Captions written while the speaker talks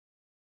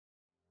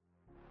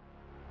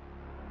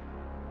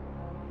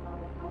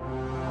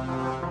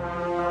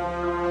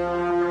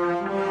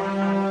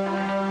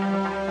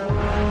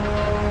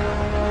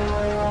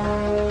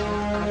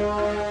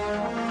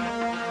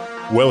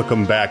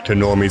Welcome back to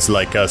Normies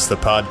Like Us, the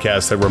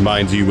podcast that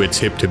reminds you it's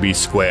hip to be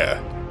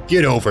square.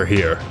 Get over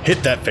here,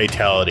 hit that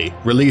fatality,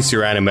 release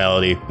your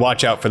animality,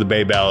 watch out for the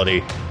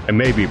babality, and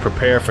maybe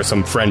prepare for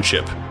some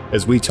friendship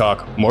as we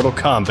talk Mortal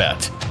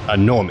Kombat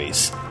on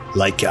Normies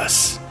Like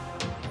Us.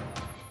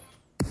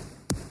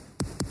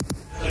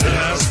 It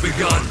has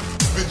begun.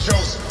 Been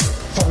chosen.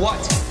 For what?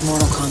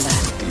 Mortal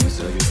Kombat. These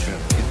are your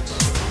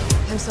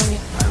champions. I'm Sonya.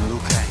 I'm Liu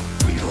Kang.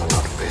 We will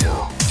not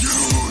fail.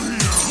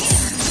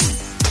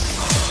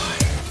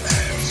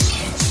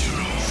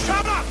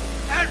 Come up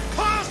and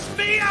pass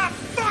me a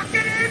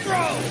fucking intro!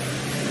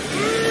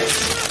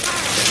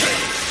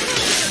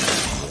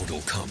 Mortal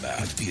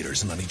Kombat.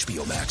 Theaters and on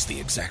HBO Max the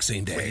exact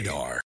same day. Rated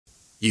R.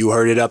 You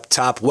heard it up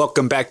top.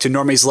 Welcome back to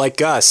Normies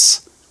Like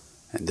Us.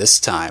 And this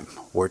time,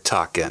 we're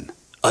talking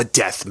a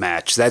death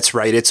match. That's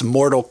right, it's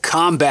Mortal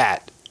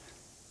Kombat.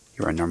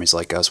 You're on Normies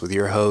Like Us with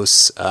your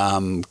hosts,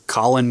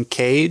 Colin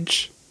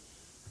Cage.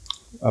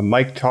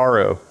 Mike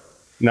Taro,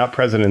 not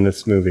present in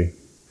this movie.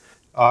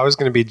 Oh, I was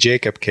going to be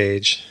Jacob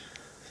Cage.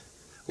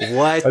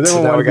 What? I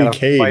So now we got to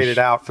Cage. fight it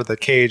out for the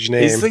Cage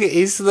name.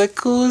 He's the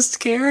coolest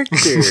character.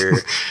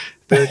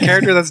 The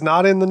character that's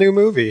not in the new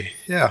movie.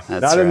 Yeah.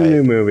 That's Not right. in the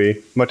new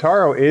movie.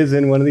 Motaro is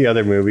in one of the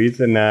other movies,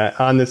 and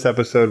on this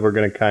episode, we're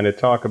going to kind of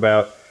talk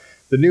about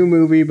the new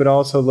movie, but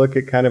also look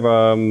at kind of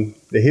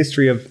the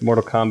history of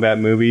Mortal Kombat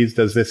movies.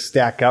 Does this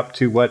stack up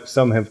to what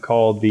some have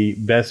called the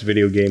best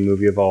video game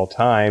movie of all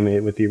time?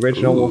 With the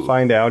original, we'll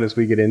find out as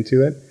we get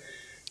into it.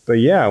 But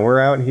yeah,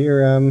 we're out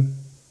here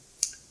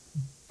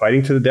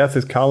fighting to the death,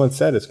 as Colin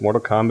said. It's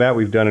Mortal Kombat.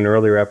 We've done an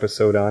earlier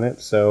episode on it,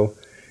 so...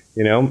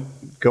 You know,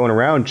 going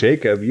around,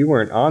 Jacob, you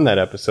weren't on that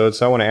episode,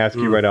 so I want to ask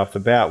you right off the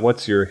bat,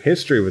 what's your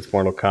history with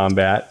Mortal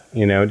Kombat?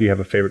 You know, do you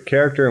have a favorite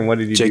character, and what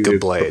did you do to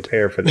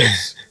prepare for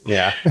this?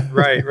 Yeah.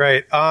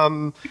 Right.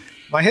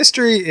 My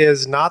history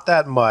is not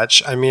that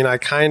much. I mean,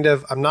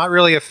 I'm not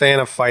really a fan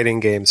of fighting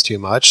games too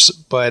much,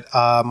 but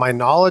my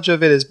knowledge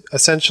of it is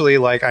essentially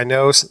like I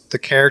know the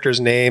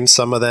characters' names,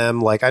 some of them,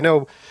 like I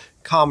know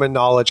common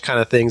knowledge kind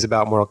of things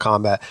about Mortal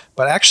Kombat.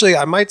 But actually,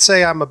 I might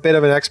say I'm a bit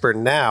of an expert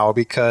now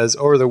because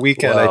over the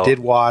weekend I did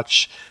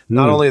watch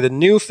not only the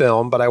new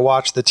film, but I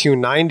watched the two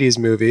 90s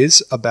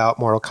movies about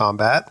Mortal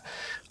Kombat.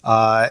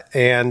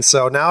 And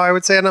so now I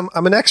would say I'm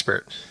an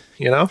expert,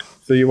 you know?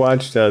 So you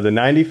watched the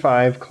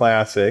 95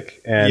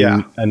 classic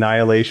and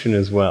Annihilation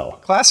as well.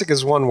 Classic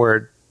is one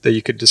word that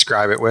you could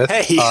describe it with.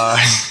 Hey.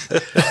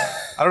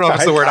 I don't know if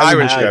it's the word I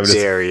would How choose.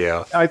 dare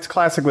you? It's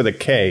classic with a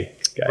K,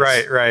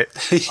 guys. Right.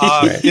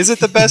 Is it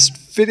the best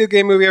video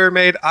game movie ever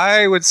made?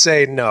 I would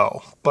say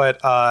no, but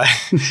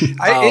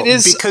it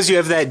is because you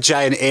have that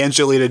giant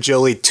Angelina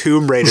Jolie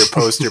Tomb Raider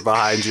poster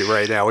behind you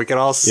right now. We can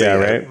all see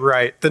it.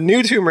 Right. The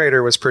new Tomb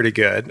Raider was pretty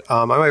good.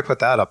 I might put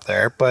that up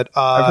there, but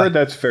I've heard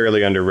that's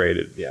fairly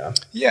underrated. Yeah.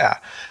 Yeah.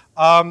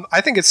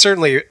 I think it's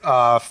certainly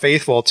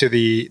faithful to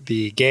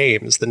the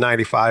games, the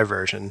 95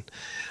 version.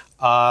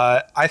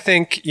 I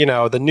think,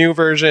 the new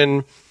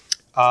version,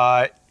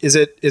 is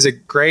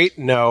it great?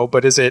 No,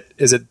 but is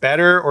it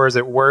better or is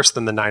it worse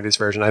than the 90s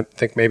version? I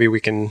think maybe we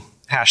can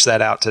hash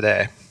that out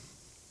today.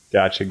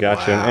 Gotcha. Wow.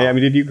 Hey, I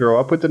mean, did you grow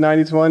up with the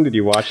 90s one? Did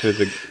you watch it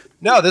as a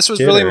No, this was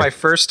kid, really or? my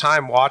first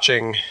time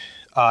watching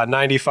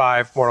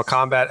 95 Mortal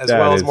Kombat as That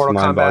well as is Mortal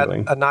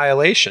mind-boggling. Kombat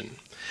Annihilation.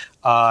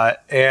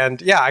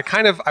 And yeah,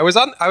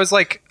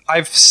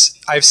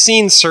 I've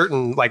seen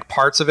certain like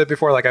parts of it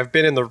before. Like I've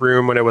been in the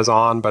room when it was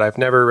on, but I've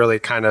never really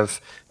kind of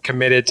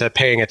committed to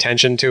paying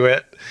attention to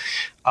it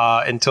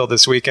until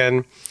this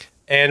weekend.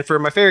 And for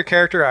my favorite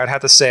character, I'd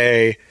have to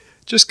say,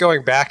 just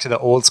going back to the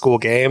old school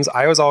games,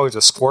 I was always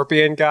a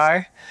Scorpion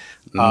guy.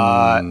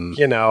 I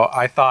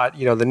thought,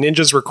 the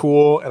ninjas were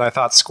cool, and I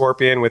thought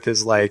Scorpion with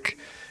his like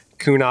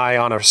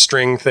kunai on a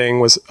string thing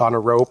was on a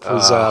rope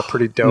was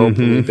pretty dope.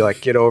 And he'd be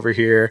like, get over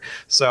here.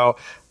 So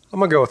I'm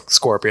gonna go with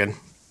Scorpion.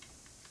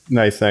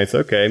 Nice.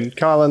 Okay.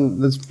 Colin,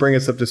 let's bring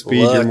us up to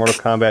speed. Your Mortal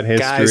Kombat history.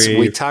 Guys,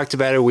 we talked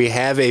about it. We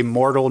have a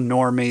Mortal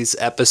Normies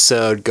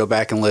episode. Go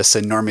back and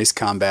listen. Normies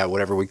Combat,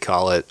 whatever we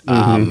call it.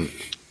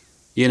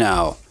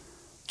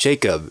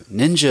 Jacob,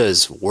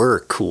 ninjas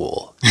were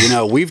cool.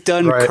 We've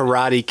done Right.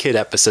 Karate Kid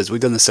episodes.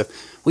 We've done this stuff.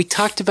 We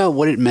talked about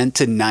what it meant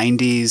to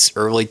 90s,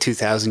 early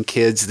 2000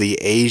 kids, the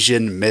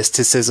Asian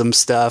mysticism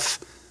stuff.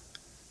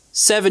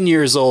 7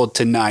 years old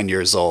to 9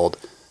 years old.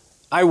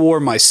 I wore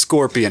my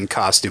Scorpion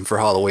costume for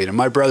Halloween, and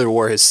my brother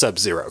wore his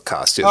Sub-Zero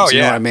costume. Oh, You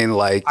know yeah. what I mean?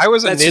 Like, I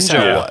was a that's just how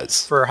ninja it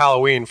was. for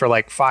Halloween for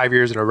like 5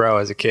 years in a row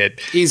as a kid.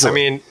 Easily. I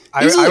mean,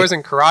 Easily. I was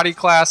in karate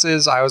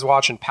classes. I was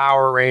watching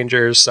Power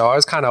Rangers. So I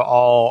was kind of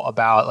all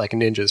about like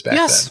ninjas back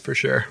Yes. then for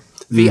sure.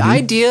 The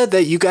idea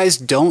that you guys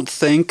don't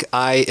think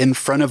I, in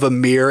front of a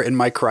mirror in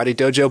my karate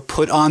dojo,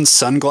 put on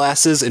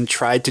sunglasses and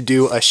tried to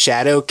do a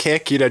shadow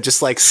kick,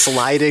 just like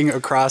sliding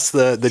across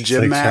the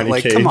gym like mat. Johnny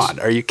Like, Cage. come on.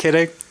 Are you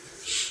kidding?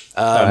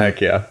 Heck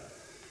yeah.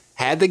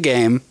 Had the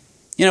game.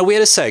 We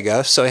had a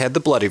Sega, so I had the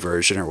bloody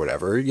version or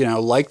whatever.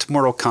 Liked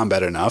Mortal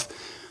Kombat enough.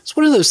 It's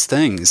one of those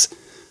things.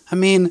 I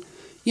mean,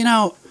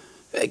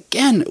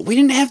 again, we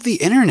didn't have the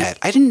internet.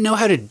 I didn't know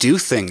how to do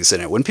things in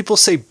it. When people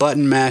say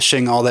button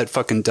mashing, all that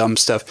fucking dumb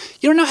stuff,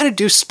 you don't know how to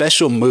do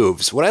special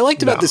moves. What I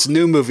liked about this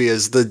new movie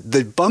is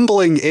the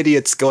bumbling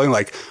idiots going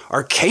like,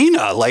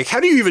 Arcana, like, how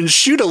do you even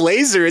shoot a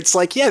laser? It's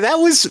like, yeah, that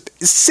was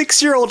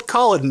 6-year-old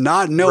Colin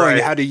not knowing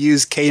how to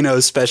use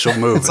Kano's special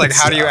moves. It's like,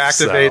 how do you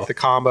activate the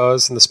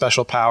combos and the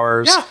special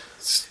powers? Yeah.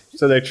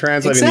 So they're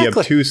translating the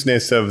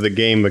obtuseness of the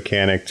game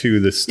mechanic to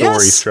the story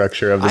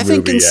structure of the movie. I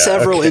think in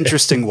several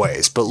interesting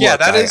ways. But look,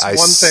 that is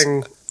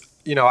one thing,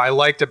 I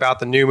liked about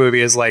the new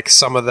movie is like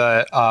some of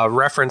the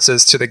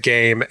references to the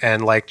game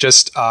and like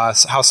just how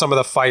some of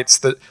the fights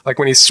that like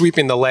when he's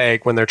sweeping the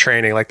leg when they're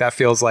training, like that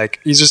feels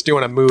like he's just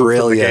doing a move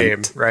from the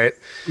game, right?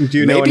 Do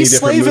you know any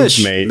different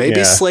moves, mate?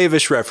 Maybe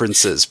slavish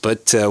references,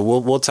 but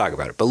we'll talk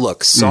about it. But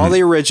look, saw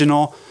the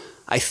original,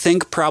 I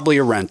think probably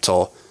a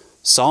rental,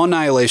 saw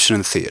Annihilation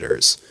in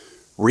theaters.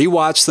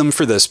 Rewatch them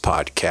for this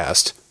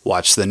podcast.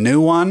 Watch the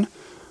new one.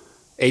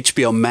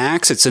 HBO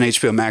Max, it's an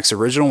HBO Max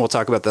original. We'll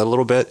talk about that a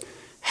little bit.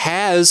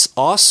 Has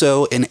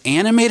also an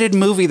animated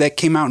movie that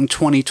came out in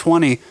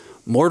 2020,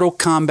 Mortal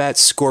Kombat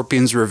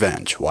Scorpion's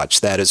Revenge.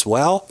 Watch that as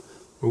well.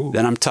 Ooh.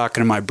 Then I'm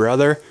talking to my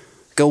brother.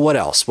 Go, what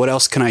else? What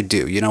else can I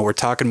do? We're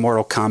talking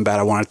Mortal Kombat.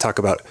 I want to talk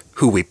about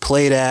who we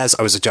played as.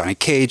 I was a Johnny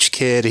Cage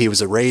kid. He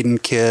was a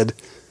Raiden kid.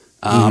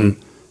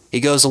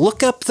 He goes,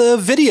 look up the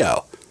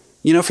video.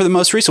 For the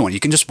most recent one, you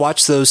can just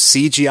watch those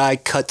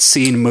CGI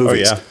cutscene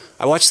movies. Oh, yeah.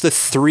 I watched the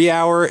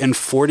 3-hour and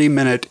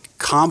 40-minute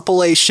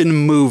compilation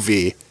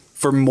movie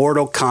for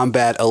Mortal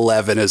Kombat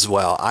 11 as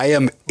well. I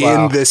am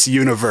in this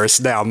universe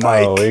now,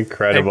 Mike. Oh,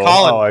 incredible.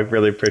 Colin, I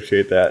really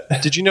appreciate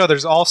that. Did you know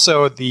there's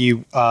also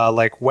the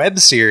web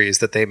series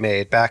that they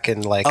made back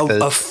in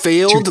a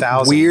failed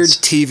 2000s. Weird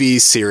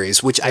TV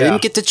series, which I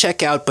didn't get to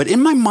check out, but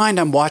in my mind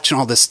I'm watching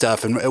all this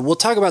stuff, and we'll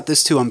talk about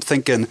this too. I'm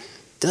thinking,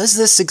 does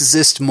this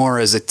exist more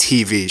as a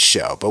TV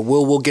show? But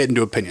we'll get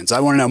into opinions.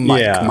 I want to know,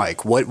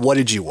 Mike, what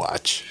did you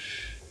watch?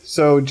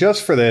 So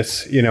just for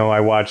this,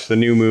 I watched the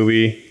new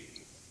movie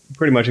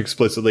pretty much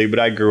explicitly, but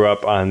I grew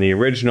up on the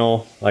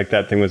original. Like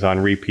that thing was on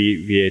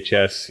repeat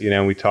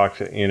VHS. We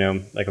talked,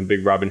 like I'm a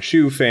big Robin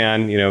Shou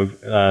fan,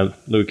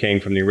 Liu Kang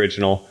from the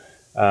original.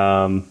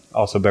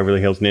 Also Beverly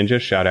Hills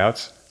Ninja, shout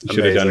outs.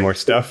 Should have done more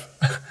stuff.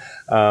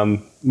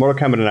 Mortal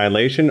Kombat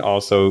Annihilation,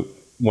 also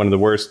one of the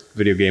worst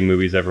video game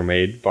movies ever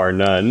made, bar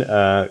none.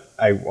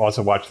 I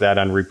also watched that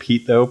on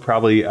repeat, though.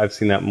 Probably I've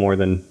seen that more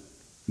than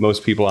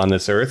most people on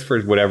this earth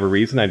for whatever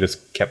reason. I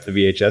just kept the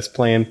VHS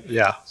playing.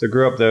 Yeah. So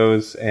grew up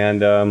those,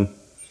 and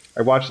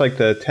I watched like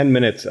the 10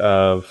 minutes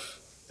of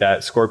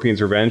that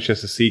Scorpion's Revenge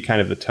just to see kind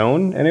of the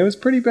tone, and it was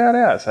pretty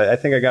badass. I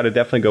think I got to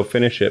definitely go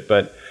finish it,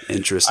 but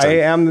interesting. I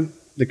am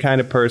the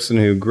kind of person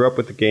who grew up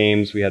with the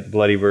games. We had the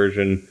bloody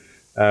version.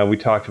 We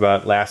talked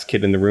about Last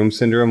Kid in the Room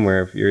syndrome,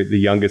 where if you're the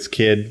youngest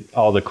kid,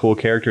 all the cool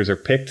characters are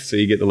picked, so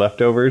you get the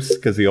leftovers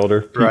because the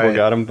older people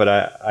got them. But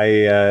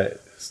I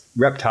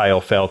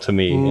Reptile fell to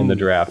me in the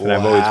draft, and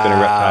I've always been a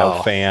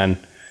Reptile fan.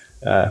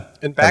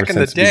 And back in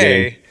the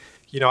day,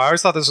 I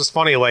always thought this was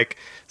funny. Like,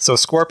 so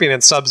Scorpion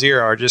and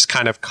Sub-Zero are just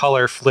kind of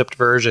color flipped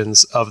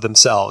versions of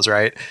themselves,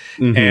 right?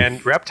 Mm-hmm.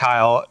 And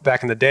Reptile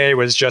back in the day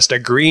was just a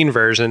green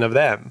version of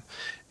them.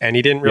 And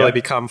he didn't really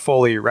become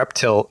fully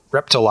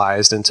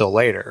reptilized until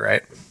later,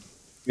 right?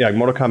 Yeah,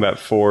 Mortal Kombat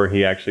 4,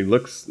 he actually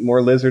looks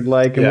more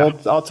lizard-like. And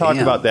I'll talk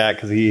about that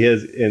because he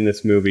is in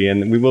this movie.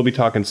 And we will be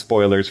talking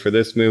spoilers for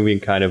this movie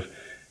and kind of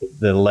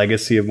the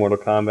legacy of Mortal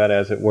Kombat,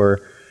 as it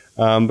were.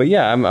 But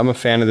yeah, I'm a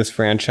fan of this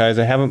franchise.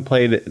 I haven't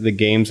played the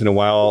games in a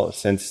while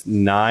since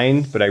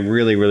 9, but I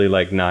really, really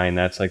like 9.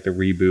 That's like the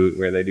reboot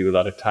where they do a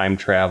lot of time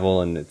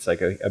travel, and it's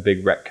like a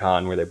big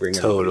retcon where they bring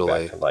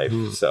everybody back to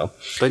life. So,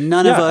 but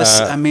none of us,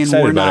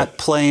 we're not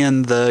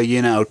playing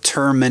the,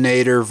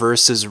 Terminator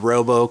versus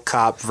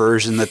RoboCop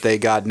version that they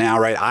got now,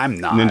 right? I'm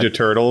not. Ninja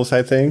Turtles,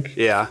 I think.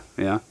 Yeah.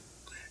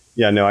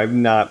 Yeah, no, I've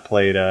not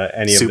played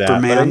any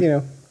Superman? of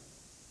that.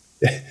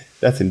 But,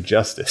 that's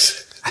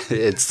Injustice.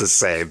 It's the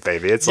same,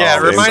 baby. It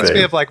reminds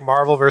me of like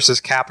Marvel versus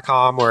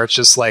Capcom, where it's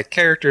just like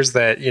characters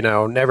that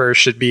never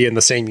should be in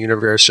the same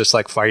universe, just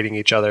like fighting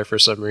each other for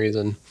some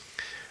reason.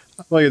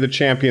 Well, you're the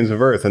champions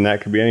of Earth, and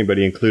that could be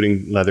anybody,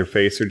 including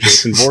Leatherface or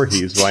Jason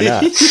Voorhees. Why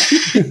not?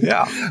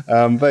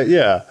 Yeah. But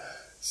yeah.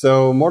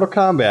 So Mortal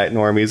Kombat,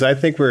 normies. I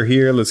think we're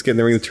here. Let's get in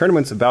the ring. The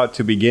tournament's about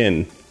to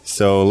begin,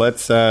 so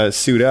let's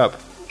suit up.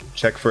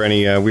 Check for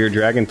any weird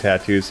dragon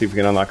tattoos. See if we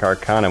can unlock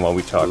Arcana while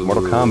we talk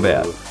Mortal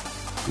Kombat.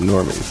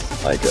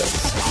 Normies like us.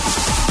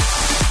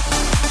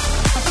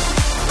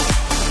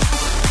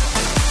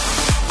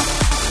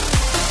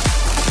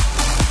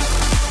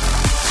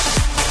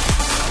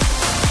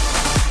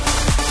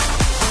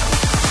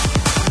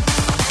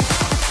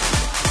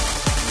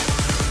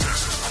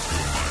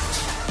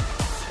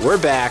 We're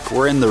back.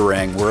 We're in the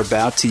ring. We're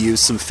about to use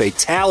some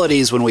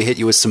fatalities when we hit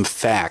you with some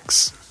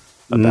facts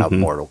about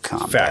Mortal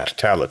Kombat.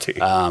 Fatality.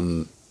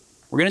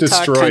 We're going to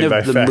talk kind of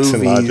by the facts movies.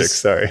 And logic,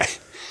 sorry.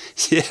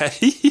 Yeah.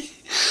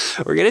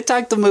 We're going to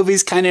talk the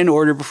movies kind of in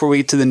order before we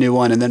get to the new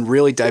one and then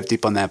really dive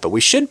deep on that. But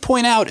we should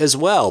point out as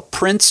well,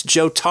 Prince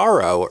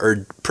Jotaro,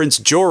 or Prince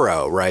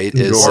Joro, right,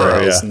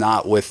 is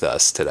not with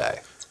us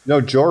today. No,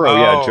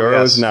 Joro,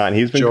 Joro is not.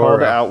 He's been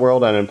called to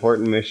Outworld on an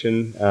important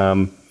mission.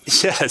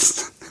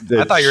 Yes.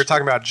 I thought you were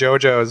talking about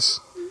JoJo's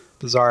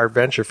Bizarre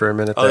Adventure for a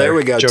minute. Oh, there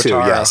we go, Jotaro. Too.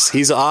 Yes,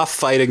 he's off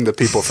fighting the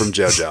people from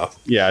JoJo.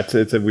 Yeah,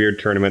 it's a weird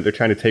tournament. They're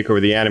trying to take over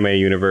the anime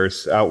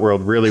universe.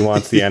 Outworld really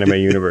wants the anime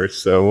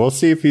universe, so we'll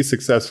see if he's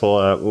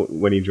successful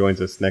when he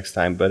joins us next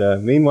time.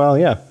 But meanwhile,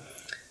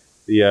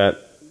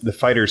 the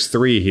Fighters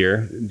 3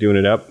 here, doing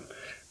it up.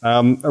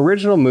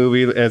 Original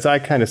movie, as I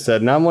kind of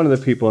said, and I'm one of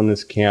the people in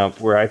this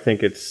camp where I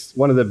think it's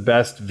one of the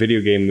best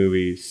video game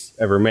movies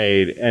ever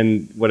made.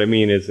 And what I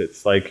mean is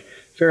it's like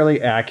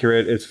fairly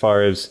accurate as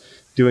far as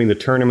doing the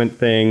tournament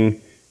thing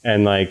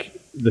and like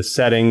the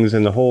settings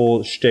and the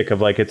whole shtick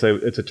of like it's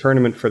a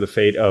tournament for the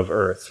fate of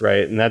Earth,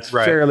 right? And that's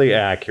fairly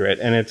accurate,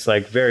 and it's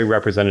like very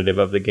representative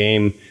of the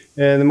game.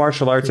 And the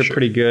martial arts are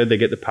pretty good. They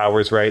get the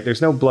powers right.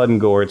 There's no blood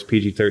and gore. It's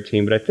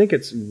PG-13, but I think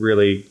it's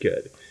really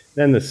good.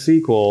 Then the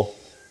sequel,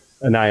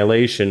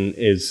 Annihilation,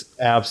 is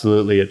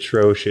absolutely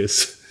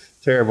atrocious.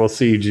 Terrible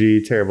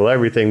CG, terrible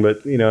everything.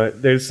 But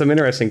there's some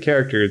interesting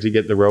characters. You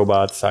get the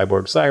robots,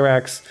 Cyborg,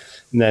 Cyrax,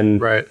 and then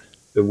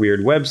the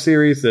weird web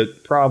series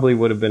that probably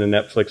would have been a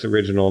Netflix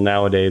original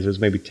nowadays. It was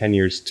maybe 10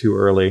 years too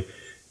early.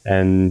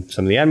 And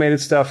some of the animated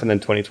stuff, and then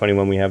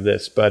 2021 we have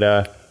this.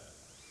 But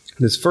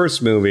this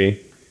first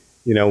movie,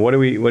 what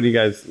do you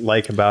guys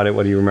like about it?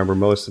 What do you remember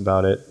most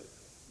about it?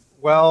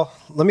 Well,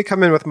 let me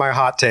come in with my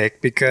hot take,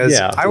 because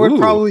I would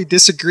probably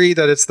disagree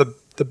that it's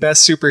the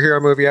best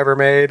superhero movie ever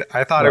made.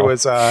 I thought it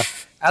was,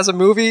 as a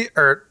movie,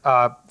 or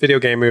video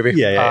game movie,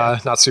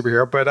 not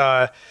superhero,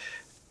 but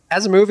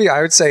as a movie,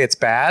 I would say it's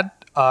bad.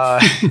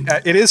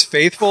 It is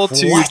faithful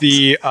to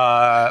the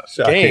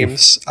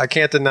games. I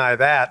can't deny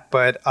that,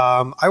 but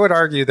I would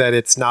argue that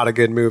it's not a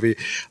good movie.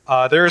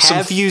 There are some.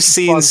 Have you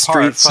seen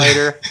Street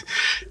Fighter?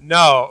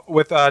 No,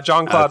 with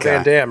Jean-Claude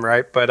Van Damme,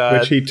 right? But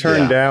which he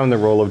turned down the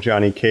role of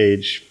Johnny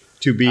Cage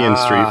to be in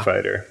Street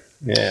Fighter.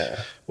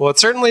 Yeah. Well, it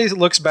certainly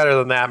looks better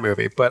than that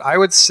movie, but I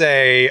would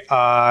say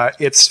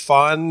it's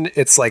fun.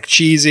 It's like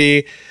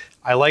cheesy.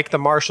 I like the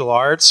martial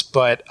arts,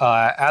 but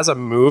as a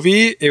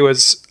movie, it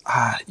was,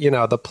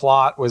 the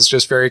plot was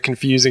just very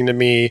confusing to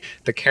me.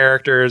 The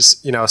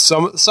characters,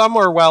 some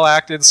were well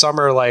acted, some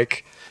are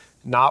like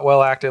not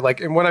well acted.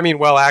 Like, and when I mean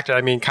well acted,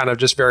 I mean kind of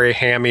just very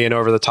hammy and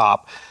over the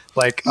top.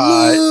 Like,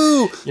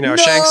 Shang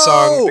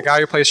Tsung, the guy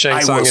who plays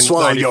Shang Tsung in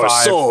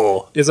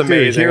 95 is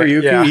amazing.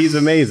 Dude, Hiroyuki, he's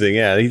amazing.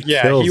 Yeah,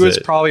 he was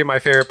probably my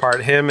favorite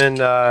part. Him and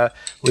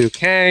Liu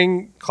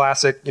Kang,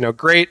 classic.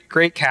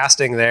 Great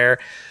casting there.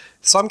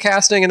 Some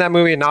casting in that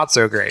movie, not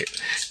so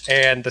great.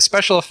 And the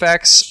special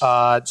effects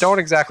don't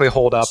exactly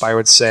hold up, I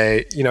would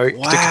say. To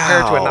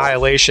compare it to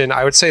Annihilation,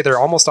 I would say they're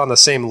almost on the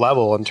same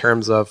level in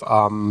terms of,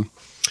 the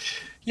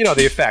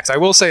effects. I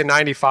will say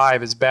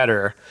 95 is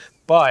better,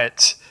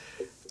 but,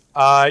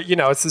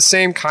 it's the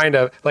same kind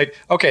of, like,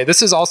 okay,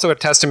 this is also a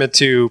testament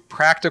to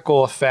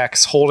practical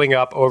effects holding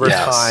up over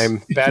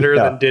time better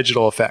than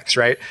digital effects,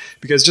 right?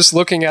 Because just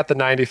looking at the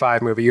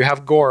 95 movie, you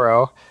have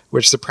Goro,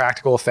 which is a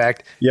practical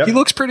effect. Yep. He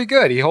looks pretty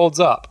good. He holds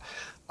up.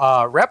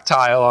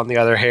 Reptile, on the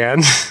other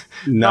hand,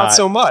 not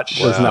so much.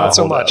 Not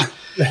so much.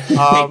 Can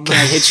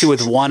I hit you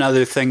with one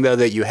other thing, though,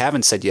 that you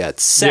haven't said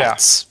yet?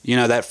 Sets.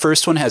 Yeah. That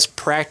first one has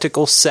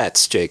practical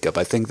sets, Jacob.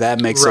 I think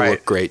that makes it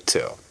look great,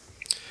 too.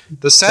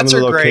 The sets Some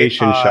of the are great.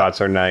 Location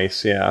shots are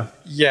nice, yeah.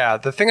 Yeah,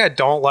 the thing I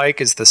don't like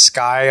is the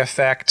sky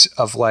effect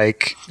of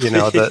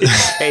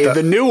the... Hey,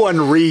 the new one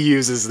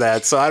reuses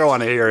that, so I don't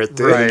want to hear it.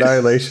 Right.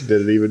 Annihilation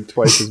did it even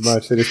twice as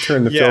much. They just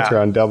turned the filter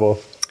on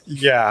double.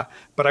 Yeah,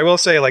 but I will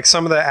say,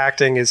 some of the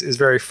acting is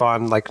very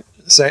fun. Like,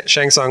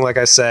 Shang Tsung, like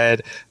I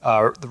said,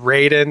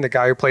 Raiden, the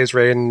guy who plays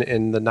Raiden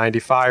in the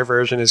 95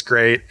 version is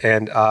great,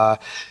 and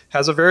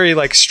has a very,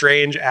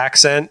 strange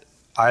accent.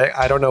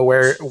 I don't know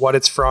what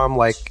it's from,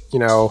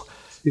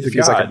 He's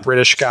like a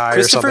British guy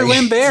or something. Christopher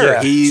Lambert.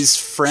 Yeah. He's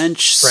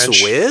French.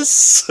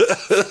 Swiss.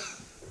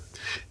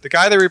 The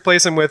guy they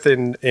replace him with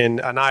in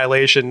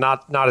Annihilation,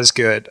 not as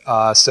good.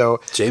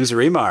 James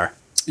Remar.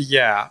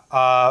 Yeah,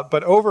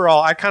 but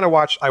overall,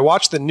 I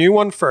watched the new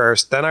one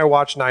first, then I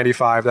watched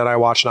 95, then I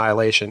watched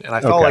Annihilation, and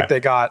I felt like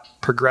they got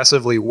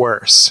progressively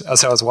worse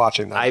as I was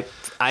watching them.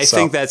 I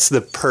think that's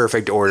the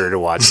perfect order to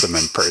watch them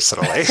in,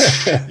 personally.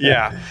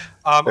 Yeah.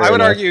 I would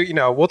argue,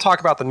 we'll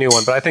talk about the new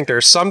one, but I think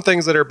there's some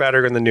things that are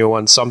better in the new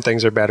one. Some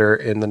things are better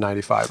in the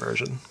 95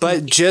 version.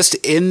 But just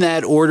in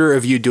that order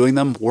of you doing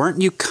them, weren't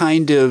you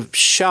kind of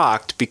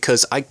shocked?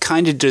 Because I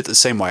kind of did it the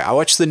same way. I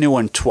watched the new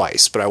one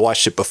twice, but I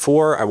watched it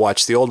before, I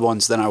watched the old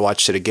ones, then I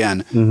watched it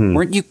again. Mm-hmm.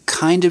 Weren't you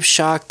kind of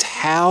shocked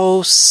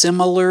how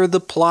similar the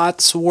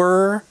plots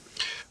were?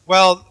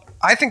 Well,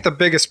 I think the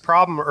biggest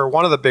problem, or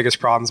one of the biggest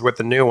problems with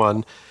the new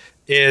one,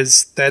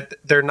 is that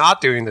they're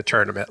not doing the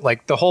tournament.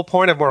 Like, the whole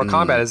point of Mortal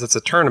Kombat is it's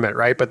a tournament,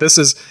 right? But this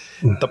is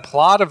the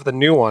plot of the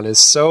new one is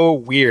so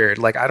weird.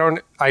 Like,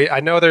 I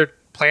know they're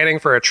planning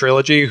for a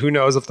trilogy. Who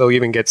knows if they'll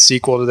even get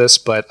sequel to this,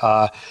 but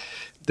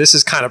this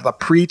is kind of a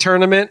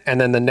pre-tournament, and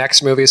then the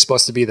next movie is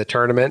supposed to be the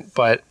tournament.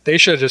 But they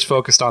should have just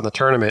focused on the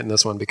tournament in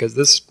this one, because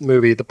this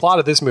movie, the plot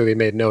of this movie,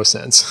 made no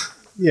sense.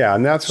 Yeah,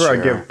 and that's where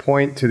I give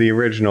point to the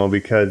original,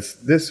 because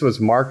this was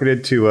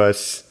marketed to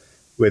us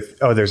with,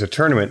 oh, there's a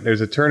tournament,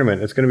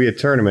 it's going to be a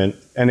tournament,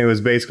 and it was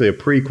basically a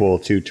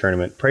prequel to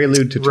tournament,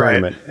 prelude to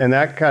tournament, and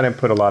that kind of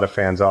put a lot of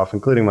fans off,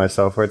 including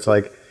myself, where it's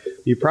like,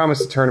 you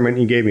promised a tournament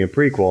and you gave me a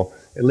prequel.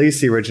 At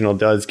least the original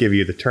does give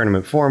you the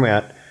tournament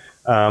format,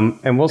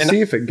 and we'll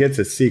see if it gets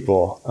a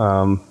sequel.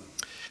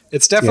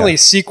 It's definitely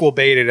sequel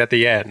baited at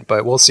the end,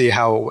 but we'll see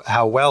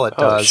how well it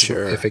does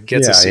if it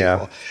gets a sequel.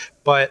 Yeah.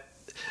 But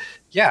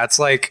yeah, it's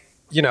like,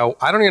 you know,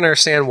 I don't even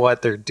understand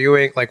what they're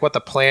doing, like what the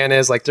plan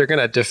is. Like, they're going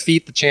to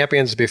defeat the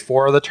champions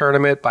before the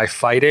tournament by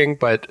fighting,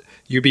 but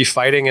you'd be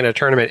fighting in a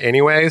tournament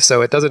anyway,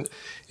 so it doesn't.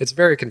 It's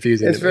very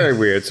confusing. It's very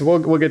weird. So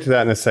we'll get to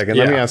that in a second.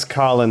 Let me ask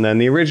Colin then.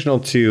 The original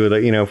two,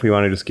 you know, if we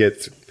want to just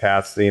get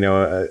past, you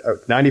know,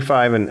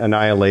 95 and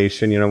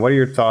Annihilation, you know, what are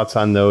your thoughts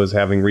on those,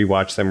 having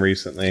rewatched them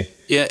recently?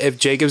 Yeah, if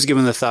Jacob's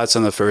given the thoughts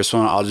on the first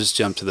one, I'll just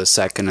jump to the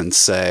second and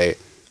say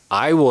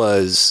I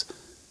was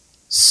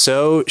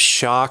so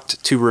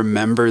shocked to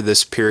remember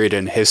this period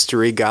in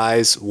history,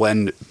 guys,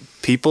 when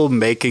people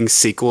making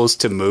sequels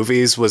to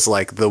movies was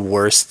like the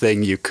worst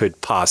thing you could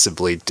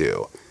possibly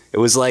do. It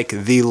was like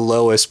the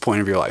lowest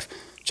point of your life.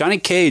 Johnny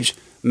Cage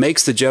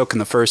makes the joke in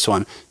the first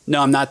one,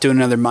 no, I'm not doing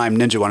another Mime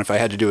Ninja one. If I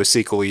had to do a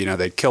sequel, you know,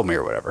 they'd kill me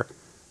or whatever.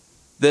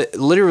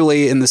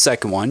 Literally in the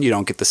second one, you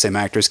don't get the same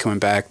actors coming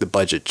back. The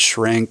budget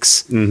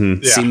shrinks.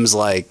 Mm-hmm. Seems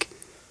like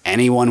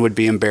anyone would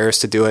be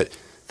embarrassed to do it.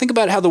 Think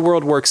about how the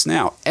world works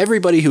now.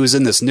 Everybody who is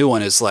in this new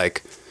one is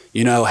like,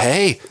 you know,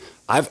 hey,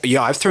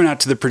 I've thrown out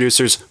to the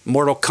producers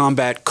Mortal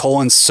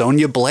Kombat :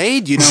 Sonya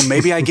Blade. You know,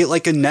 maybe I get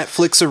like a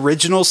Netflix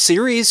original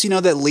series, you know,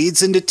 that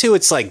leads into 2.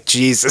 It's like,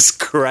 Jesus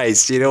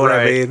Christ, you know what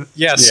I mean?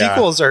 Yeah,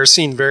 sequels are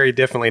seen very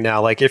differently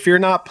now. Like, if you're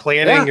not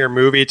planning your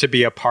movie to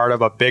be a part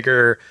of a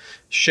bigger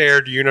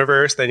shared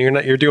universe, then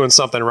you're doing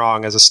something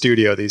wrong as a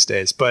studio these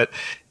days. But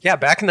yeah,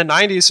 back in the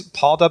 90s,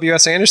 Paul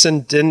W.S. Anderson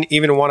didn't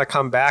even want to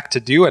come back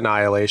to do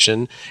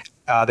Annihilation.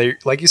 They,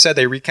 like you said,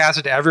 they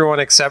recasted everyone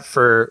except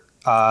for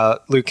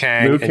Liu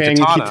Kang and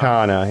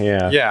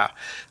Kitana.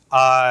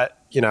 Yeah.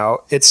 You know,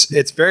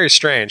 it's very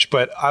strange,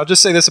 but I'll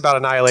just say this about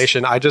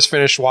Annihilation. I just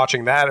finished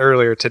watching that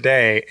earlier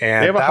today,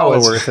 and they have a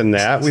Hollow Earth in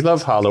that. We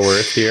love Hollow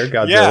Earth here,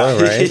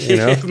 Godzilla, right? You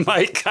know,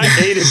 Mike, I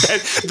hated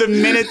that. The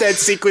minute that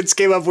sequence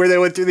came up where they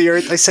went through the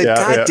Earth, I said,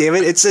 God damn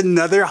it, it's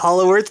another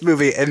Hollow Earth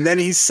movie. And then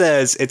he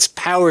says it's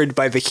powered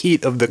by the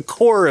heat of the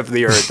core of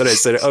the Earth. And I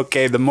said,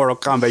 okay, the Mortal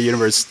Kombat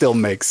universe still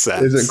makes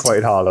sense. Isn't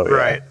quite hollow,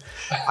 right?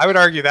 I would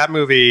argue that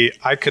movie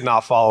I could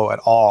not follow at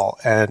all,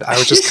 and I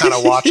was just kind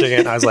of watching it,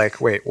 and I was like,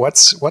 "Wait,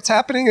 what's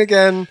happening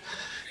again?"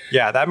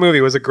 Yeah, that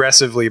movie was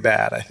aggressively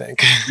bad, I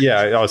think.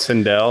 Yeah,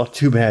 Sindel,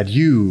 too bad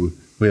you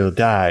will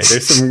die.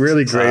 There's some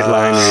really great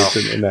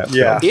liners in that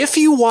film. If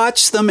you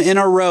watch them in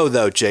a row,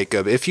 though,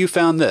 Jacob, if you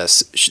found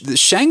this,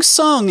 Shang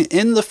Tsung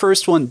in the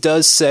first one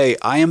does say,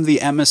 "I am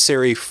the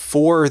emissary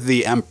for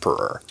the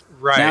Emperor."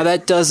 Right. Now,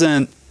 that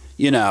doesn't,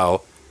 you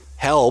know,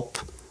 help.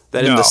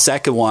 That in the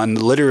second one,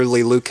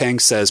 literally Liu Kang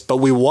says, but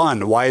we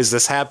won. Why is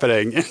this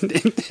happening?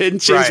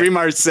 And James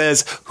Remar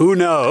says, who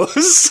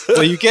knows?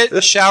 Well, you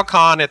get Shao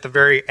Kahn at the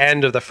very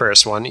end of the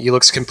first one. He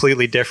looks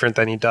completely different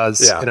than he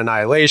does in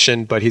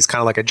Annihilation, but he's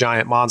kind of like a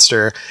giant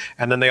monster.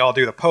 And then they all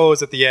do the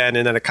pose at the end,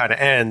 and then it kind of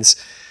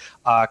ends.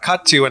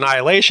 Cut to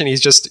Annihilation.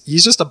 He's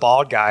just a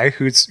bald guy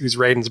who's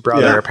Raiden's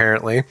brother,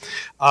 apparently.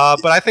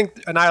 But I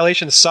think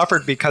Annihilation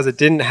suffered because it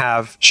didn't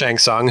have Shang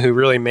Tsung, who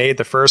really made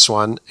the first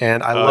one.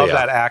 And I love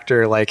that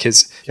actor, like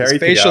his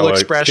facial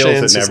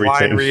expressions, his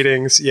line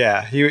readings.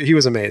 Yeah, he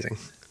was amazing.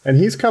 And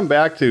he's come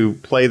back to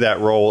play that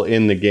role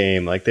in the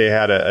game. Like, they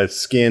had a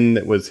skin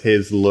that was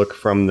his look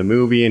from the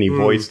movie, and he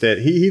voiced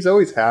it. He's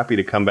always happy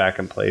to come back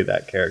and play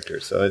that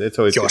character. So it's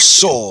always your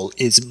soul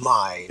is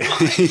mine.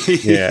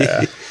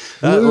 Yeah.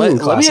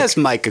 Let me ask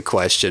Mike a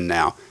question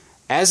now.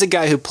 As a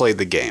guy who played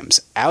the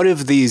games, out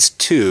of these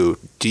two,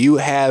 do you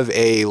have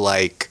a,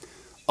 like,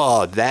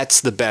 oh, that's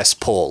the best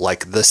pull,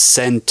 like the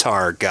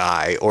centaur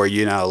guy, or,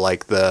 you know,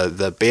 like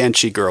the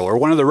Banshee girl, or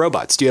one of the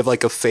robots? Do you have,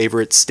 like, a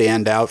favorite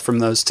standout from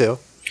those two?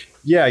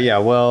 Yeah.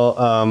 Well,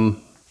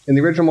 in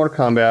the original Mortal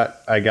Kombat,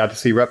 I got to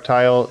see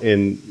Reptile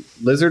in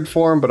lizard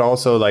form, but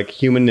also, like,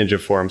 human ninja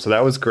form. So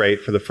that was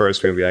great for the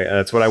first movie.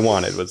 That's what I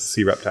wanted, was to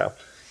see Reptile.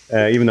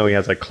 Even though he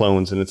has like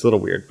clones and it's a little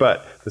weird.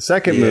 But the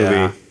second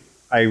movie,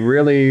 I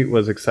really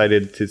was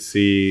excited to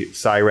see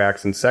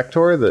Cyrax and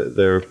Sector,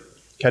 the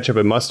ketchup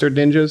and mustard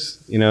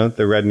ninjas, you know,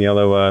 the red and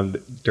yellow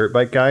dirt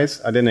bike guys.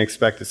 I didn't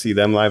expect to see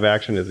them live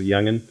action as a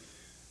youngin'.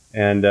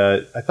 And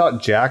I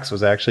thought Jax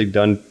was actually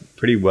done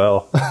pretty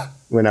well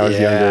when I was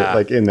younger,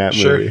 like in that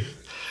movie.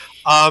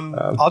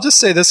 I'll just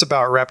say this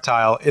about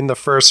Reptile in the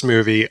first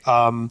movie.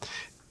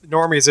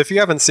 normies, if you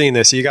haven't seen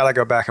this, you got to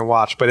go back and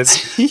watch. But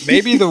it's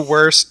maybe the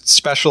worst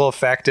special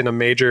effect in a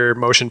major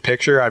motion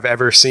picture I've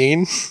ever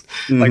seen.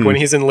 Like when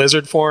he's in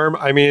lizard form.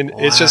 I mean,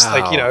 it's just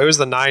like, it was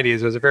the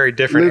 90s. It was a very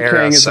different Liu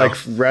era. Kang is like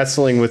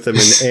wrestling with them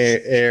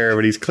in air,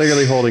 but he's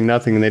clearly holding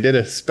nothing. And they did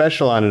a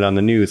special on it on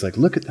the news. Like,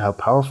 look at how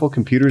powerful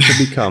computers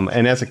have become.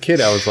 And as a kid,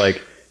 I was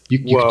like, you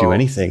could do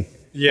anything.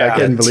 Yeah, I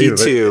couldn't believe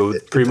T2,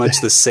 it. pretty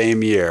much the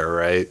same year,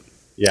 right?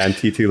 Yeah, and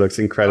T2 looks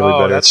incredibly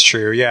better. That's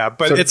true. Yeah,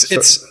 but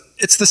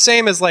it's the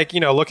same as like,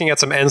 looking at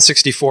some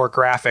N64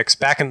 graphics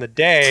back in the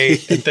day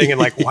and thinking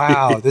like,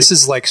 wow, this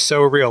is like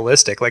so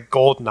realistic, like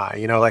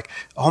GoldenEye, like,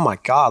 oh my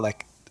God,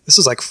 like this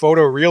is like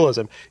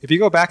photorealism. If you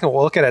go back and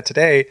look at it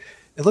today,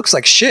 it looks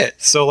like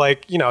shit. So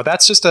like,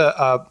 that's just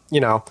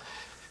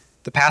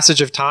the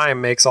passage of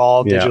time makes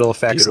all digital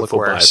effects Beautiful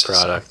look worse.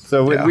 byproduct.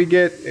 So we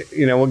get,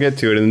 we'll get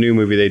to it in the new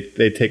movie.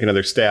 They take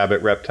another stab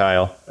at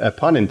Reptile,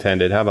 pun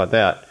intended. How about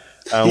that?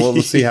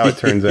 We'll see how it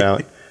turns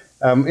out.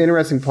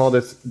 Interesting Paul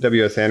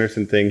W.S.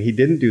 Anderson thing. He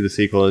didn't do the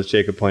sequel, as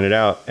Jacob pointed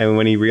out. And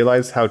when he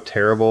realized how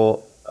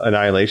terrible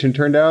Annihilation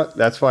turned out,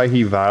 that's why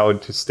he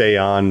vowed to stay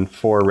on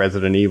for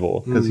Resident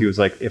Evil. Because he was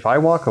like, if I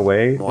walk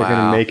away, they're going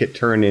to make it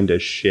turn into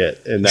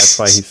shit. And that's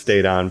why he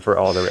stayed on for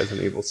all the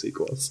Resident Evil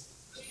sequels.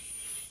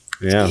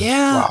 Yeah.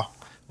 Wow.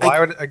 Well, I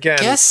would, again,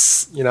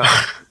 guess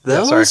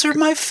those are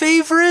my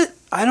favorite.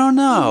 I don't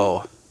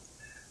know.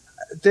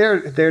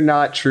 They're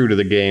not true to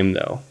the game,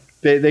 though.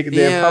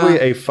 They're probably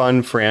a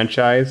fun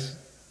franchise,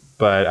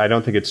 but I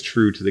don't think it's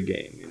true to the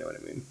game. You know what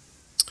I mean?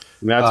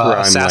 And that's where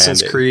I'm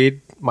Assassin's landing.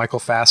 Creed, Michael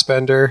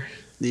Fassbender.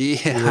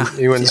 Yeah.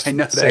 Anyone's I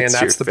know saying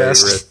that's the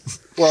best.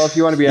 Well, if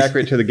you want to be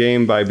accurate to the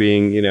game by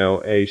being,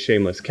 a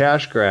shameless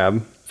cash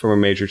grab from a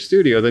major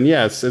studio, then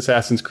yes,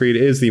 Assassin's Creed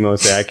is the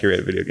most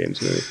accurate video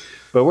games movie.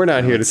 But we're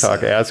not here to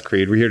talk ass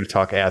Creed. We're here to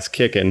talk ass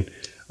kicking.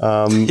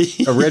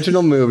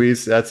 Original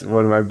movies. That's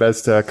one of my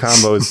best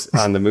combos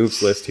on the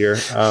moves list here.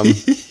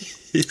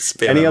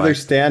 Any other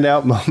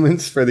standout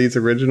moments for these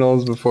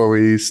originals before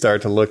we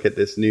start to look at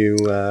this new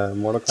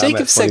Mortal Kombat?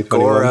 Jacob said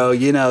Goro,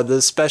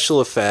 the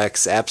special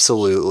effects,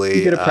 absolutely.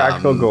 You get a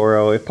practical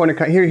Goro.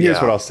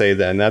 Here's what I'll say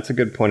then. That's a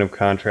good point of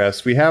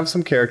contrast. We have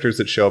some characters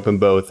that show up in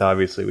both.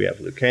 Obviously, we have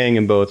Liu Kang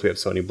in both. We have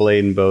Sonya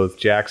Blade in both.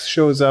 Jax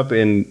shows up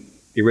in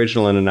the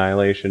original and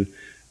Annihilation.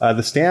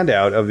 The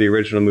standout of the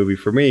original movie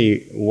for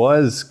me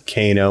was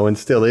Kano, and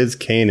still is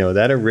Kano.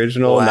 That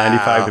original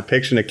 95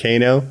 depiction of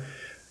Kano.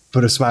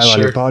 Put a smile on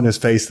your partner's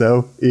face,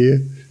 though. Ear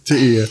to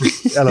ear.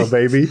 Hello,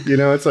 baby.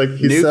 It's like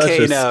he's New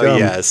such Kano,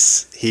 a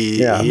scum. He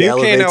New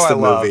elevates Kano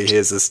the movie. He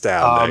is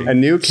astounding. A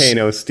new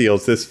Kano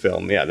steals this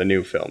film. Yeah, the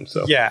new film.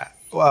 So yeah.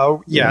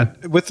 Well, yeah.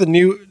 With the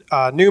new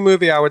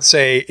movie, I would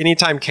say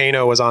anytime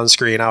Kano was on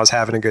screen, I was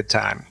having a good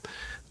time.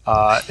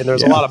 And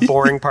there's a lot of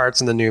boring parts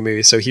in the new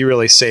movie, so he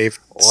really saved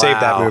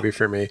that movie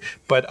for me.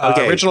 But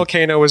original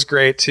Kano was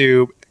great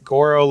too.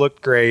 Goro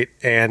looked great,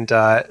 and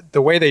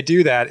the way they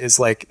do that is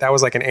like that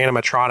was like an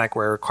animatronic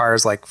where it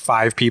requires like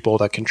 5 people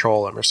to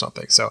control him or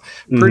something. So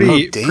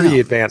pretty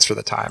advanced for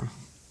the time.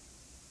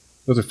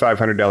 Those are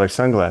 $500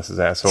 sunglasses,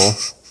 asshole.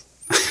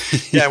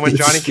 Yeah, when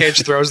Johnny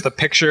Cage throws the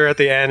picture at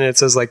the end, and it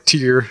says like to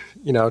your,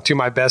 to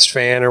my best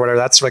fan or whatever.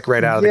 That's like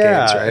right out of the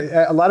games,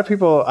 right? A lot of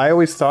people, I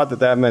always thought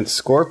that meant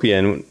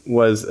Scorpion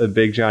was a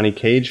big Johnny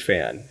Cage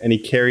fan, and he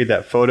carried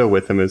that photo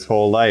with him his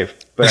whole life.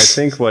 But I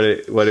think what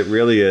it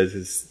really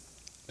is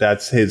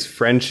that's his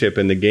friendship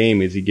in the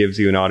game is he gives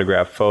you an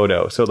autographed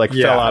photo. So it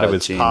fell out of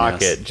his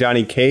pocket.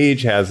 Johnny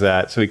Cage has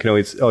that, so he can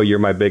always, you're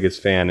my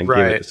biggest fan, and give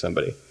it to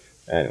somebody.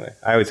 Anyway,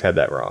 I always had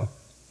that wrong.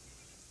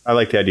 I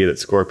like the idea that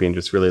Scorpion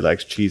just really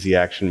likes cheesy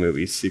action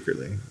movies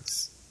secretly.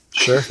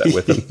 Sure. That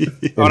with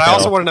him. What I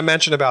also wanted to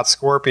mention about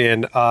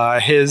Scorpion,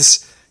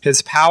 his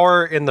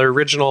power in the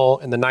original,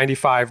 in the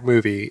 95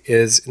 movie,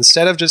 is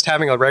instead of just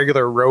having a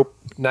regular rope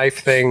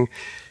knife thing,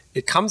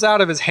 it comes out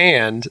of his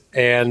hand,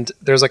 and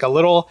there's like a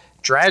little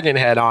dragon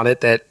head on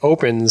it that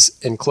opens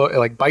and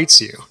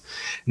bites you.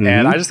 Mm-hmm.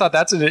 And I just thought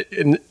that's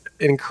an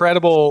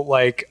incredible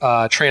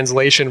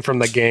translation from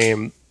the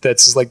game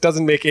that's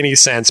doesn't make any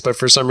sense, but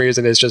for some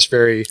reason it's just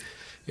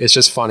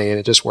funny and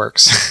it just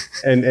works.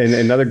 and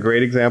another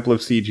great example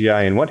of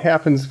CGI. And what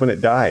happens when it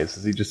dies?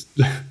 Does it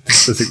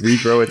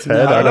regrow its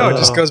head? I don't know. It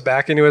just goes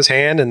back into his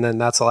hand, and then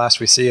that's the last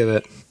we see of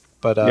it.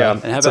 But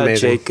and how about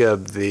amazing.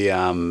 Jacob?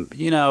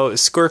 The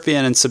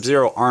Scorpion and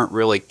Sub-Zero aren't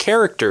really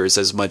characters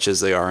as much as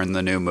they are in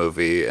the new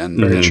movie and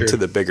to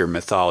the bigger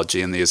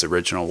mythology in these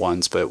original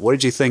ones. But what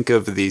did you think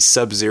of the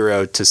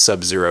Sub-Zero to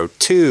Sub-Zero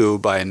 2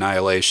 by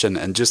Annihilation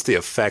and just the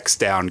effects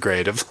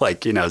downgrade of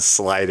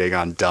sliding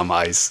on dumb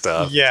ice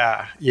stuff?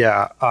 Yeah.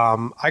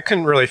 I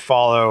couldn't really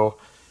follow.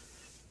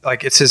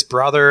 It's his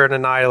brother in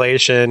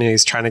Annihilation, and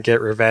he's trying to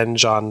get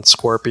revenge on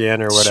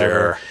Scorpion or whatever.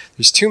 Sure.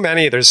 There's too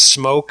many. There's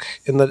smoke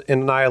in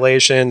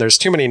Annihilation. There's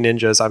too many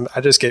ninjas.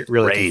 I just get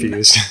really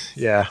confused.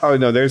 Yeah. Oh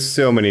no, there's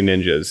so many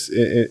ninjas.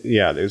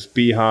 There's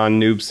Bihan,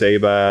 Noob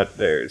Sabat.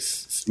 There's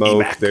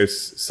smoke. Emac.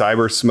 There's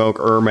Cyber Smoke,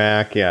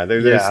 Ermac. Yeah.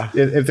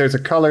 If there's a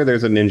color,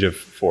 there's a ninja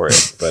for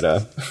it.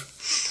 But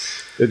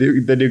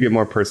they do get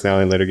more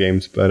personality in later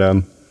games.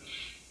 But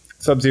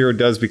Sub-Zero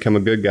does become a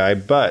good guy,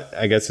 but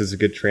I guess it's a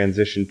good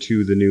transition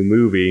to the new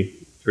movie.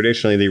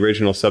 Traditionally, the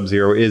original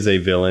Sub-Zero is a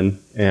villain,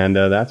 and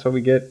that's what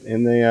we get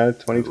in the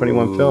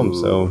 2021 film.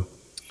 So,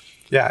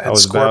 yeah, and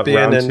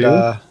Scorpion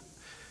and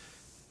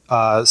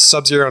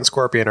Sub-Zero and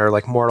Scorpion are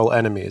like mortal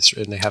enemies,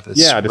 and they have this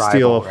to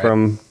steal right?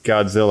 from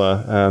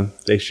Godzilla.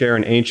 They share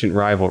an ancient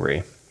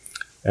rivalry,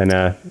 and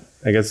I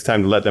guess it's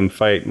time to let them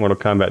fight Mortal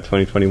Kombat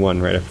 2021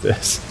 right after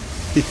this.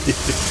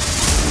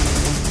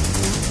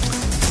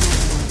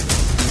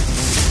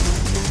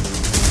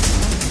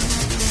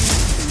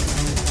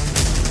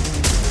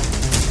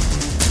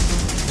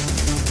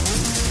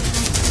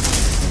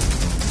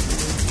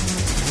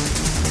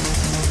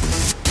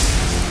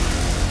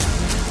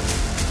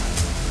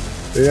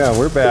 Yeah,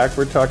 we're back.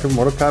 We're talking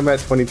Mortal Kombat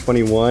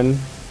 2021.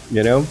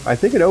 You know, I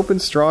think it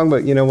opens strong,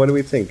 but, you know, what do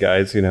we think,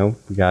 guys? You know,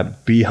 we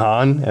got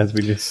Bihan, as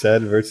we just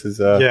said, versus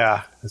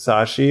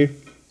Hasashi.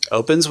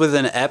 Opens with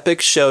an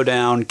epic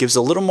showdown, gives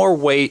a little more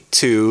weight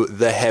to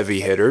the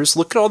heavy hitters.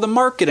 Look at all the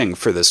marketing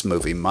for this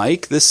movie,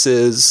 Mike. This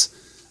is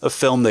a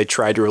film they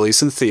tried to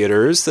release in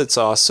theaters that's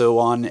also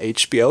on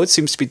HBO. It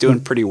seems to be doing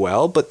pretty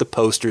well, but the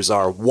posters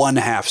are one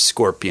half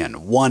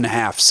Scorpion, one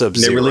half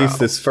Sub-Zero. They released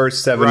this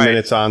first 7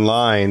 minutes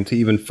online to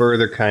even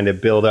further kind of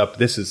build up.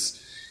 This is,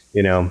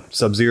 you know,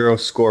 Sub-Zero,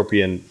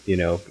 Scorpion, you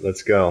know,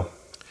 let's go.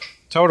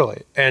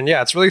 Totally. And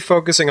yeah, it's really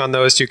focusing on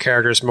those two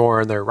characters more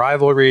and their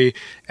rivalry.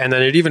 And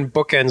then it even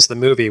bookends the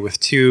movie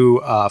with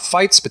two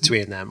fights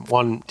between them.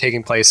 One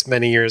taking place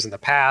many years in the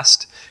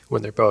past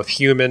when they're both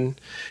human.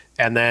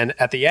 And then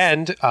at the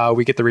end,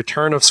 we get the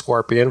return of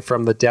Scorpion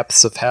from the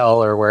depths of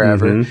hell or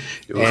wherever.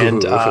 Mm-hmm.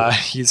 And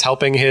he's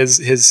helping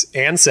his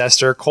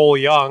ancestor, Cole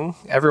Young,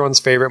 everyone's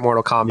favorite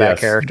Mortal Kombat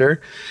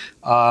character.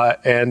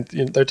 And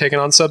they're taking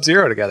on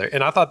Sub-Zero together.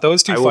 And I thought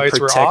those two fights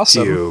were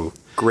awesome. You,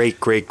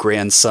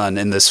 great-great-grandson,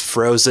 in this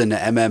frozen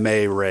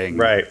MMA ring.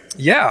 Right.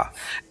 Yeah.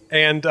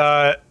 And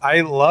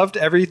I loved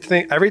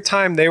everything. Every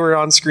time they were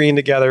on screen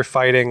together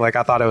fighting, like,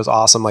 I thought it was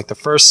awesome. Like, the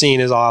first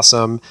scene is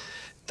awesome.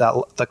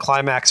 The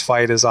climax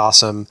fight is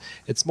awesome.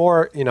 It's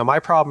more, you know, my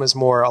problem is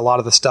more a lot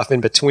of the stuff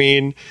in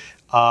between.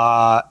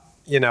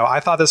 You know, I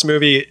thought this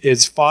movie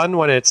is fun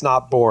when it's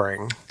not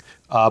boring.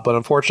 But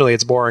unfortunately,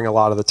 it's boring a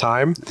lot of the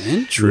time.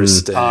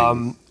 Interesting.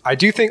 I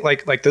do think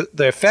like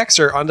the effects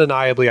are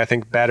undeniably, I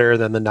think, better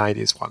than the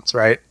 90s ones,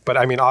 right? But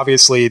I mean,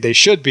 obviously they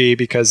should be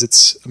because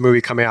it's a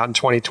movie coming out in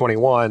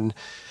 2021.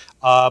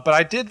 But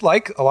I did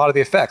like a lot of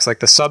the effects, like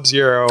the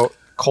Sub-Zero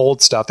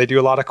cold stuff. They do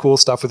a lot of cool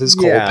stuff with his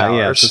cold powers.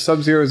 Yeah, so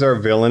Sub-Zero is our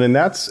villain, and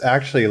that's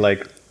actually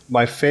like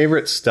my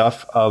favorite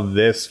stuff of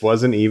this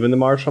wasn't even the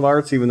martial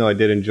arts, even though I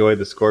did enjoy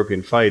the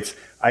Scorpion fights.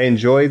 I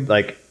enjoyed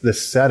like the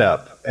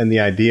setup and the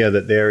idea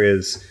that there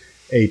is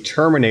a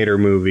Terminator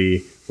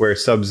movie where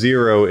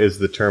Sub-Zero is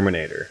the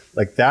Terminator.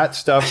 Like that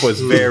stuff was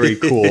very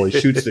cool. He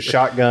shoots the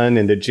shotgun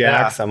into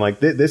Jax. I'm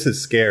like, this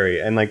is scary.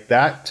 And like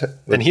that.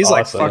 And he's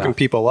awesome. Like fucking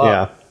people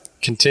up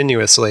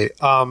continuously.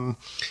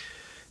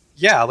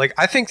 Yeah, like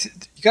I think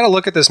you got to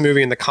look at this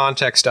movie in the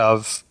context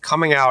of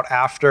coming out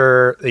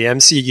after the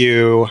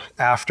MCU,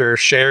 after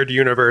shared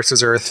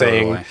universes are a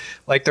thing. Totally.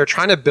 Like they're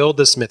trying to build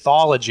this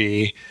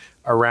mythology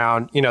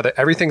around, you know, that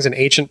everything's an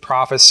ancient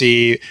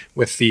prophecy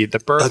with the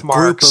birthmarks.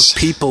 A group of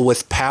people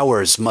with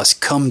powers must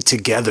come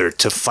together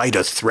to fight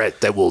a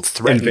threat that will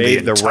threaten the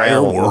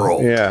entire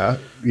world. Yeah,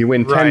 you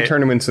win 10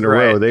 tournaments in a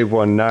row. They've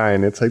won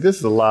 9. It's like, this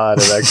is a lot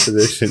of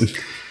exposition.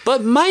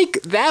 But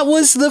Mike, that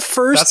was the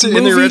first movie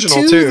in the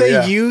original too.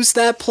 They used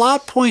that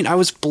plot point. I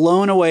was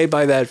blown away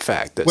by that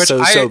fact.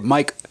 So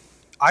Mike,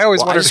 I always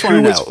wondered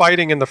who was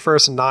fighting in the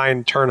first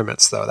 9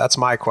 tournaments, though. That's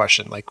my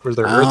question. Like, were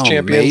there Earth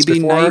champions maybe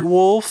before?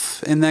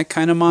 Nightwolf in that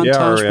kind of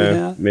montage we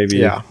had? Maybe.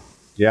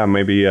 Yeah,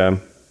 maybe.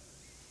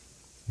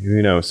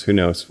 Who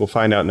knows? We'll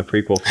find out in the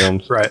prequel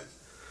films. Right.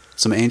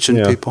 Some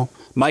ancient people.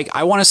 Mike,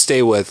 let's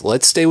stay with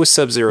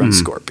Sub-Zero and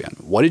Scorpion.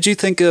 What did you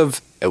think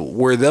of?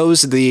 Were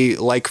those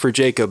like for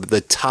Jacob,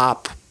 the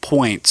top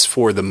points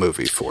for the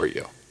movie for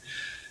you?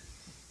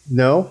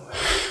 No.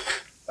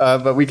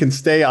 But we can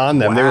stay on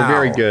them. Wow. They were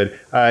very good.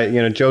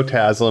 You know, Joe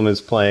Taslim is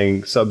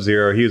playing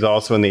Sub-Zero. He was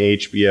also in the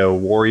HBO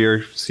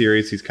Warrior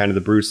series. He's kind of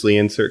the Bruce Lee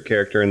insert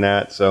character in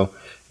that. So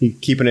he's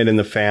keeping it in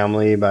the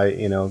family by,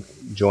 you know,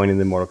 joining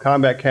the Mortal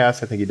Kombat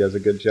cast. I think he does a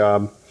good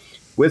job.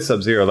 With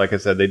Sub-Zero, like I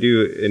said, they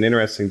do an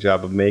interesting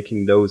job of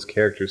making those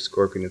characters,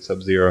 Scorpion and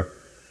Sub-Zero,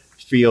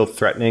 feel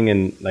threatening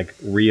and like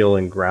real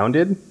and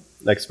grounded.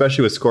 Like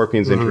especially with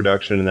Scorpion's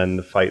introduction and then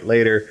the fight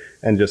later.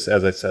 And just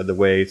as I said, the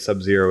way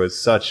Sub-Zero is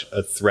such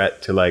a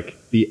threat to like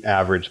the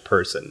average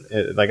person.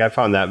 Like I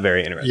found that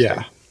very interesting.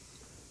 Yeah.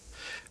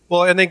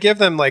 Well, and they give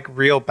them like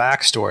real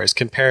backstories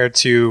compared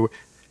to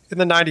in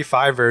the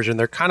 95 version,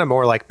 they're kind of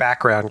more like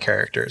background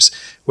characters,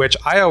 which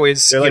I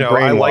always,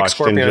 I like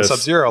Scorpion and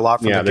Sub-Zero a lot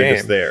from the game. They're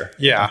just there.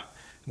 Yeah.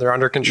 They're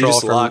under control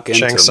from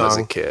Shang Tsung. As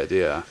a kid,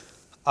 yeah.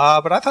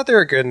 But I thought they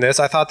were good in this.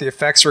 I thought the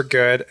effects were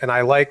good, and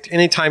I liked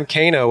anytime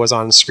Kano was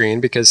on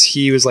screen because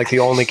he was like the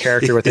only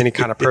character with any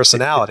kind of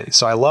personality.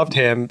 So I loved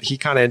him. He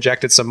kind of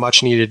injected some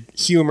much needed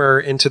humor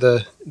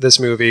into this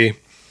movie.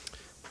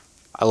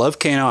 I love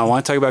Kano. I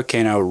want to talk about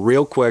Kano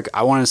real quick.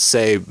 I want to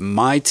say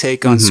my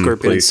take on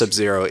Scorpion and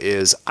Sub-Zero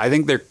is I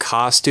think their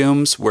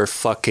costumes were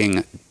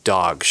fucking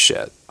dog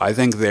shit. I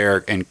think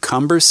they're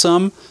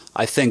encumbersome.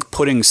 I think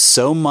putting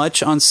so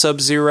much on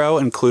Sub-Zero,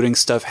 including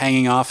stuff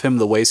hanging off him,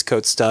 the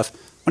waistcoat stuff,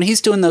 when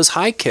he's doing those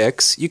high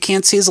kicks, you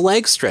can't see his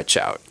legs stretch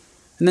out.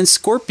 And then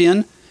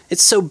Scorpion,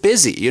 it's so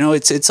busy. You know,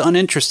 it's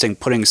uninteresting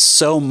putting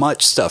so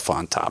much stuff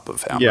on top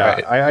of him. Yeah,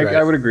 right,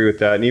 I would agree with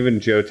that. And even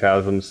Joe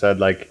Taslim said,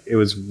 like, it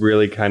was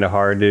really kind of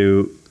hard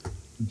to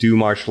do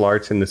martial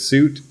arts in the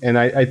suit. And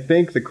I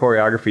think the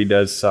choreography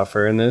does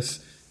suffer in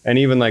this. And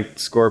even like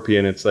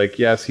Scorpion, it's like,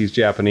 yes, he's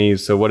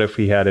Japanese, so what if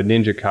he had a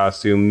ninja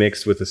costume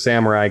mixed with a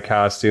samurai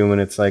costume? And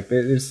it's like,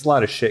 there's a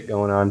lot of shit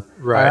going on.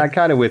 Right. I'm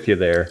kind of with you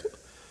there.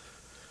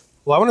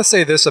 Well, I want to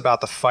say this about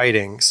the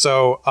fighting.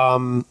 So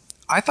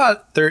I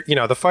thought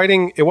the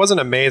fighting, it wasn't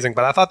amazing,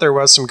 but I thought there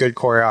was some good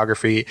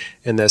choreography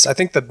in this. I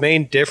think the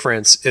main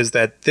difference is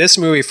that this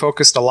movie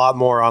focused a lot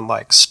more on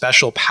like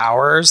special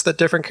powers that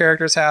different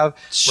characters have.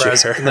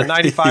 Whereas in the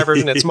 95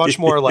 version, it's much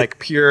more like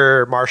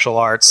pure martial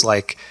arts,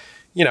 like,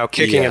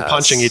 kicking and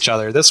punching each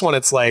other. This one,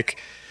 it's like,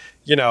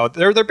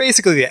 they're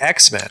basically the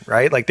X-Men,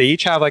 right? Like they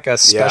each have like a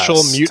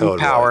special mutant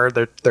power.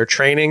 They're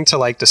training to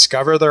like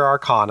discover their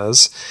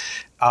arcanas,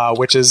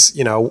 which is,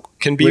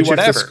 can be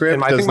whatever. If the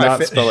script does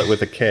not spell it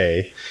with a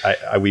K,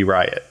 we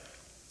riot.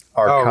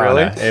 Arcana. Oh,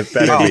 really? It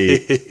better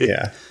be,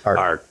 yeah.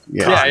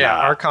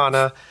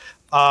 Arcana.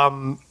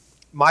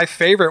 My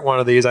favorite one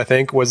of these, I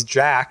think, was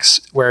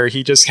Jax, where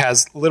he just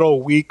has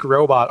little weak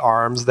robot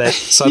arms that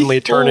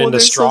suddenly turn into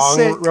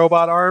strong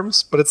robot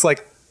arms. But it's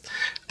like,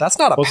 that's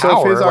not a power.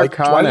 So if his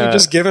Arcana, why don't you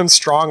just give him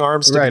strong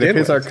arms to begin if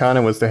his with?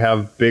 Arcana was to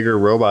have bigger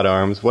robot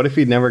arms, what if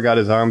he never got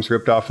his arms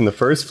ripped off in the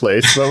first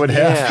place? What would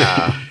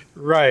happen?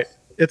 Right.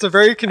 It's a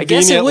very convenient... I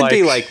guess it would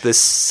be like the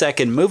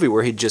second movie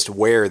where he'd just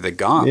wear the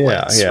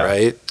gauntlets,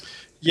 right?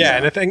 Yeah,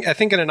 and I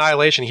think in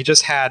Annihilation, he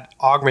just had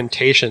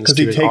augmentations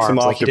to his arms. Because he takes them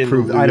off like to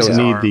prove, I don't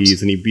need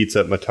these, and he beats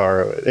up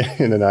Motaro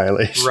in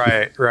Annihilation.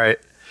 Right.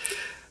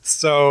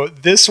 So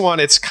this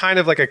one, it's kind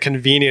of like a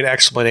convenient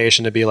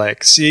explanation to be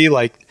like, see,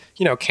 like,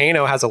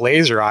 Kano has a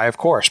laser eye, of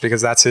course,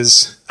 because that's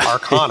his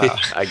Arcana.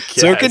 I guess.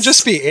 So it can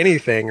just be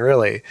anything,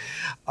 really.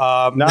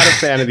 Not a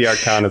fan of the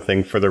Arcana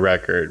thing, for the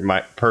record,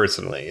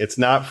 personally. It's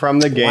not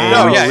from the game.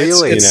 Wow, no, yeah,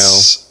 really?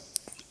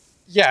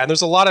 Yeah, and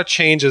there's a lot of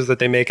changes that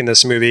they make in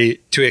this movie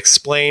to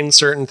explain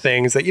certain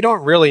things that you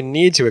don't really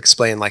need to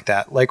explain like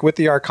that. Like with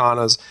the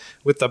Arcanas,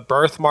 with the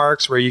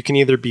birthmarks, where you can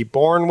either be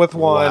born with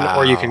one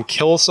or you can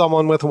kill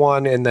someone with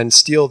one and then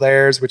steal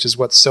theirs, which is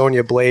what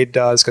Sonya Blade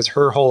does, because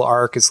her whole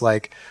arc is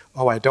like,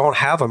 oh, I don't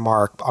have a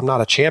mark. I'm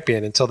not a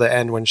champion until the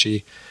end when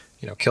she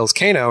kills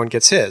Kano and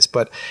gets his.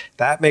 But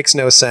that makes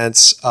no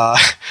sense.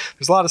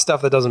 There's a lot of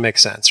stuff that doesn't make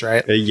sense,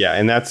 right? Yeah,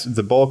 and that's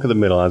the bulk of the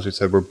middle. As we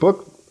said, we're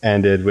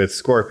book-ended with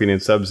Scorpion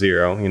and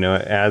Sub-Zero.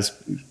 As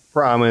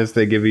promised,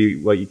 they give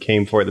you what you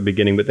came for at the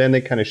beginning, but then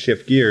they kind of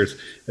shift gears,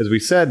 as we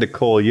said, to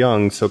Cole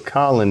Young. So,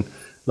 Colin,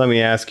 let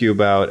me ask you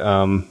about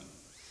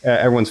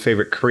everyone's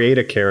favorite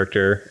creative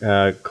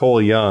character,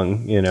 Cole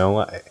Young.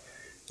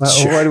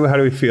 Sure. How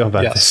do we feel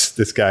about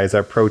this guy as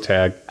our pro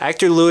tag?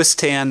 Actor Louis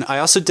Tan. I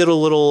also did a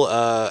little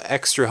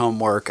extra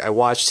homework. I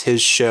watched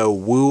his show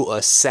Wu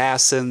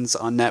Assassins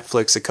on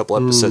Netflix. A couple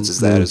episodes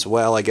of that as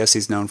well. I guess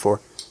he's known for.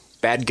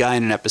 Bad guy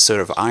in an episode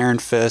of Iron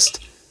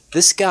Fist.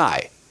 This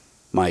guy,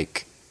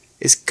 Mike,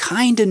 is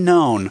kind of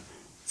known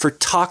for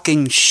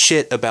talking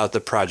shit about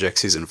the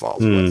projects he's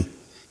involved with.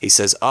 He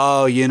says,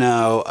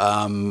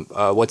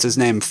 what's his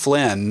name?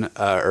 Finn,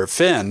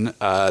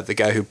 the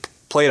guy who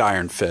played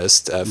Iron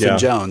Fist, Finn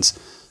Jones.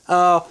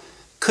 Oh,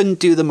 couldn't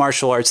do the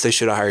martial arts. They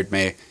should have hired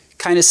me.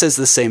 Kind of says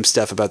the same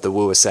stuff about the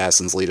Wu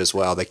Assassins lead as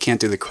well. They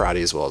can't do the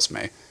karate as well as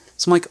me.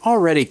 So I'm like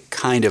already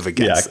kind of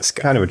against this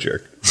guy. Kind of a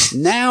jerk.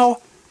 Now,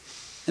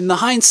 in the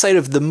hindsight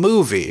of the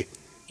movie,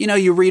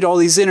 you read all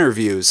these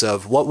interviews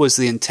of what was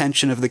the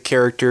intention of the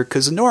character,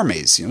 because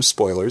normies,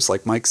 spoilers,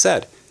 like Mike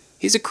said,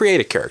 he's a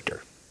creative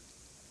character.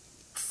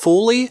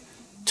 Fully,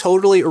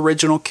 totally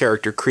original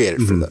character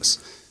created for this.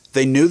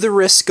 They knew the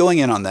risks going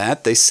in on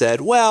that. They said,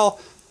 well,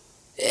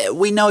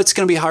 we know it's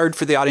going to be hard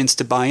for the audience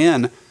to buy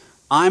in.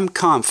 I'm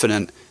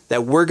confident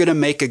that we're going to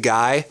make a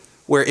guy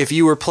where if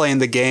you were playing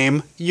the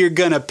game, you're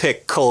going to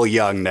pick Cole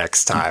Young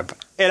next time.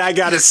 And I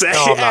got to say,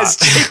 as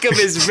Jacob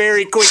is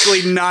very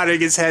quickly nodding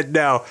his head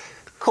no,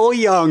 Cole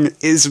Young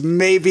is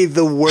maybe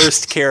the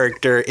worst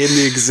character in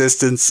the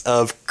existence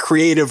of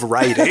creative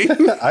writing.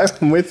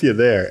 I'm with you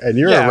there. And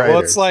you're a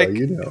writer, it's like,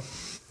 so .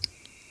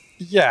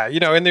 Yeah,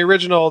 in the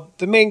original,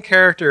 the main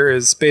character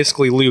is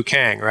basically Liu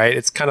Kang, right?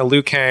 It's kind of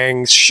Liu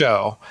Kang's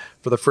show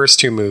for the first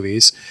two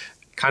movies.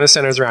 Kind of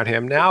centers around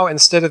him. Now,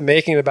 instead of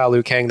making it about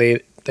Liu Kang,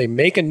 they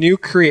make a new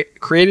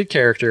created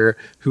character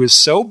who is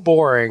so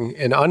boring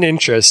and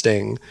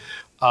uninteresting.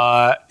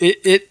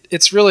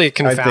 It's really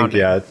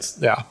confounding. I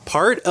think,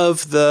 Part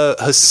of the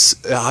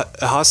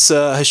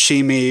Hasa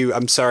Hashimi,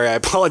 I'm sorry, I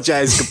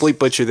apologize, complete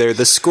butcher there,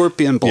 the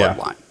Scorpion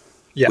bloodline.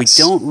 Yes. We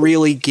don't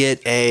really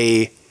get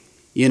a,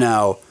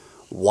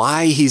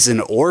 why he's an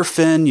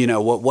orphan, you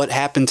know, what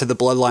happened to the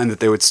bloodline that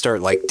they would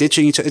start like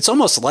ditching each other. It's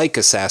almost like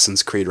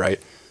Assassin's Creed, right?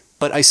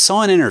 But I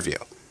saw an interview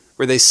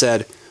where they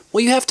said,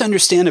 well, you have to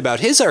understand about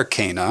his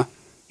arcana,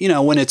 you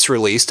know, when it's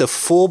released, a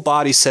full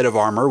body set of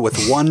armor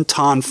with one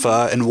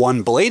tonfa and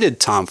one bladed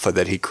tonfa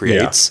that he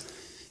creates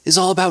is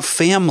all about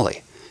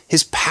family.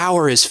 His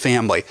power is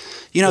family.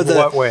 You know,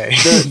 what way?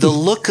 the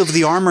look of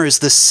the armor is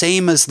the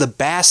same as the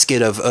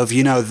basket of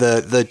you know,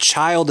 the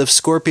child of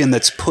Scorpion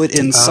that's put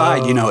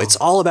inside. You know, it's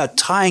all about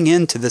tying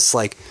into this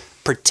like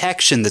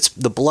protection that's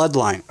the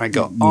bloodline. I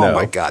go, oh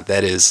my God,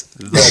 that is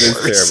the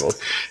worst. Terrible.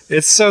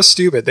 It's so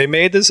stupid. They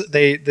made this.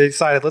 They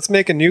decided, let's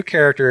make a new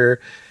character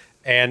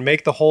and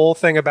make the whole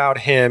thing about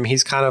him.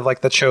 He's kind of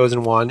like the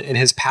chosen one, and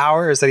his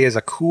power is that he has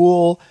a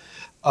cool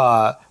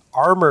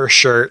armor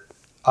shirt.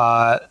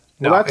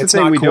 Well, that's the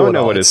thing. We don't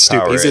know what his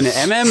power is. He's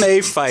an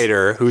MMA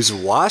fighter who's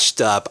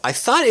washed up. I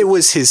thought it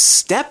was his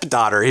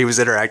stepdaughter he was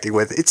interacting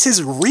with. It's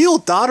his real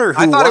daughter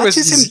who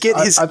watches him get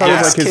his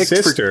ass kicked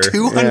for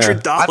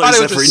 $200 I thought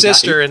it was every his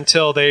sister night.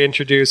 Until they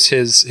introduce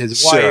his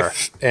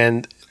wife.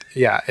 And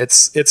yeah,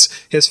 it's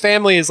his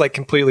family is like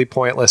completely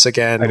pointless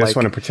again. I just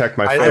want to protect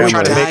my I family. would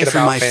trying to make die it for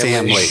about my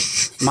family.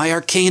 My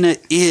arcana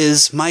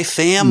is my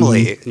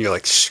family. And you're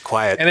like, shh,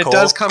 quiet. And it Cole.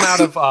 does come out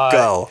of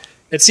Go.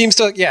 It seems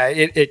to,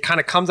 it kind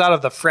of comes out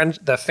of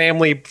the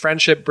family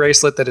friendship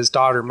bracelet that his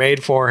daughter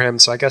made for him.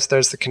 So I guess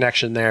there's the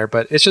connection there,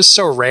 but it's just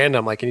so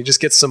random. Like, and he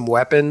just gets some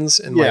weapons,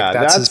 and like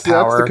that's his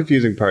power. That's the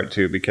confusing part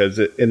too, because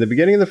in the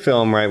beginning of the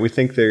film, right, we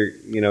think they're,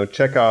 you know,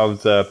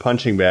 Chekhov's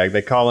punching bag.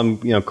 They call him,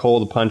 you know, Cole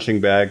the punching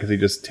bag because he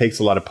just takes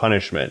a lot of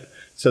punishment.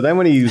 So then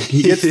when he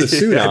gets the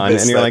suit on,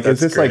 and you're like,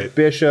 is this like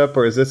Bishop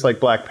or is this like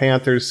Black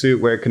Panther's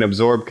suit where it can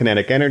absorb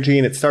kinetic energy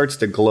and it starts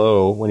to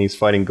glow when he's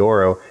fighting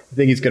Goro? I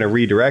think he's going to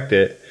redirect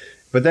it.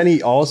 But then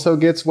he also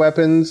gets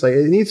weapons. Like,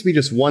 it needs to be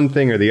just one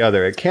thing or the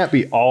other. It can't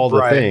be all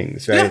the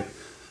things, right? Yeah.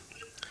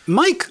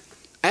 Mike,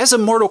 as a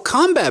Mortal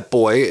Kombat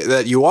boy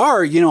that you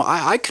are, you know,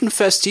 I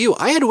confess to you,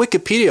 I had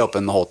Wikipedia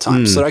open the whole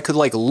time so that I could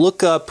like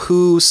look up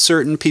who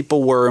certain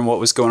people were and what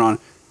was going on.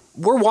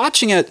 We're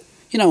watching it.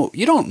 You know,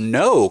 you don't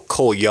know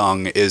Cole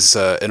Young is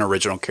an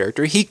original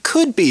character. He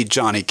could be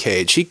Johnny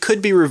Cage. He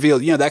could be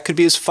revealed. You know, that could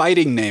be his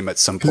fighting name at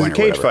some point.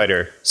 He's a cage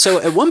fighter. So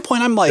at one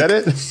point I'm like,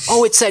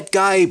 oh, it's that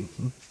guy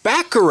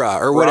Bakura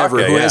or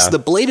whatever who has the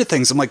bladed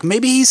things. I'm like,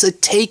 maybe he's a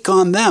take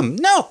on them.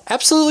 No,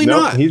 absolutely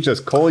not. He's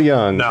just Cole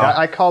Young. No.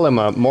 I call him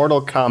a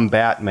Mortal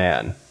Kombat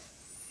man.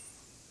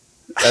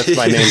 That's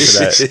my name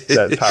for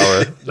that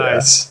power.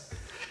 Nice.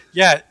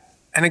 Yeah.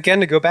 And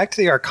again, to go back to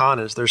the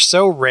Arcanas, they're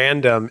so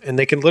random and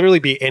they can literally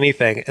be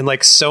anything. And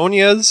like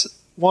Sonya's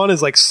one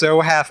is like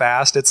so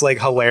half-assed. It's like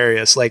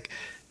hilarious. Like,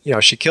 you know,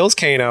 she kills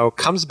Kano,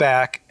 comes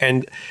back,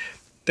 and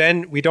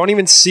then we don't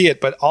even see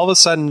it. But all of a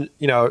sudden,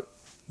 you know,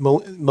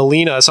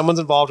 Melina, someone's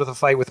involved with a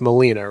fight with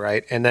Melina,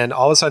 right? And then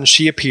all of a sudden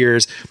she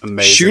appears,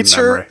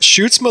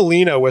 shoots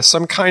Melina with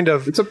some kind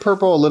of, it's a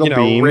purple little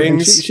beam.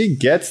 Rings. She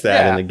gets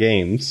that in the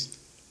games.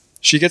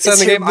 She gets that in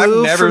the game.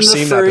 I've never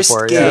seen that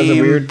before. Game, yeah,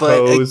 a weird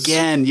but pose.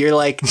 Again, you're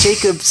like,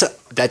 Jacob,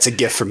 that's a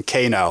gift from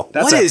Kano.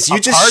 That's you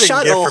just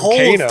shot a hole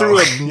Kano. through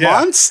a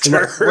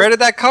monster. Where did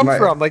that come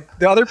from? Like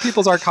the other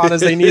people's Arcanas,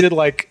 they needed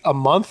like a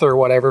month or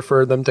whatever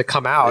for them to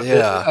come out.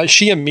 Yeah.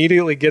 She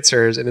immediately gets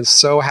hers, and it's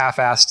so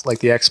half-assed, like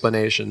the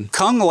explanation.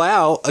 Kung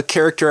Lao, a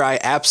character I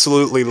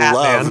absolutely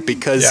love Man.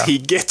 because he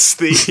gets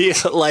the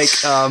like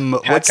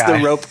what's guy.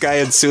 the rope guy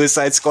in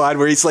Suicide Squad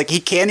where he's like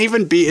he can't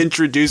even be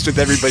introduced with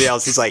everybody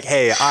else. He's like,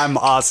 hey, I'm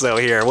also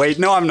here. Wait,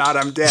 no, I'm not.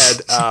 I'm dead.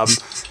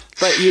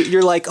 But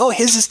you're like, oh,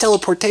 his is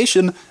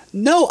teleportation.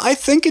 No, I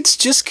think it's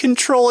just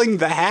controlling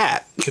the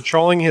hat.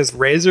 Controlling his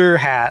razor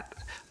hat,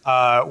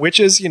 which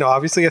is, you know,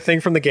 obviously a thing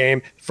from the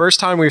game. First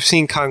time we've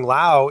seen Kung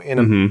Lao in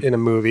a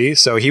movie,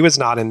 so he was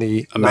not in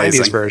the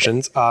 90s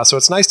versions. So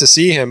it's nice to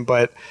see him,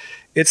 but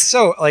it's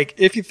so, like,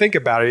 if you think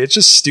about it, it's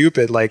just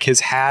stupid. Like,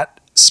 his hat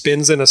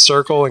spins in a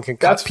circle and can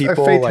cut people.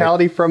 That's a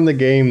fatality from the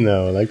game,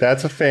 though. Like,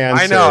 that's a fan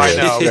I know.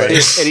 But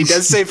And he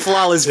does say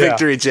flawless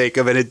victory,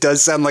 Jacob, and it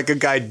does sound like a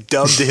guy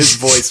dubbed his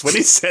voice when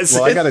he says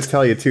well, it. I got to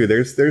tell you, too,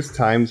 there's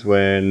times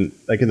when,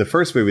 like in the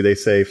first movie, they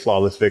say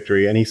flawless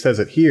victory, and he says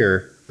it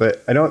here,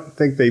 but I don't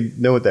think they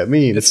know what that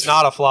means. it's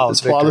not a flawless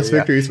victory. Flawless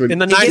victories In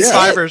the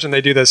 95 version,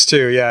 they do this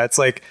too. Yeah, it's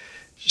like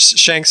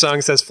Shang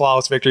Tsung says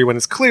flawless victory when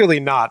it's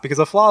clearly not, because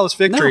a flawless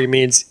victory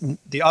means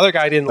the other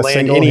guy didn't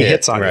land any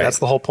hits on you. That's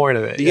the whole point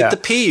of it. You get the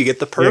P, you get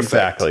the perfect.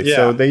 Exactly. Yeah.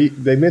 So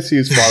they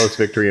misuse flawless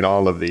victory in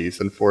all of these,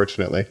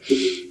 unfortunately.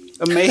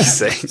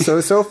 Amazing.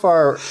 So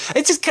far,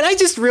 It's just, can I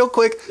just real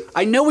quick?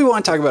 I know we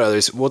want to talk about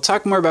others. We'll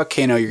talk more about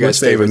Kano, your guys'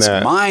 saving favorites.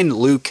 that. Mine,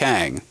 Liu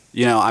Kang.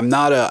 You know, I'm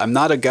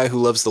not a guy who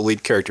loves the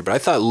lead character, but I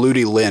thought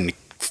Ludi Lin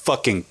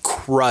fucking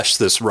crushed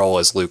this role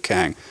as Liu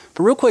Kang.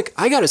 But real quick,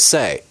 I gotta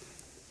say,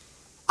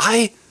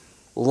 I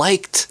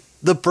liked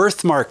the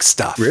birthmark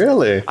stuff.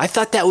 really? I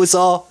thought that was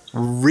all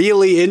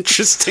really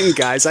interesting,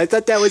 guys. I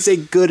thought that was a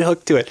good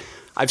hook to it.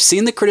 I've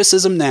seen the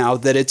criticism now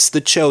that it's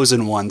the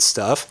Chosen One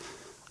stuff.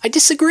 I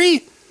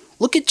disagree.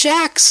 Look at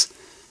Jax.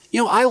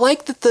 I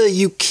like that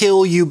you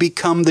kill, you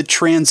become the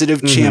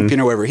transitive champion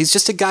or whatever. He's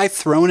just a guy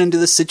thrown into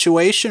the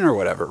situation or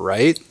whatever,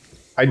 right?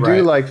 I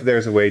do like that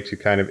there's a way to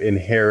kind of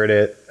inherit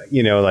it,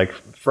 like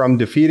from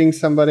defeating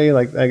somebody,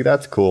 like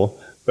that's cool.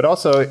 But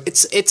also,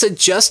 it's a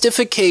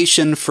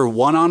justification for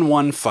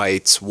one-on-one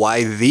fights,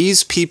 why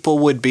these people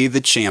would be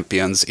the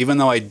champions, even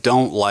though I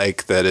don't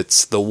like that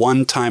it's the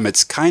one time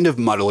it's kind of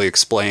muddily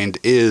explained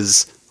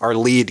is our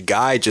lead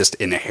guy just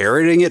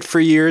inheriting it for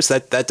years.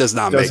 That does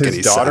not make any sense. Does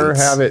his daughter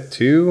have it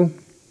too?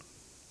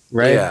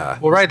 Right? Yeah.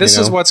 Well, right. This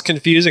is what's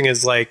confusing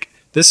is like,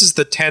 this is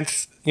the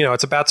 10th,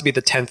 it's about to be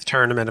the 10th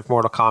tournament of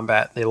Mortal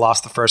Kombat. They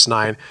lost the first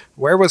 9.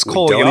 Where was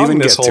Cole Young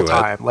this whole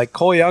time? Like,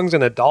 Cole Young's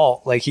an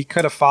adult. Like, he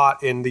could have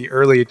fought in the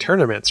early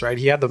tournaments, right?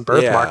 He had the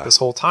birthmark this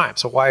whole time.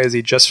 So why is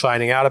he just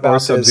finding out about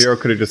this? Or Sub-Zero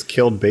could have just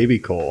killed baby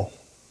Cole.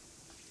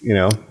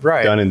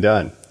 Right. Done and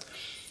done.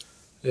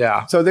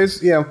 Yeah. So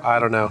there's, I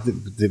don't know.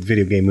 The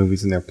video game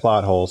movies and their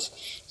plot holes.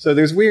 So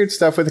there's weird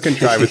stuff with the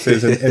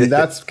contrivances, and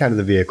that's kind of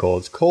the vehicle.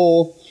 It's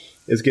Cole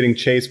is getting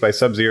chased by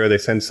Sub-Zero. They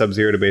send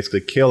Sub-Zero to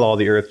basically kill all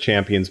the Earth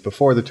champions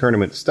before the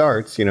tournament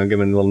starts, give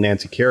them a little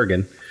Nancy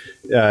Kerrigan.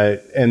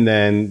 And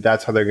then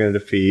that's how they're going to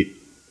defeat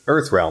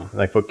Earthrealm.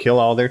 Like, we'll kill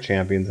all their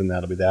champions, and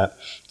that'll be that.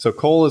 So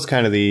Cole is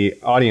kind of the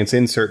audience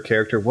insert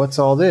character. What's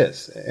all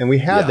this? And we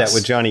had that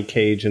with Johnny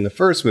Cage in the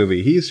first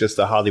movie. He's just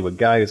a Hollywood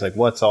guy who's like,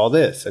 what's all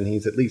this? And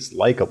he's at least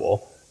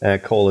likable.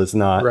 Cole is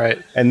not.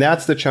 Right. And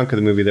that's the chunk of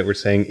the movie that we're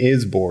saying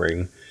is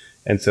boring.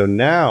 And so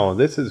now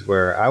this is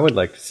where I would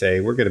like to say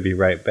we're going to be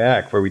right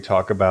back, where we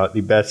talk about the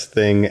best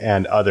thing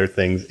and other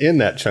things in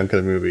that chunk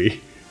of the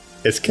movie.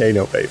 It's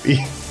Kano,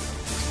 baby.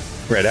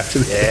 Right after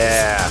this.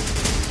 Yeah.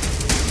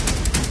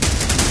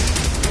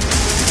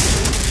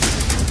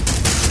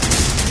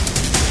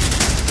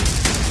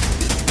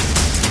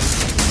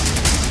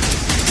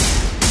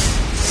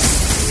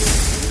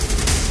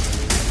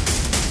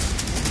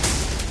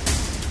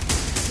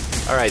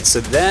 All right, so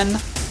then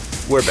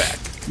we're back.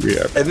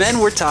 Yeah. And then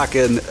we're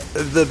talking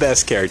the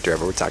best character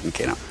ever. We're talking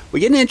Kano.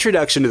 We get an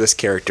introduction to this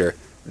character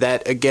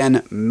that,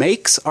 again,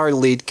 makes our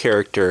lead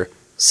character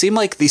seem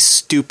like the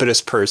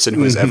stupidest person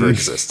who has ever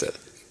existed.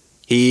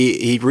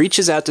 He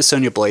reaches out to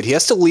Sonya Blade. He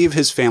has to leave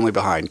his family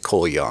behind,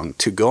 Cole Young,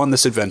 to go on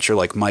this adventure,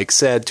 like Mike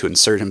said, to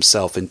insert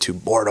himself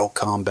into Mortal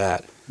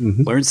Kombat.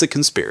 Learns the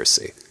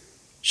conspiracy.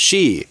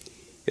 She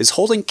is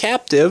holding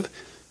captive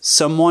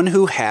someone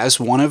who has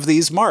one of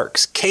these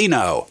marks.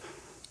 Kano.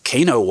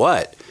 Kano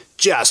what?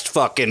 Just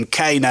fucking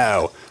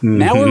Kano.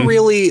 Now we're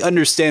really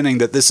understanding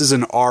that this is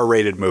an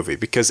R-rated movie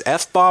because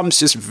F-bombs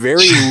just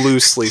very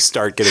loosely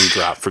start getting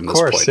dropped from this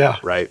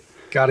point, right?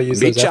 Gotta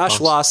use Meet those Josh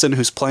F-bombs. Lawson,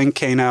 who's playing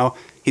Kano.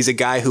 He's a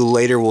guy who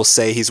later will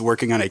say he's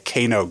working on a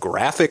Kano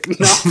graphic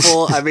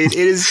novel. I mean, it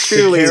is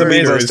truly the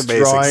most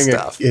amazing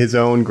stuff. His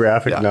own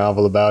graphic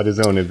novel about his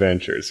own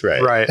adventures,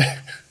 right? Right.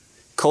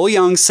 Cole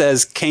Young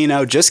says,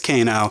 Kano, just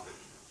Kano.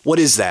 What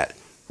is that?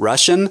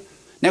 Russian?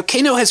 Now,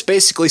 Kano has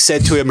basically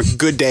said to him,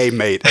 good day,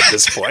 mate, at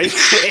this point.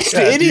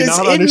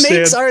 It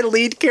makes our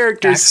lead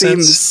character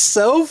seem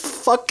so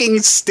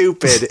fucking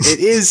stupid. It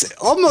is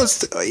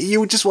almost,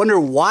 you just wonder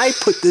why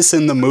put this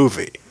in the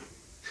movie.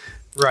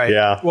 Right.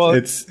 Yeah. Well,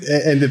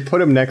 and to put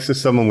him next to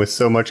someone with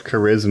so much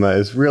charisma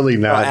is really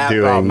not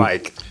doing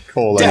Mike.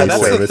 Cole Yeah, any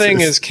that's services. the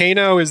thing is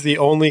Kano is the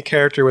only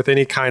character with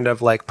any kind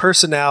of like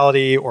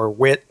personality or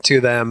wit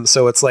to them.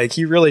 So it's like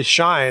he really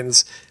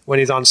shines when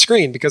he's on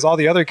screen because all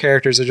the other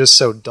characters are just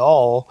so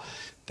dull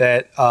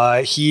that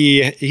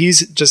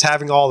he's just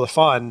having all the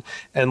fun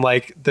and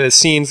like the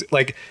scenes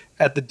like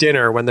at the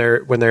dinner when they're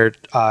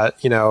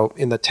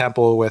in the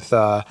temple with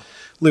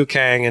Liu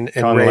Kang and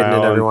Raiden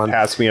and everyone.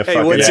 Pass me a Hey,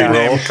 fucking what's your egg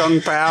roll. name? Kung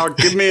Pao.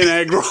 Give me an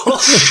egg roll.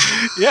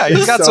 Yeah,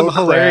 he's got So some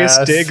hilarious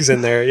crass. digs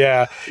in there.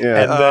 Yeah.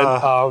 Yeah. And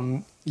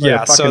then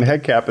A fucking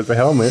head cap as a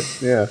helmet.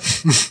 Yeah.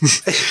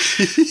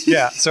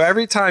 yeah. So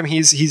every time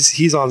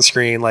he's on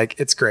screen, like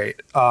it's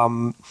great.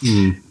 Mike,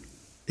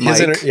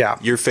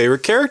 your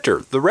favorite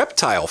character, the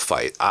reptile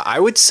fight. I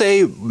would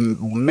say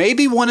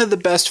maybe one of the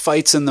best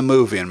fights in the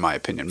movie, in my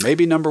opinion.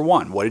 Maybe number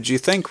one. What did you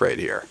think right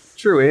here?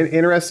 True.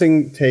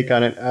 Interesting take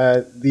on it.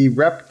 The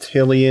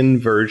reptilian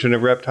version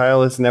of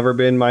Reptile has never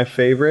been my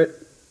favorite.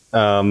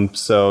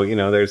 So,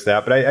 there's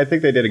that. But I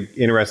think they did an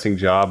interesting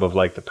job of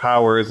like the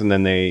powers and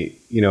then they,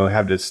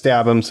 have to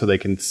stab him so they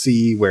can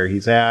see where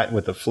he's at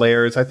with the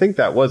flares. I think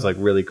that was like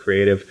really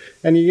creative.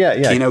 And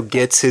Kano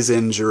gets his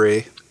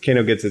injury.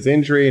 Kano gets his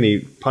injury and he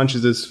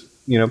punches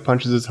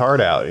his heart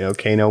out.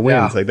 Kano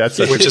wins. Yeah. Like that's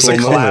which is a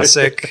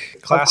classic.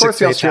 Of course,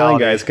 the Australian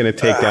guy is going to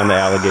take down the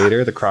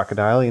alligator, the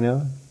crocodile.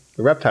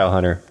 The reptile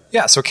hunter.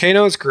 Yeah, so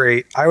Kano is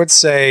great. I would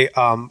say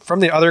from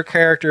the other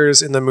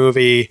characters in the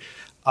movie,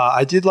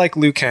 I did like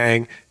Liu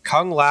Kang.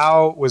 Kung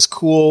Lao was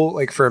cool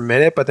like for a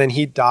minute, but then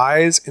he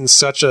dies in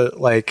such a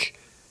like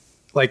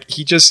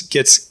he just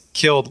gets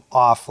killed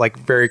off like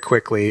very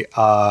quickly.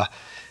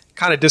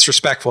 kind of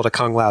disrespectful to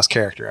Kung Lao's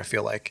character, I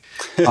feel like.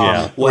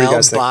 Yeah. What do you Well,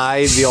 guys think?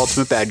 by the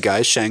ultimate bad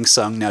guy, Shang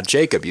Tsung. Now,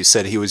 Jacob, you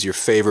said he was your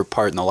favorite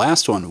part in the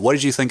last one. What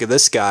did you think of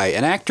this guy?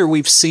 An actor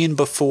we've seen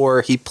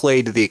before. He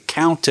played the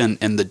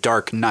accountant in The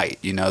Dark Knight.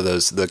 You know,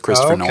 the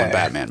Christopher Nolan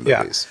Batman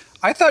movies. Yeah.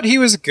 I thought he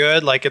was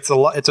good. Like it's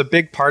a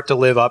big part to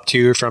live up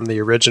to from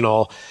the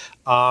original.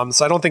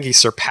 So I don't think he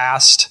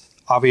surpassed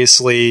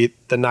obviously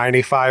the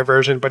 95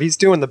 version, but he's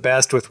doing the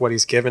best with what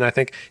he's given. I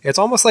think it's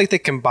almost like they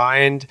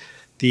combined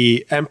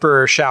the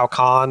Emperor Shao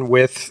Kahn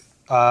with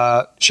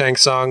Shang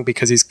Tsung,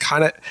 because he's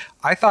kind of,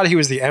 I thought he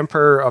was the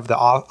emperor of the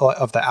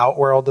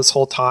Outworld this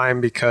whole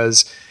time,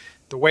 because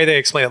the way they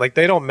explain it, like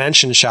they don't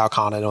mention Shao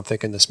Kahn, I don't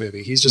think, in this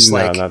movie. He's just No,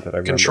 not that I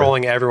remember.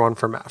 controlling everyone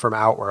from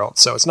Outworld.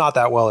 So it's not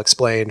that well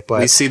explained,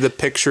 but We see the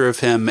picture of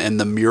him in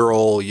the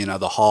mural, you know,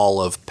 the hall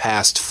of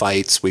past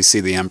fights. We see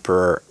the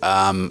Emperor.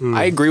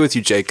 I agree with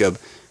you, Jacob.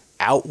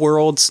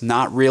 Outworld's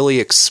not really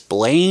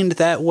explained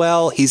that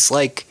well. He's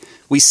like,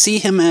 we see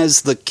him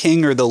as the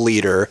king or the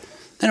leader.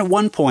 Then at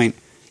one point,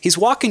 he's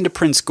walking to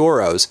Prince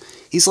Goros.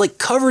 He's like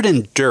covered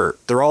in dirt.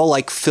 They're all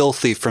like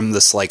filthy from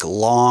this like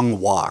long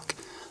walk.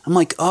 I'm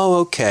like, oh,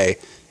 okay.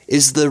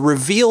 Is the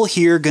reveal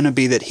here going to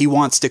be that he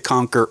wants to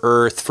conquer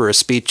Earth for a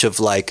speech of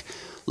like,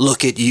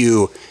 look at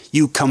you.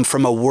 You come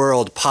from a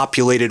world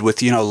populated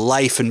with, you know,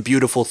 life and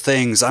beautiful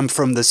things. I'm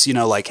from this, you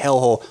know, like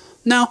hellhole.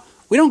 No,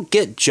 we don't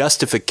get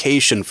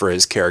justification for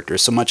his character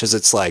so much as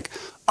it's like,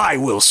 I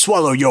will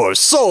swallow your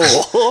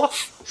soul.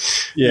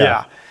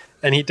 yeah.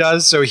 And he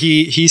does, so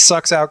he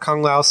sucks out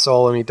Kung Lao's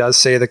soul, and he does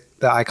say the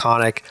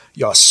iconic,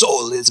 your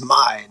soul is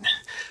mine.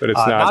 But it's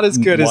not as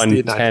good as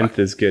the 1/10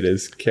 as good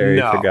as Kerry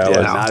No, Tagawa.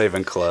 Yeah, no. not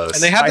even close.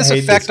 And they have I this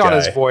hate effect this on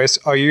his guy. voice.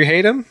 Oh, you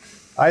hate him?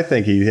 I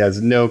think he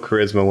has no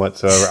charisma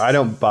whatsoever. I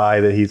don't buy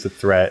that he's a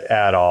threat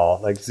at all.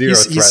 Like zero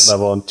He's- threat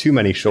level and too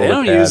many They shoulder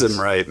don't pads. use him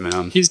right,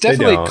 man. He's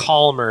definitely don't.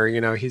 calmer, you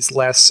know, he's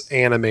less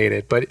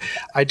animated, but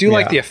I do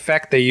like Yeah. the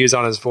effect they use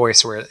on his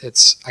voice where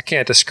it's, I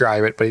can't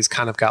describe it, but he's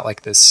kind of got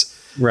like this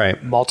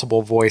Right.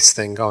 multiple voice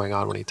thing going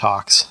on when he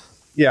talks.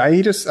 Yeah,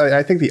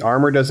 I think the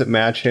armor doesn't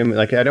match him.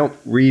 Like, I don't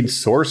read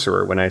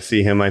sorcerer when I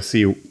see him. I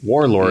see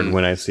warlord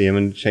when I see him,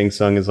 and Shang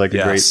Tsung is like a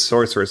Yes. great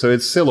sorcerer. So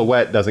his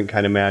silhouette doesn't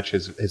kind of match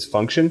his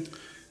function.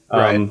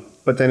 Right.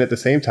 But then at the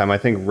same time, I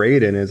think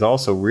Raiden is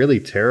also really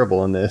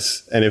terrible in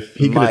this. And if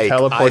he could have Mike,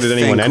 teleported I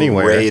anyone think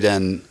anywhere,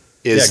 Raiden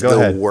is Yeah, go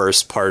the ahead.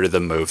 worst part of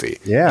the movie.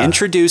 Yeah.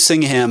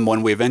 Introducing him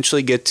when we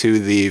eventually get to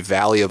the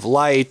Valley of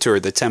Light or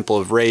the Temple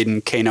of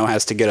Raiden, Kano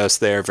has to get us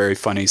there. Very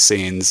funny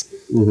scenes.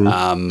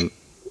 Mm-hmm.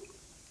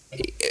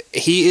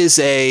 He is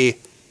a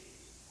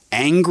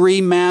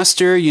angry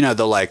master. You know,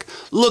 the like,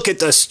 look at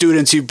the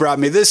students you brought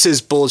me. This is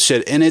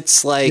bullshit. And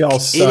it's like, Y'all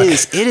suck.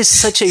 it is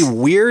such a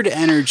weird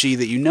energy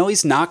that you know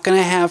he's not going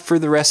to have for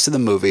the rest of the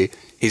movie.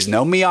 He's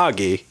no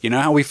Miyagi. You know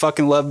how we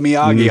fucking love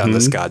Miyagi on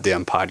this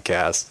goddamn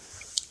podcast.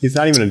 he's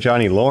not even a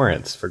Johnny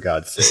Lawrence, for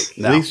God's sake.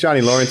 No. At least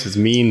Johnny Lawrence is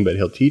mean, but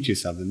he'll teach you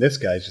something. This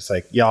guy's just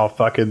like, y'all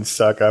fucking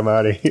suck. I'm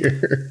out of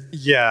here.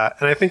 Yeah,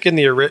 and I think in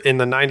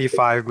the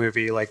 95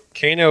 movie, like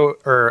Kano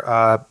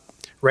or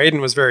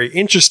Raiden was very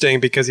interesting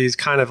because he's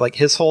kind of like,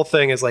 his whole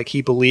thing is like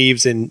he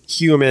believes in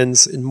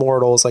humans, in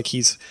mortals, like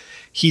he's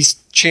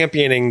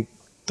championing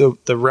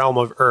the realm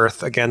of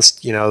Earth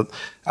against, you know,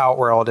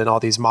 Outworld and all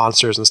these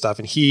monsters and stuff,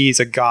 and he's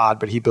a god,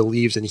 but he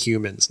believes in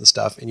humans and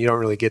stuff, and you don't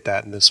really get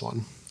that in this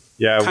one.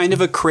 Yeah. Kind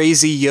of a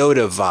crazy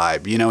Yoda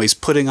vibe. You know, he's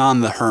putting on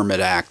the hermit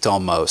act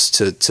almost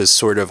to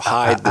sort of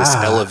hide this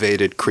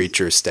elevated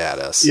creature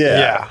status.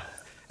 Yeah.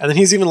 And then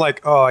he's even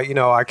like, oh, you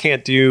know, I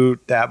can't do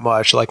that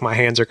much. Like my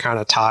hands are kind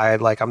of tied.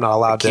 Like I'm not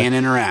allowed to Can't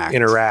interact.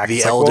 interact. The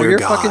It's like, elder well, you're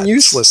gods. fucking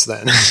useless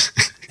then.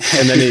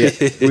 And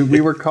then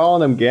we were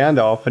calling him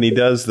Gandalf, and he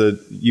does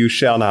the "You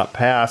shall not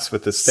pass"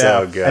 with the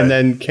staff. So good. And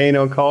then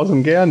Kano calls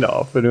him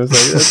Gandalf, and it was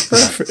like, that's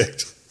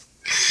perfect.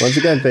 Once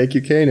again, thank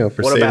you, Kano,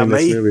 for What saving about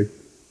this me? movie.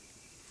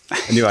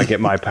 I knew I'd get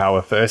my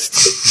power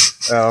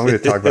first. I'm going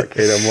to talk about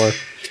Kano more.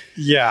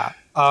 Yeah.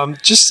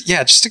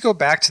 Just to go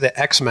back to the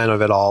X-Men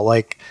of it all,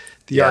 like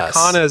the Yes.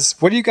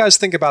 Arcanas, what do you guys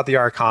think about the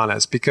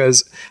Arcanas?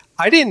 Because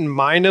I didn't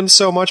mind them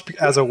so much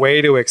as a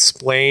way to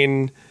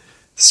explain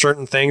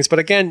certain things, but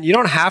again, you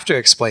don't have to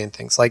explain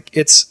things. Like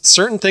it's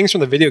certain things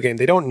from the video game,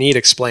 they don't need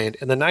explained.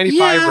 In the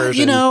 95 version,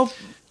 you know,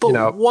 but you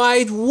know-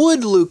 why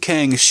would Liu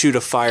Kang shoot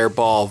a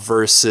fireball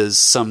versus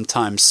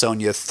sometimes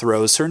Sonya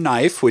throws her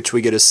knife, which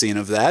we get a scene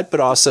of that, but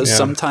also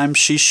sometimes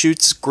she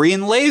shoots green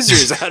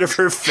lasers out of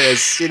her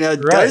fists. You know,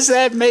 does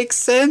that make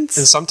sense?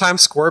 and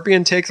sometimes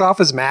Scorpion takes off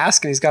his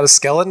mask and he's got a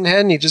skeleton head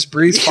and he just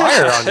breathes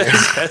fire on you.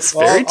 That's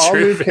All, very all true.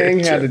 Liu very Kang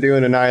had true. to do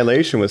in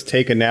Annihilation was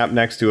take a nap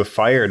next to a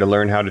fire to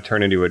learn how to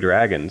turn into a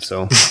dragon.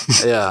 So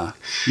Yeah.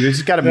 you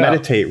just got to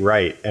meditate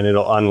right, and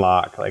it'll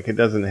unlock. Like, it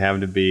doesn't have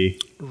to be...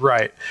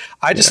 Right.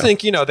 I just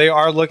think, you know, they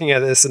are looking at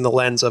this in the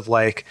lens of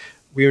like,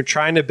 we were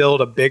trying to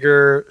build a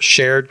bigger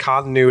shared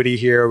continuity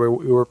here.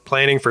 We were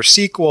planning for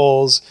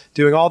sequels,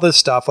 doing all this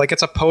stuff. Like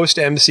it's a post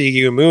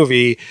MCU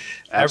movie.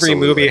 Every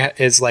Absolutely. movie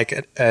is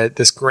like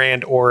this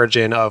grand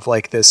origin of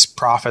like this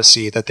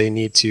prophecy that they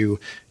need to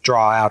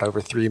draw out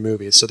over 3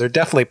 movies. So they're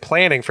definitely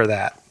planning for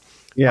that.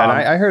 Yeah, and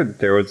I heard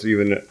there was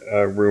even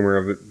a rumor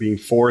of it being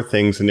 4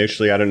 things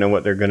initially. I don't know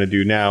what they're going to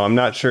do now. I'm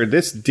not sure.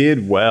 This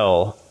did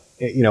well.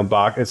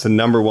 It's the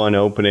number 1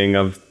 opening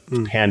of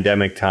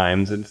pandemic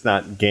times. It's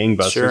not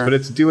gangbusters, but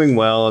it's doing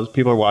well as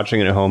people are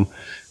watching it at home.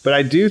 But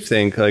I do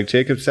think, like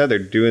Jacob said, they're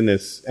doing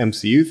this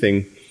MCU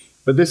thing.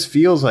 But this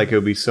feels like it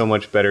would be so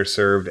much better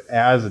served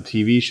as a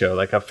TV show,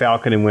 like a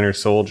Falcon and Winter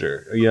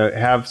Soldier.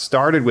 Have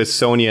started with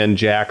Sonya and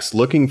Jax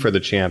looking for the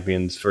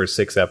champions for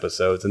 6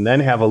 episodes, and then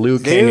have a Liu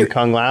Kang and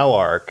Kung Lao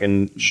arc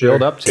and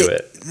build up to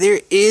it.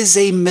 There is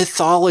a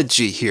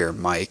mythology here,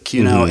 Mike,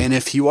 and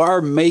if you are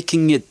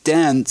making it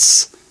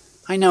dense,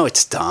 I know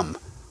it's dumb.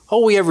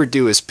 All we ever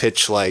do is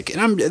pitch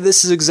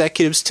this is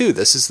executives too.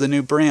 This is the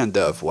new brand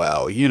of,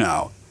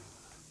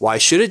 why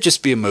should it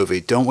just be a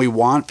movie? Don't we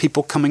want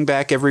people coming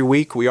back every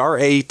week? We are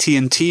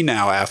AT&T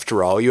now,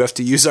 after all. You have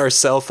to use our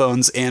cell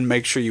phones and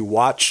make sure you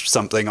watch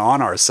something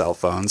on our cell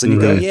phones. And you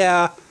go,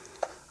 yeah,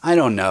 I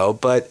don't know,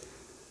 but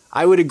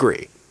I would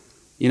agree.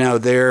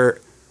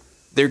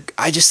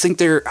 I just think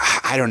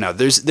I don't know.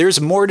 There's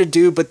more to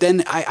do, but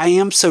then I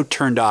am so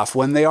turned off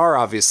when they are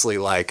obviously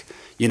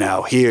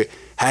here,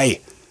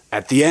 hey,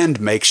 at the end,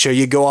 make sure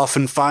you go off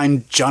and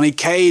find Johnny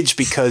Cage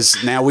because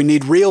now we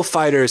need real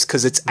fighters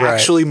because it's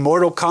actually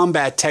Mortal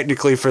Kombat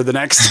technically for the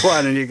next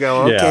one. And you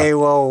go, okay,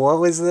 well, what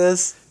was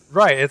this?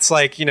 Right. It's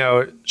like,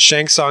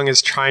 Shang Tsung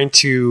is trying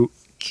to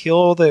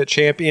kill the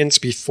champions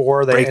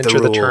before they enter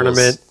the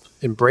tournament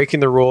and breaking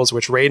the rules,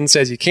 which Raiden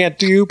says you can't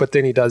do, but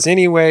then he does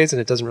anyways, and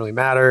it doesn't really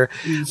matter.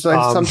 So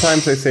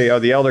sometimes they say,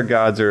 the Elder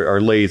Gods are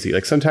lazy.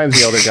 Like sometimes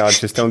the Elder Gods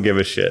just don't give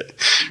a shit.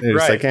 They're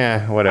just like,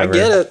 whatever. I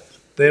get it.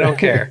 They don't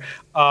care.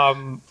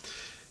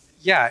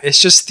 It's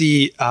just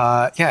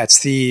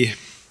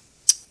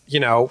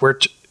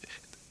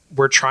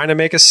we're trying to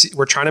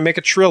make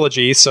a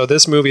trilogy, so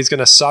this movie is going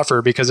to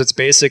suffer because it's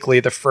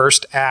basically the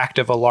first act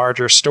of a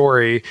larger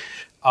story.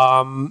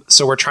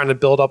 So we're trying to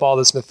build up all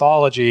this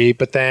mythology,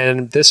 but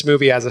then this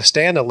movie as a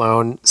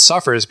standalone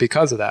suffers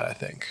because of that, I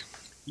think.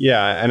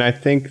 Yeah, and I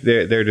think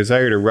their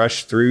desire to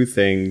rush through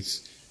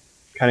things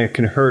kind of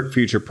can hurt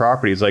future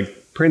properties,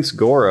 like Prince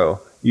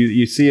Goro.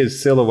 You see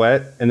his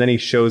silhouette, and then he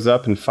shows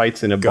up and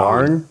fights in a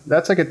barn.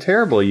 That's like a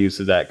terrible use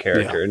of that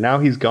character. Now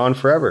he's gone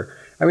forever.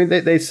 I mean,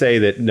 they say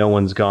that no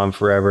one's gone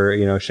forever.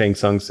 Shang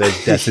Tsung says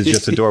death is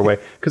just a doorway.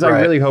 Because I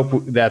really hope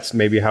that's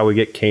maybe how we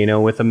get Kano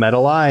with a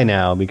metal eye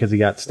now, because he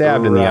got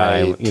stabbed in the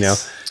eye.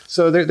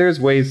 So there's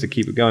ways to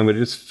keep it going, but it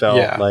just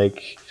felt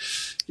like,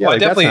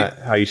 that's not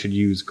how you should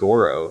use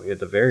Goro at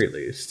the very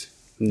least.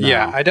 No.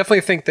 Yeah, I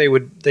definitely think they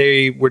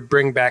would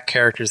bring back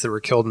characters that were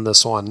killed in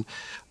this one.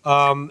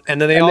 And then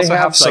they also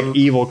have some like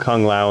evil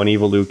Kung Lao and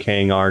evil Liu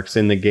Kang arcs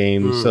in the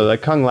game, so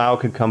that Kung Lao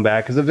could come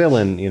back as a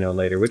villain,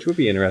 later, which would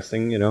be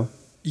interesting,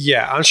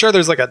 Yeah, I'm sure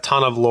there's like a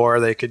ton of lore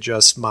they could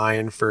just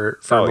mine for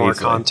more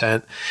easily.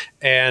 content.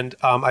 And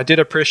I did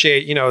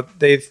appreciate,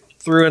 they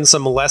threw in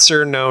some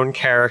lesser known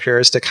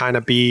characters to kind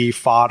of be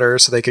fodder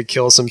so they could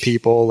kill some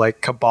people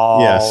like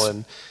Cabal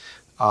and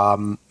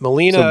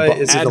Melina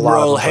is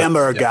Admiral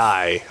Hammer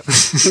guy.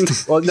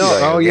 Well,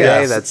 no,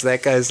 that's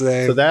that guy's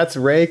name. So that's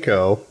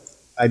Reiko.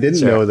 I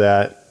didn't know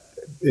that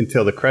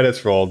until the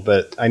credits rolled,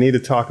 but I need to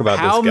talk about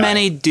this guy. How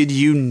many did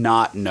you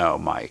not know,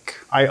 Mike?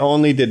 I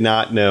only did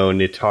not know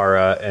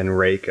Nitara and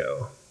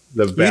Reiko.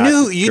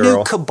 You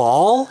knew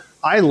Cabal?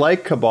 I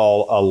like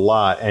Cabal a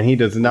lot, and he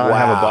does not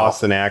have a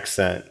Boston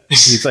accent.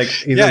 He's a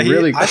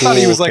really cool I thought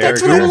he was like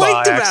character. a That's what I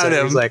liked about accent. him.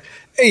 He was like,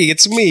 hey,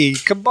 it's me,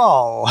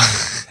 Cabal.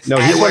 No,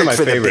 he's one of my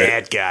for favorite. the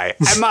bad guy.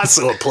 I'm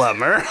also a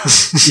plumber.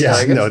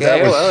 Yeah,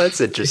 that's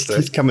interesting.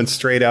 He's coming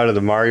straight out of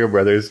the Mario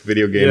Brothers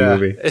video game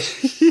movie.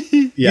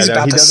 He's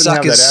about to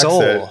suck his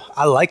soul. Accent.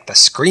 I like the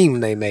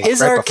scream they make.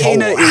 His right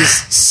Arcana before. is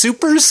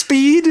super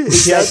speed.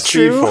 Is He that has Speed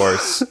true?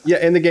 Force.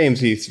 Yeah, in the games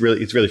he's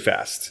really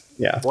fast.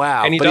 Yeah.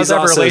 Wow. And he but does he's have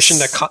a also relation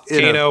to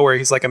Kano, where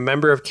he's like a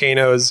member of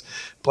Kano's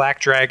Black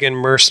Dragon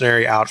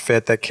mercenary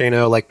outfit that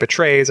Kano like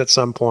betrays at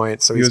some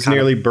point. So He was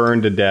nearly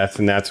burned to death,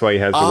 and that's why he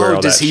has to wear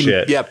all does that he-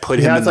 shit. yeah, put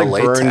he him has in the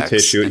like burned latex.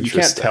 tissue. You can't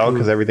Interesting. tell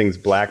because everything's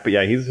black, but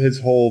yeah, his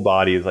whole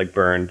body is like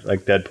burned,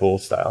 like Deadpool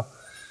style.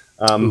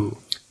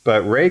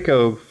 But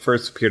Reiko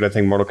first appeared, I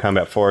think, Mortal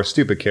Kombat 4.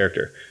 Stupid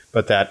character,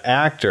 but that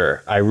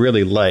actor I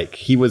really like.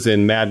 He was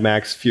in Mad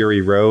Max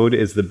Fury Road.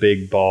 Is the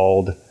big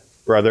bald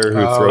brother who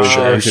throws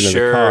the engine in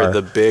the car.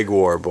 the big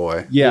war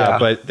boy. Yeah,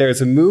 but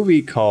there's a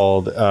movie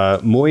called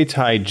Muay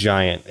Thai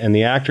Giant, and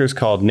the actor is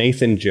called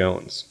Nathan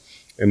Jones.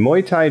 In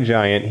Muay Thai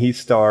Giant, he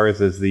stars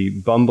as the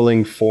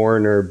bumbling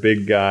foreigner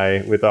big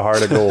guy with a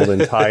heart of gold in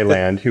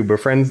Thailand who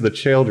befriends the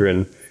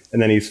children, and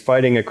then he's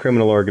fighting a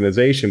criminal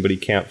organization, but he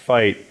can't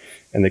fight.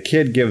 And the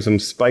kid gives him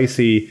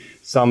spicy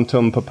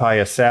Samtum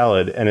papaya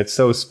salad, and it's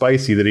so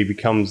spicy that he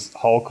becomes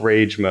Hulk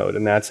Rage mode,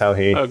 and that's how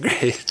he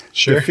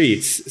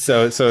defeats.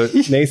 So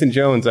Nathan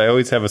Jones, I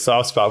always have a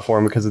soft spot for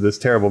him because of this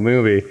terrible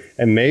movie.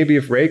 And maybe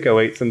if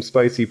Reiko ate some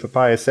spicy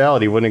papaya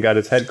salad, he wouldn't have got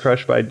his head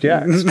crushed by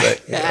Jax.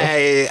 But,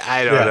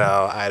 I don't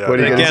know. I don't What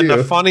know. are you Again, gonna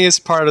the do?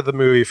 funniest part of the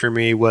movie for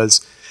me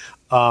was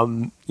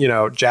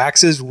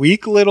Jax's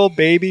weak little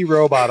baby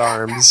robot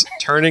arms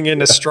turning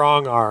into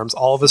strong arms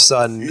all of a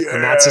sudden,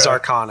 and that's his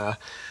Arcana.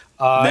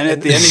 Then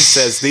at the end he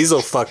says,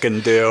 "These'll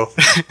fucking do."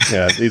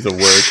 Yeah, these will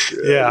work.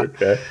 Yeah.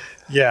 Okay.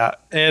 Yeah,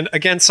 and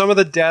again, some of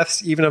the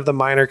deaths, even of the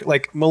minor,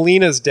 like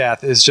Melina's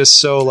death, is just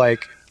so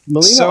like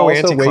Melina so also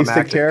wasted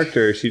anticlimactic.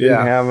 character. She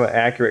didn't have an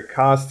accurate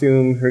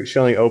costume. She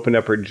only opened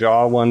up her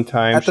jaw one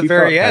time. At the She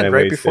very felt end, kinda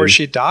right wasted. before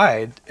she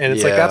died, and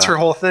it's like Yeah. that's her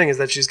whole thing is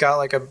that she's got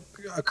like a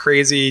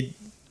crazy,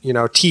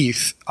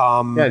 teeth.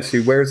 Yeah, she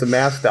wears a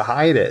mask to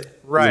hide it.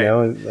 Right.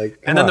 And,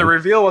 And then the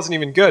reveal wasn't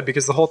even good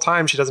because the whole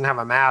time she doesn't have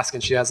a mask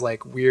and she has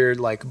like weird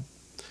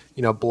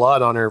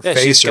blood on her Yeah,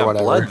 face she's or got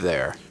whatever. blood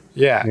there.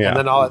 Yeah. Yeah. And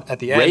then at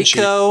the end she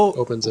Reiko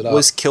opens it up.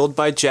 was killed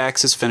by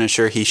Jax's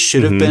finisher. He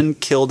should have been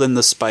killed in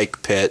the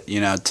spike pit,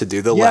 to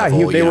do the Yeah,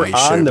 level. they were he on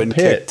should have the been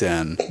pit. kicked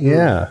in.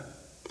 Yeah.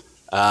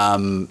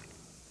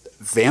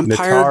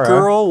 Vampire Natara.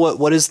 girl,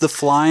 what is the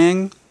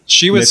flying?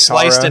 She was Natara.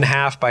 sliced in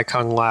half by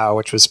Kung Lao,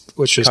 which was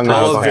Kung pretty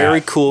Lao. Oh, Oh, a very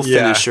yeah. cool Yeah,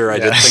 finisher. I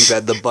yeah. did think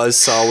that the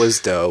buzzsaw was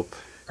dope.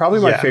 Probably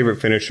my Yeah.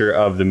 favorite finisher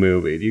of the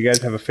movie. Do you guys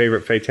have a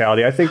favorite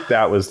fatality? I think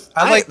that was...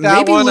 I like that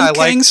maybe one. Liu I Kang's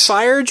liked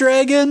Fire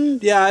Dragon.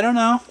 Yeah, I don't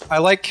know. I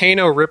like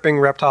Kano ripping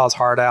Reptile's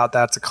heart out.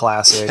 That's a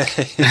classic.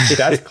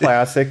 That's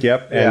classic,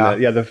 yep.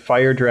 And Yeah. the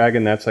Fire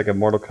Dragon, that's like a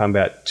Mortal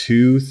Kombat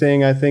 2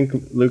 thing. I think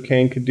Liu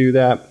Kang could do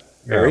that.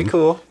 Very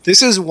cool.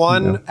 This is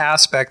one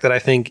aspect that I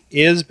think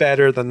is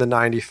better than the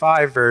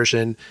 95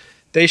 version.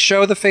 They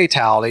show the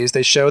fatalities,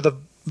 they show the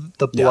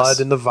blood Yes.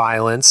 and the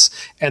violence,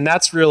 and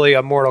that's really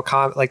a Mortal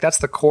Kombat. Like that's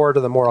the core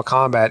to the Mortal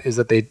Kombat is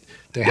that they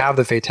have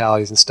the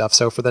fatalities and stuff.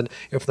 So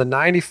if the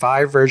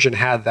 95 version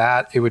had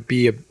that, it would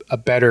be a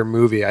better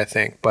movie, I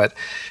think. But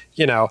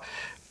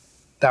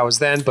that was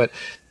then. But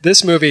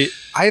this movie,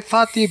 I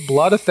thought the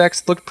blood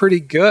effects looked pretty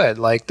good.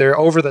 Like they're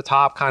over the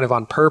top, kind of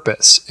on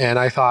purpose, and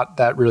I thought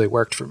that really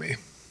worked for me.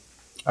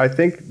 I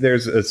think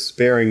there's a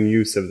sparing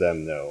use of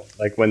them, though.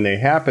 Like, when they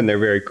happen, they're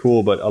very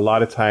cool, but a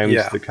lot of times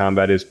Yeah. the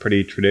combat is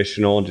pretty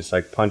traditional, just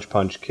like punch,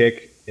 punch,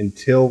 kick,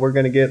 until we're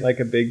going to get, like,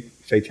 a big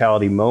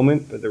fatality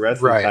moment. But the rest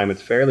of Right. the time,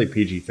 it's fairly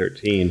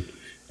PG-13.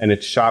 And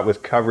it's shot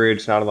with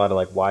coverage, not a lot of,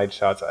 like, wide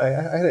shots. I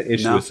had an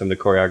issue No. with some of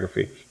the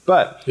choreography.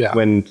 But Yeah.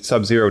 when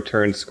Sub-Zero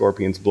turns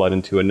Scorpion's blood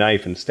into a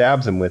knife and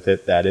stabs him with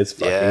it, that is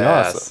fucking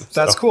Yes. awesome.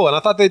 That's So, cool, and I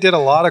thought they did a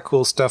lot of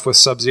cool stuff with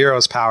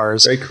Sub-Zero's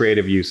powers. very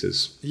creative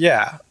uses.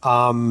 Yeah.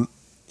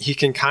 He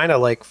can kind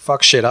of like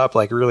fuck shit up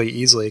like really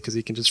easily because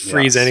he can just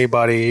freeze Yes.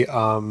 anybody.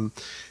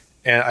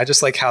 And I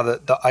just like how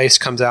the ice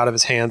comes out of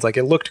his hands. Like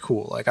it looked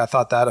cool. Like I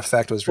thought that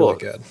effect was really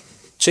Cool. good.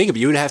 Jacob,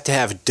 you would have to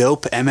have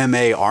dope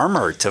MMA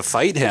armor to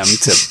fight him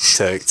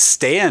to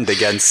stand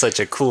against such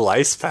a cool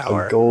ice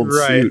power. A gold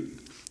Right. suit.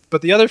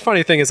 But the other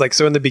funny thing is like,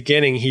 so in the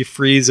beginning, he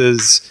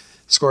freezes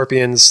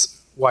Scorpion's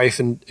wife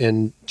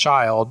and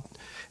child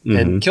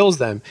and kills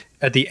them.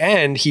 At the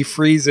end, he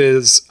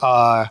freezes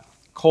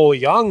Cole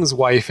Young's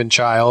wife and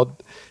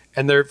child,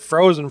 and they're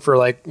frozen for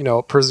like,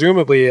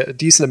 presumably a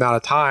decent amount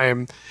of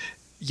time.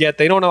 Yet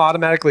they don't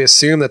automatically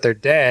assume that they're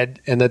dead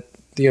and that,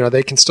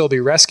 they can still be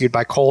rescued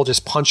by Cole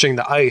just punching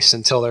the ice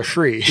until they're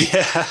free.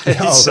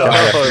 Oh, So- God,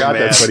 I forgot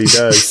man. that's what he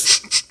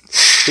does.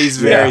 He's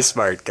very Yeah.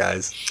 smart,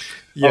 guys.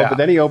 Yeah. Oh, but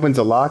then he opens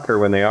a locker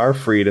when they are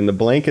freed, and the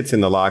blankets in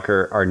the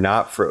locker are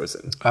not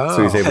frozen.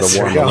 So he's able to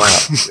warm there them you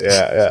up.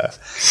 Yeah.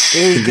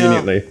 There you go.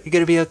 Conveniently. You're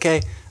gonna be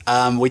okay.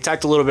 We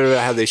talked a little bit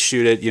about how they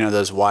shoot it.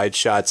 Those wide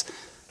shots.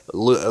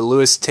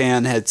 Louis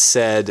Tan had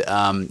said,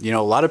 a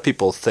lot of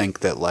people think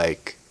that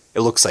like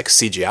it looks like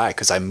CGI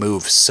because I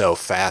move so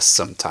fast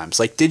sometimes.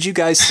 Like, did you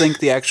guys think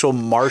the actual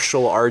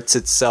martial arts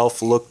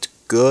itself looked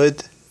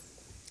good?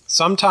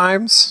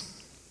 Sometimes.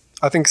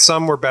 I think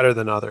some were better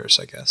than others,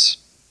 I guess.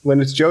 When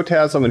it's Joe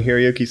Taslim and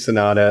Hiroyuki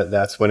Sanada,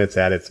 that's when it's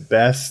at its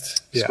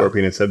best. Yeah.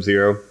 Scorpion and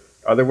Sub-Zero.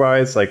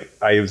 Otherwise, like,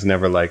 I was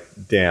never like,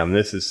 damn,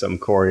 this is some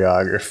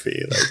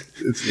choreography. Like,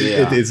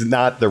 it is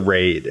not the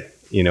Raid.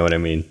 You know what I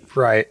mean?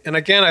 Right. And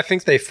again, I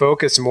think they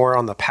focus more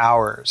on the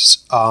powers.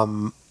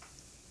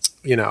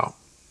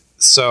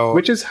 So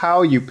Which is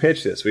how you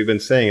pitch this. We've been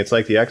saying it's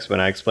like the X-Men.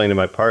 I explained to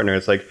my partner,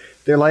 it's like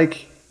they're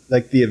like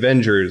the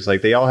Avengers.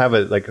 Like they all have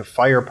a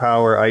fire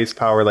power, ice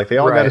power. Like they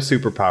all got Right. a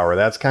superpower.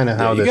 That's kind of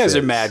how you this guys is.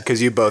 are mad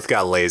because you both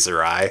got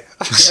laser eye.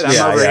 And I'm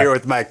Yeah, over yeah. here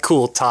with my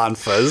cool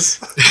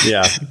tonfas.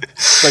 Yeah.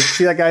 Like,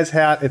 see that guy's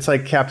hat? It's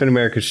like Captain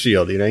America's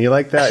shield. You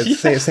like that?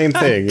 It's the same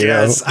thing.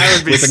 Yes, I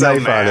would be with a so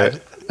knife mad.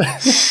 on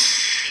it.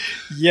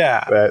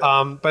 yeah.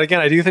 But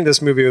again, I do think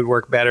this movie would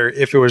work better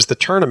if it was the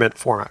tournament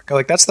format.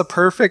 Like that's the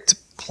perfect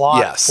plot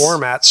Yes.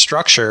 format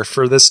structure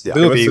for this It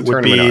movie was the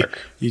would be tournament arc.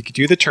 you could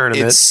do the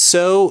tournament. It's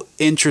so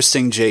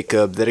interesting,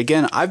 Jacob, that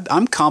again,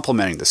 I'm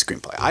complimenting the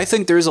screenplay. I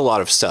think there's a lot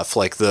of stuff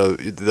like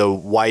the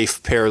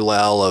wife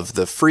parallel of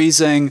the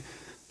freezing.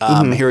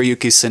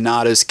 Hiroyuki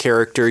Sanada's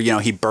character,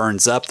 he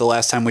burns up the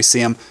last time we see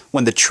him.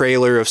 When the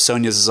trailer of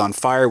Sonya's is on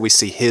fire, we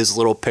see his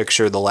little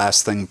picture, the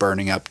last thing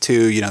burning up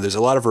too. There's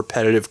a lot of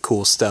repetitive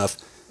cool stuff.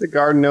 The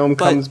garden gnome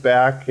comes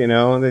back, they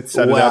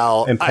set it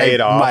up and pay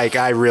it off. Mike,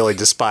 I really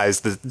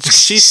despise the.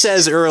 She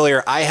says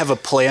earlier, "I have a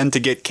plan to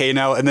get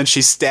Kano," and then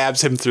she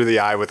stabs him through the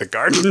eye with a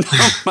garden gnome.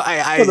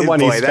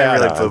 That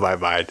really blew my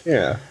mind.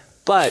 Yeah,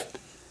 but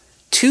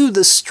to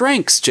the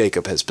strengths,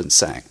 Jacob has been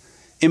saying,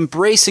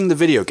 embracing the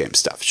video game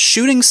stuff,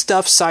 shooting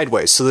stuff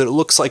sideways so that it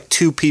looks like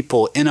two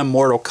people in a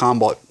Mortal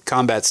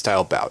Kombat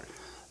style bout,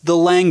 the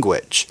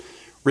language.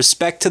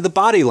 Respect to the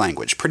body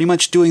language, pretty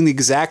much doing the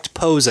exact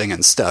posing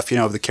and stuff,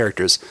 of the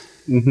characters.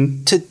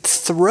 Mm-hmm. To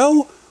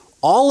throw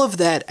all of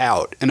that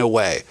out in a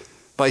way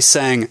by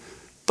saying,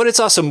 but it's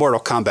also Mortal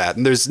Kombat,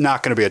 and there's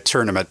not going to be a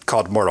tournament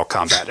called Mortal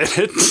Kombat.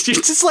 It's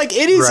just like,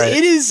 it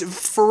is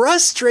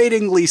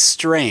frustratingly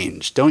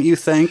strange, don't you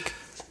think?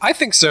 I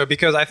think so,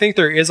 because I think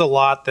there is a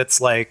lot that's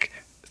like,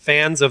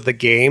 fans of the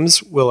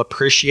games will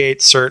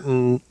appreciate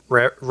certain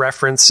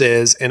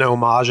references and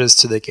homages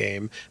to the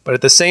game, but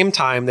at the same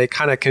time, they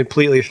kind of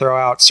completely throw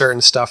out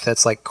certain stuff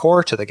that's like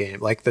core to the game,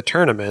 like the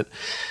tournament.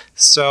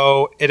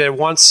 So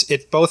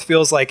it both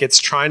feels like it's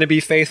trying to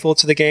be faithful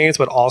to the games,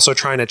 but also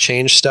trying to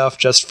change stuff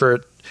just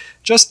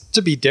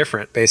to be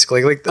different,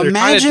 basically. Like they're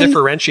trying to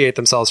differentiate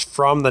themselves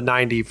from the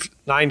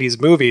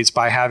 90s movies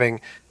by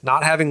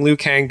not having Liu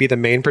Kang be the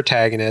main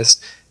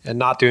protagonist and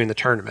not doing the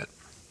tournament.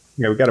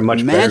 Yeah, we got a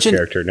much better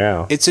character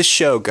now. It's a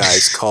show,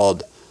 guys,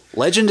 called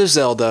Legend of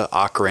Zelda: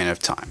 Ocarina of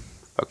Time.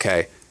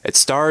 Okay? It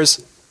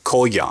stars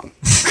Cole Young.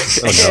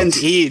 And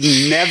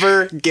he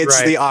never gets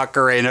the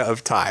Ocarina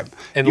of Time.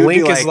 And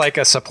Link is like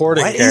a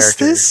supporting character. What is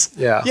this?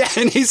 Yeah. Yeah,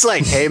 and he's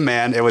like, hey,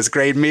 man, it was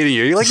great meeting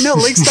you. You're like, no,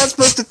 Link's not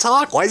supposed to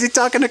talk. Why is he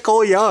talking to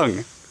Cole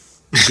Young?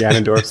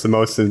 Ganondorf's the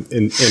most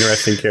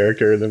interesting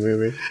character in the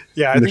movie.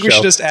 Yeah, I think we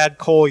should just add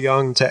Cole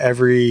Young to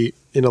every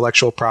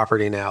intellectual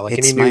property now. Like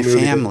it's any new my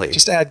family. Movie,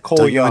 just add Cole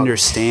Don't Young. You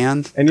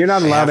understand? And you're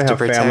not allowed to have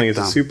family as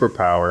a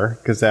superpower,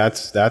 because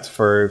that's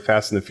for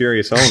Fast and the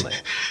Furious only.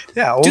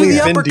 Yeah, only do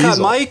the Vin uppercut,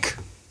 Diesel. Mike.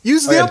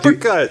 Use the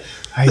uppercut.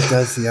 He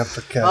does the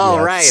uppercut.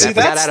 Oh, right. See, I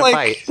forgot that's how to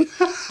fight.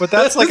 But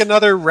that's like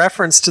another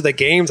reference to the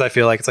games, I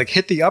feel like. It's like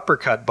hit the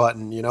uppercut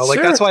button, Like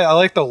Sure. that's why I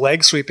like the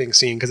leg sweeping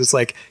scene, because it's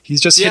like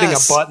he's just hitting a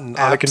button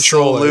on a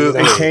controller. Absolutely.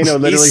 And Kano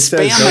literally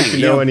says, don't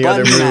you know any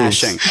other moves?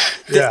 Mashing.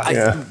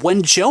 Yeah.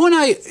 When Joe and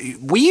I,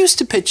 we used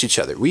to pitch each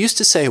other. We used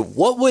to say,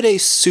 what would a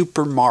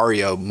Super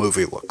Mario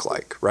movie look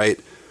like, right?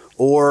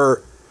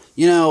 Or...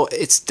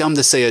 it's dumb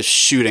to say a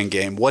shooting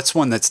game. What's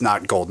one that's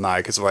not GoldenEye?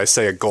 Because if I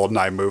say a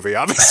GoldenEye movie,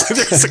 obviously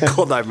there's a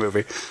GoldenEye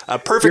movie.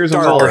 Perfect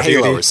Dark or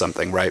Halo or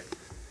something, right?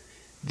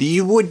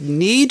 You would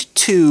need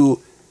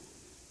to...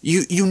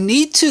 You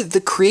need to...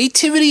 The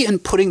creativity in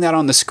putting that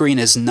on the screen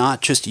is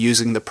not just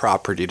using the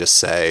property to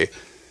say,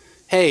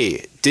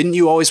 hey, didn't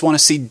you always want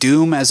to see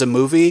Doom as a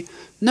movie?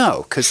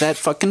 No, because that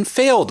fucking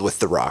failed with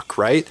The Rock,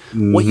 right?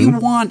 Mm-hmm. What you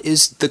want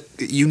is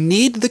you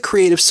need the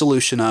creative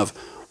solution of,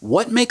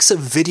 what makes a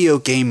video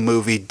game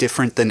movie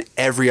different than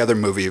every other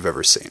movie you've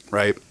ever seen,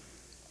 right?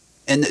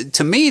 And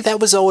to me, that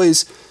was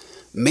always,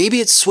 maybe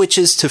it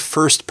switches to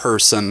first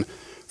person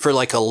for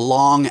like a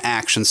long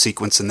action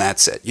sequence and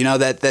that's it.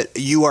 That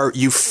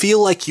you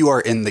feel like you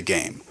are in the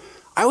game.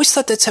 I always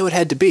thought that's how it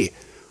had to be.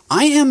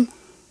 I am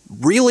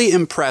really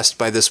impressed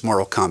by this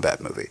Mortal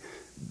Kombat movie.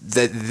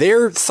 That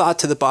their thought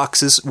to the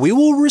box is, we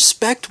will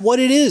respect what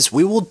it is.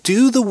 We will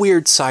do the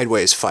weird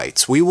sideways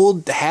fights. We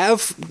will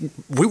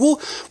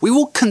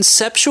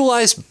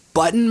conceptualize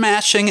button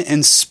mashing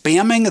and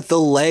spamming the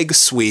leg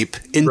sweep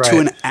into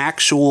an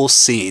actual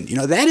scene.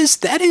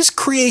 That is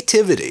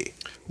creativity.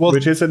 Well,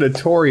 which is a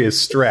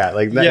notorious strat.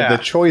 Like the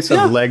choice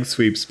of leg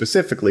sweep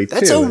specifically.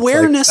 That's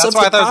awareness of the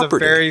property. That's why I thought it was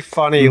a very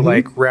funny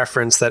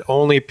reference that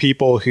only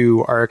people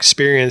who are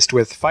experienced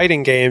with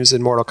fighting games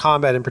and Mortal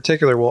Kombat in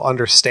particular will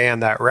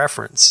understand that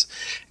reference.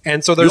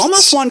 And so there's you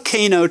almost want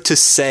Kano to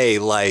say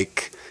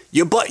like,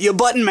 you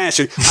button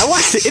mashing. I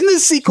want in the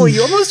sequel.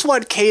 You almost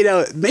want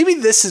Kano. Maybe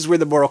this is where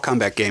the Mortal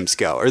Kombat games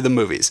go, or the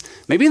movies.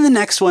 Maybe in the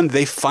next one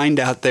they find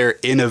out they're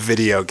in a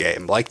video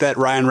game, like that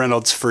Ryan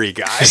Reynolds Free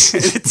guy.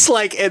 It's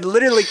like, and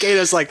literally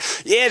Kano's like,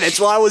 yeah, that's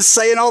why I was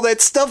saying all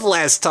that stuff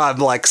last time,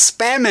 like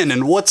spamming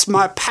and what's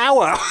my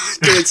power.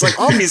 It's like,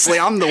 obviously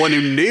I'm the one who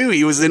knew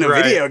he was in a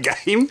video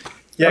game.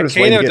 Yeah,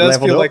 Kano does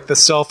feel like the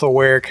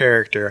self-aware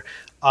character.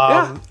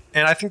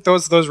 And I think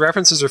those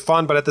references are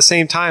fun, but at the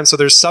same time, so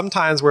there's some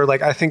times where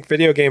like I think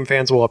video game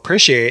fans will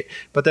appreciate,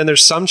 but then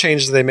there's some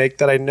changes they make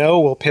that I know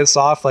will piss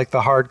off like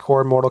the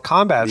hardcore Mortal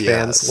Kombat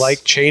fans,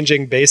 like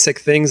changing basic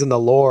things in the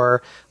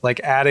lore,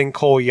 like adding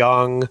Cole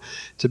Young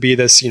to be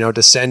this,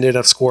 descendant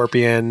of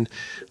Scorpion.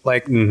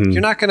 Like you're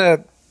not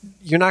gonna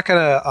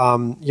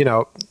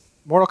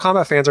Mortal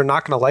Kombat fans are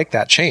not gonna like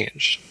that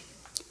change.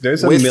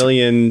 There's a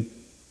million.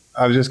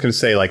 I was just going to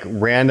say, like,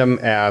 random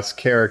ass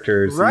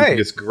characters that you can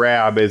just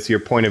grab as your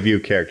point of view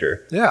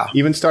character. Yeah.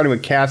 Even starting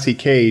with Cassie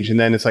Cage, and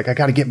then it's like, I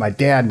got to get my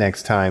dad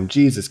next time.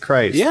 Jesus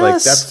Christ. Yes.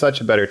 Like, that's such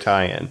a better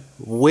tie-in.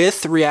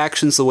 With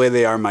reactions the way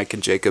they are, Mike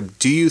and Jacob,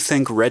 do you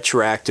think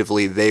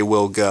retroactively they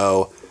will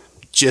go,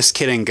 just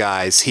kidding,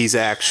 guys, he's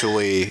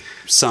actually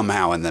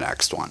somehow in the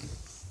next one?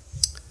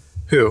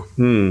 Who?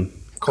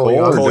 Cole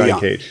Young or Johnny Young.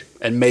 Cage?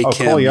 and make Oh,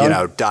 him, Cole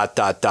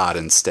Young?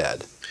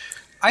 instead.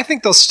 I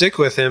think they'll stick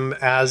with him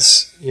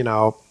as,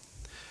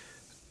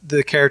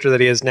 the character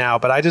that he is now.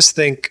 But I just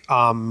think,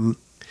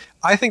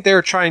 I think they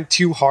were trying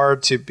too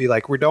hard to be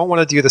like, we don't want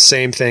to do the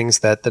same things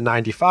that the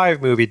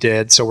 95 movie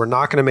did. So we're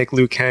not going to make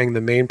Liu Kang the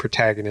main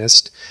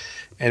protagonist,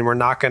 and we're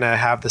not going to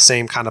have the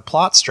same kind of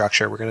plot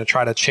structure. We're going to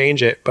try to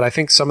change it. But I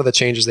think some of the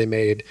changes they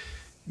made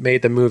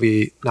the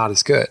movie not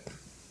as good.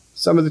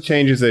 Some of the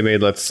changes they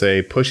made, let's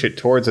say, push it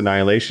towards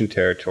Annihilation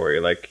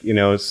territory. Like,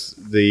 it's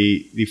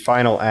the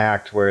final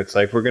act where it's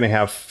like, we're going to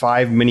have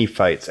 5 mini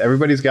fights.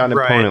 Everybody's got an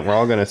opponent. We're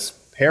all going to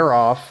pair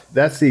off.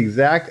 That's the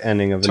exact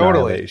ending of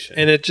Annihilation.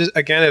 And it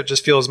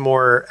just feels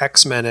more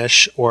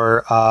X-Men-ish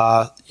or,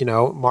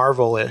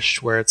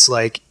 Marvel-ish, where it's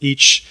like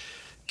each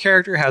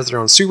character has their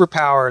own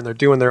superpower and they're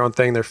doing their own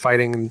thing. They're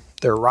fighting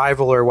their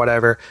rival or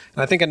whatever.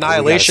 And I think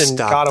Annihilation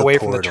got away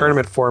from the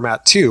tournament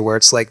format too, where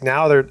it's like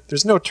now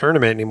there's no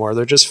tournament anymore.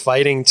 They're just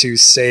fighting to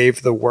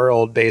save the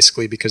world,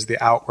 basically, because the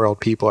Outworld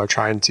people are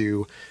trying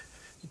to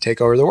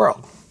take over the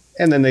world.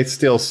 And then they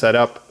still set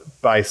up,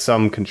 by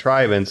some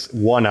contrivance,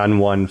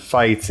 one-on-one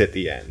fights at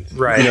the end.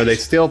 Right. They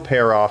still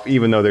pair off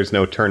even though there's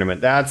no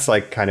tournament. That's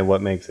like kind of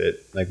what makes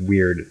it like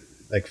weird,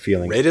 like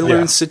feeling. Raiden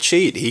learns to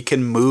cheat. He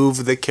can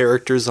move the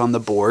characters on the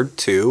board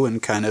too and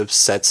kind of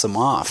sets them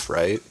off,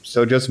 right?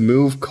 So just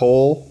move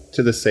Cole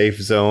to the safe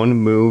zone,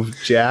 move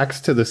Jax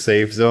to the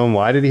safe zone.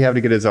 Why did he have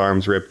to get his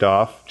arms ripped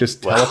off?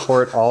 Just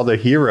teleport all the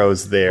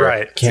heroes there.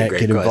 Right. Can't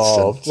get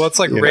involved. Well, it's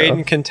like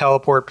Raiden can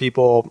teleport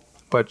people,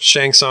 but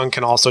Shang Tsung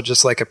can also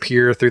just like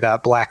appear through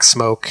that black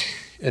smoke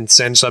and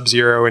send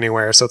Sub-Zero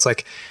anywhere. So it's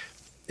like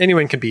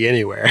anyone can be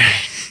anywhere.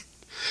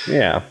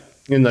 Yeah.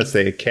 Unless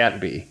they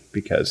can't be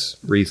because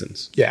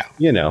reasons. Yeah.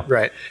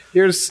 Right.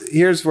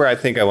 Here's where I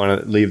think I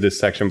want to leave this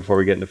section before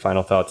we get into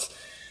final thoughts.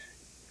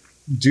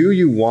 Do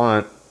you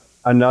want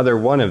another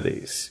one of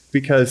these?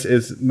 Because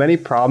as many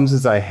problems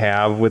as I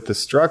have with the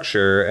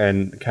structure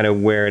and kind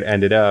of where it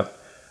ended up,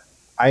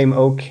 I'm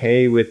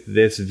okay with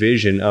this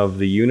vision of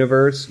the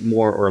universe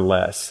more or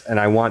less,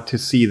 and I want to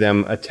see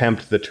them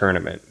attempt the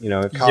tournament.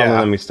 Colin,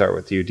 let me start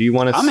with you. Do you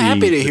want to see I'm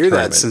happy to hear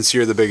tournament? that since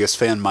you're the biggest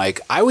fan,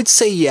 Mike. I would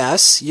say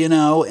yes,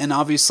 and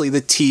obviously the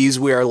tease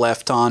we are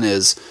left on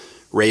is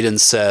Raiden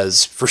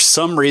says, for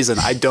some reason,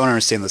 I don't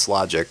understand this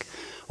logic.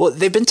 Well,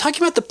 they've been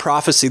talking about the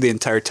prophecy the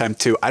entire time,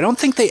 too. I don't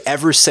think they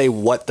ever say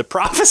what the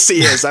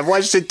prophecy is. I've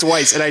watched it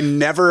twice, and I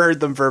never heard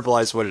them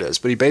verbalize what it is.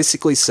 But he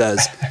basically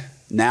says,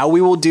 now we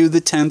will do the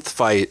 10th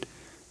fight.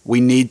 We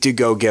need to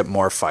go get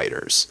more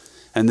fighters.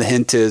 And the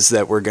hint is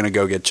that we're going to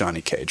go get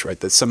Johnny Cage, right?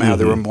 That somehow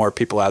there were more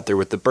people out there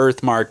with the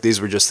birthmark.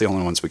 These were just the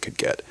only ones we could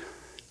get.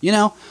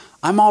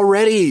 I'm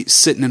already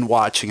sitting and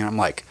watching, and I'm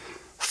like,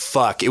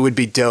 fuck, it would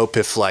be dope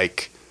if,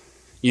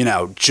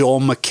 Joel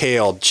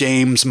McHale,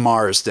 James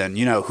Marsden,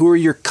 who are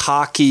your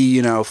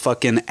cocky,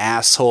 fucking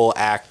asshole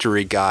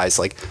actory guys?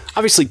 Like,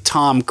 obviously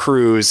Tom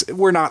Cruise,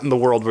 we're not in the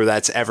world where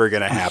that's ever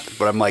going to happen,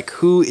 but I'm like,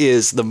 who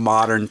is the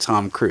modern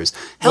Tom Cruise?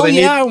 Hell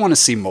yeah, I want to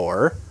see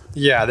more.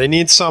 Yeah, they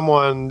need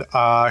someone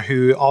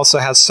who also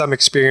has some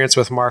experience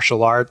with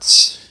martial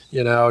arts,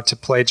 to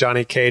play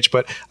Johnny Cage.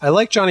 But I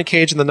like Johnny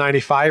Cage in the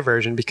 95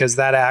 version because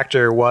that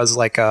actor was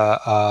like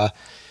a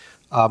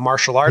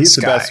martial arts He's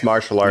the guy. best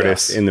martial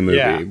artist in the movie.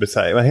 Yeah.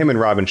 Besides him and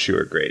Robin Shou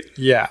are great.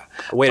 Yeah.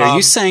 Wait, are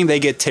you saying they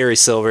get Terry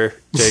Silver,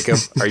 Jacob?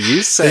 Are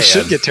you saying they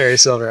should get Terry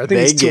Silver? I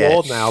think he's too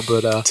old now,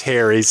 but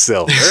Terry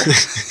Silver.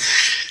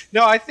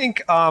 No, I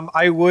think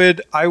I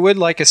would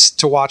like us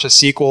to watch a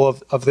sequel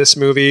of this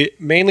movie,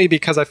 mainly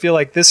because I feel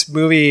like this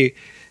movie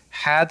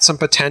had some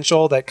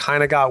potential that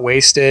kind of got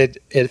wasted.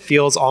 It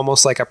feels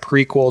almost like a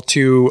prequel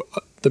to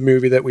the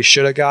movie that we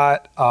should have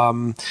got,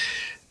 and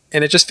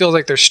it just feels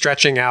like they're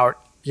stretching out.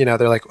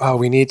 They're like, oh,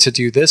 we need to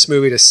do this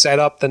movie to set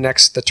up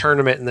the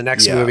tournament in the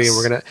next movie.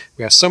 And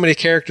we have so many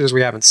characters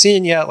we haven't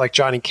seen yet, like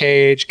Johnny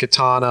Cage,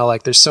 Katana.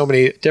 Like, there's so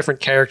many different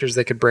characters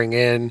they could bring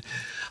in.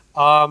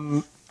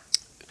 Yeah,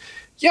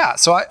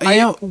 so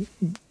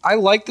I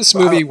like this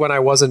movie when I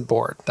wasn't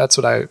bored. That's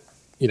what I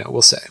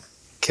will say.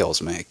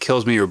 Kills me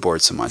you were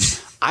bored so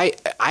much. I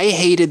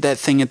hated that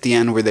thing at the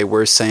end where they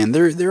were saying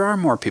there are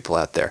more people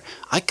out there.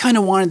 I kind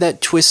of wanted that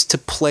twist to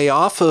play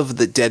off of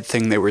the dead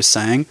thing they were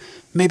saying.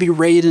 Maybe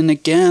Raiden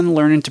again,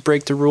 learning to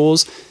break the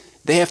rules.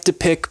 They have to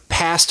pick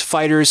past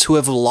fighters who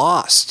have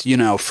lost,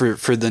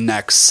 for the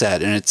next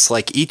set. And it's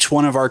like each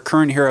one of our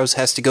current heroes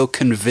has to go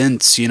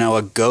convince,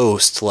 a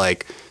ghost,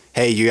 like,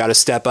 hey, you got to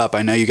step up.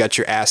 I know you got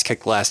your ass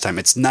kicked last time.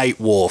 It's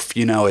Nightwolf,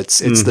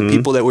 it's the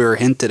people that we were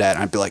hinted at.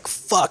 And I'd be like,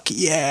 fuck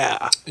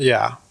yeah.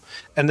 Yeah.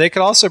 And they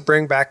could also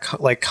bring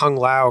back, like, Kung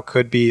Lao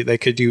they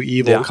could do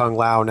evil Kung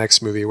Lao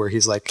next movie where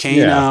he's like,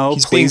 Kano,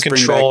 he's being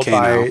controlled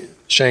Kano. by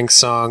Shang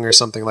Tsung or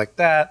something like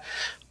that.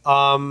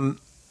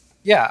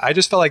 Yeah, I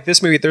just felt like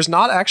this movie, there's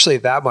not actually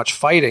that much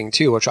fighting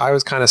too, which I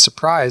was kind of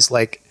surprised.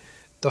 Like,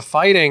 the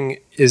fighting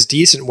is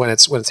decent when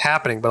it's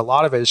happening, but a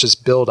lot of it is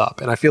just build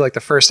up. And I feel like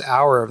the first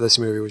hour of this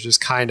movie was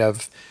just kind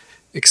of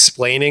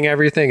explaining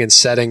everything and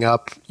setting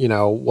up,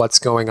 what's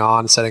going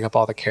on, setting up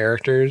all the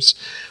characters.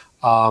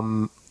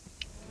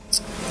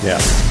 Yeah.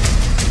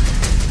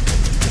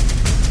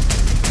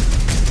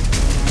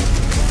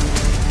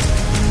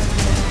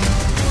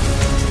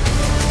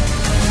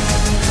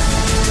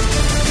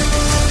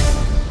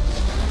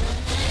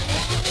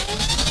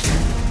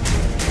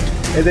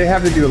 And they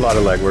have to do a lot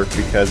of legwork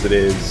because it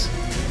is.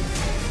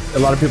 A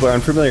lot of people are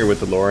unfamiliar with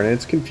the lore, and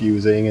it's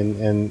confusing.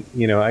 And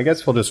you know, I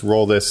guess we'll just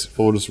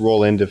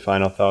roll into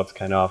final thoughts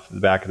kind of off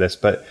the back of this.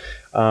 But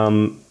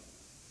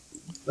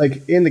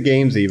like in the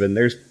games, even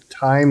there's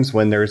times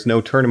when there's no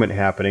tournament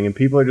happening, and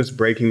people are just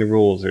breaking the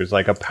rules. There's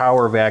like a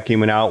power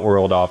vacuum in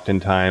Outworld,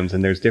 oftentimes,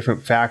 and there's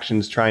different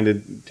factions trying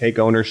to take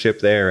ownership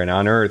there and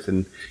on Earth.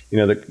 And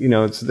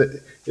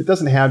it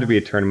doesn't have to be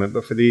a tournament,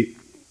 but for the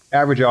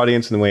average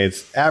audience and the way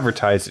it's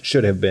advertised, it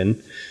should have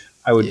been.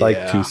 I would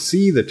like to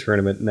see the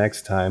tournament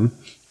next time.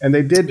 And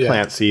they did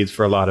plant seeds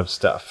for a lot of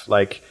stuff.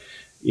 Like,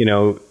 you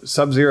know,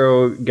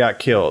 Sub-Zero got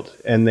killed,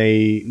 and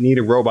they need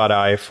a robot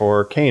eye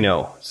for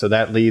Kano. So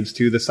that leads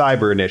to the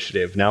Cyber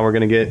Initiative. Now we're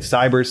going to get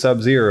Cyber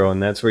Sub-Zero,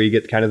 and that's where you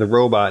get kind of the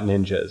robot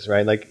ninjas,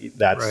 right? Like,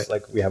 that's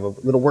like we have a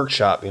little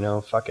workshop, you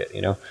know, fuck it,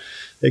 you know.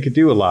 They could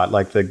do a lot,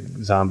 like the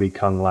zombie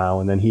Kung Lao,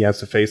 and then he has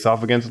to face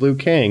off against Liu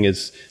Kang,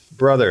 his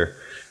brother.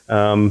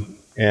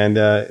 And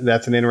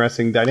that's an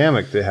interesting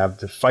dynamic to have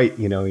to fight,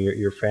 you know,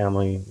 your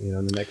family, you know,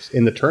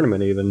 in the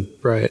tournament even.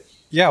 Right.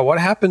 Yeah. What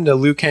happened to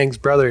Liu Kang's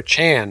brother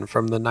Chan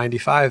from the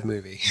 '95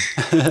 movie?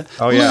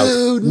 Oh yeah.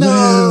 Liu,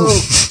 no.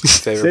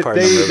 Favorite part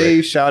of the movie.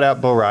 They shout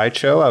out Bo Rai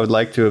Cho. I would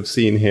like to have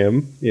seen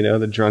him. You know,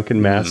 the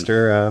drunken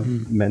master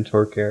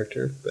mentor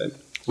character. But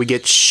we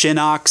get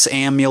Shinnok's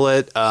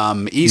amulet,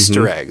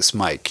 Easter eggs,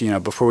 Mike. You know,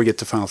 before we get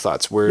to final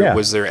thoughts,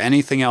 was there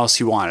anything else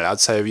you wanted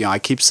outside of, you know, I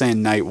keep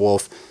saying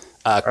Nightwolf.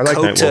 I like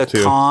Kota Nightwolf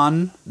too.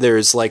 Khan,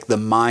 there's like the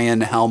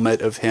Mayan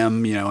helmet of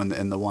him, you know,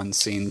 in the one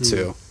scene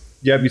too.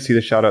 Yep, you see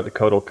the shout out to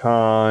Kotal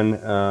Khan.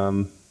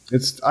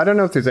 I don't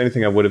know if there's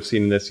anything I would have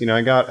seen in this. You know,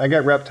 I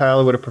got Reptile.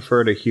 I would have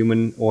preferred a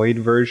humanoid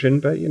version,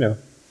 but you know,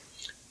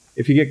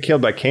 if you get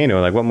killed by Kano,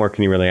 like what more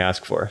can you really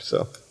ask for?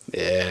 So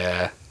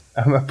yeah,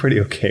 I'm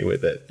pretty okay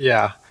with it.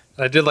 Yeah,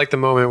 I did like the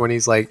moment when he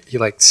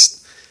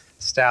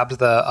stabs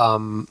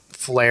the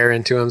flare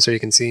into him so you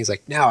can see. He's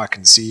like, now I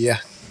can see you.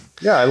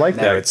 Yeah, I like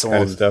that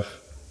kind of stuff.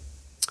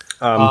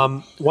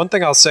 One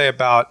thing I'll say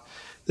about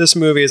this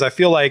movie is I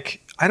feel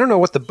like, I don't know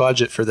what the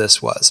budget for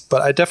this was,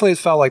 but I definitely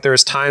felt like there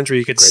was times where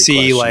you could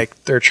see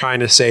like they're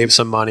trying to save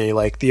some money.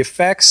 Like the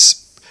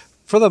effects,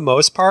 for the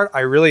most part, I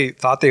really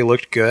thought they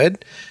looked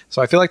good.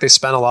 So I feel like they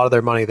spent a lot of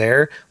their money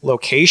there.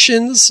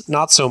 Locations,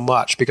 not so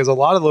much, because a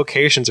lot of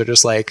locations are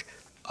just like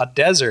a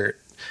desert,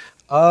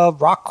 a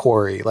rock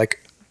quarry, like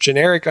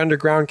generic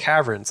underground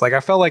caverns. Like I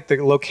felt like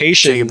the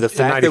location, Jacob, the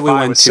fact that we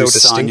went to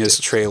Sonya's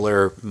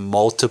trailer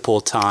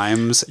multiple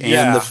times,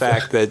 and the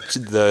fact that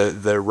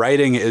the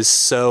writing is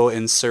so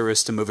in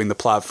service to moving the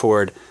plot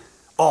forward.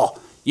 Oh,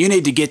 you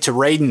need to get to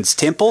Raiden's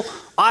temple?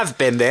 I've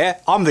been there.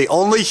 I'm the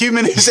only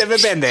human who's ever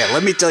been there.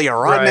 Let me tell you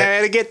right now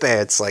how to get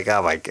there. It's like,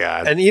 oh my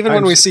god. And even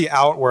when we see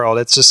Outworld,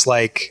 it's just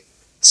like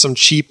some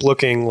cheap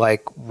looking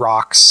like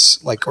rocks,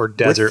 like, or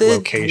desert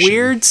location,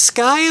 weird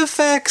sky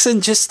effects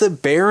and just the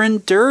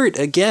barren dirt.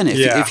 Again,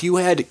 if you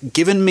had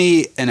given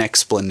me an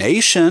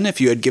explanation,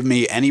 if you had given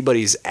me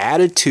anybody's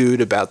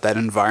attitude about that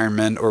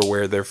environment or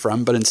where they're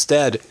from, but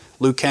instead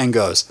Liu Kang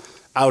goes,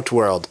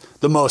 Outworld,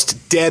 the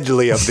most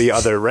deadly of the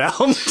other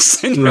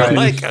realms. And you're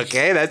like,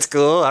 okay, that's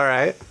cool. All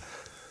right.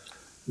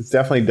 It's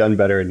definitely done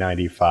better in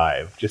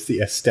 '95. Just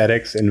the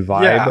aesthetics and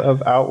vibe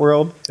of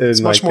Outworld.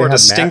 It's much more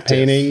distinctive.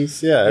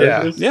 Paintings.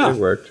 It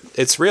worked.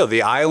 It's real.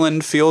 The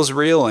island feels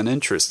real and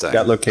interesting.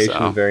 That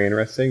location is very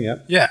interesting.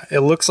 Yep. Yeah,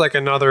 it looks like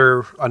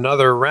another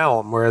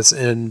realm. Whereas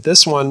in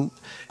this one,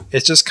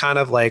 it's just kind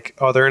of like,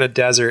 oh, they're in a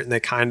desert and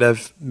they kind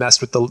of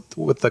messed with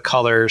the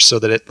colors so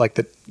that it like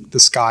the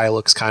sky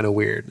looks kind of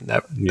weird.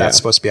 And that's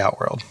supposed to be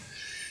Outworld.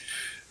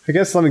 I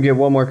guess let me give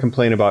one more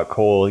complaint about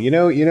Cole. You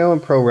know, in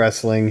pro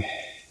wrestling,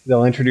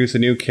 they'll introduce a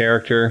new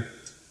character,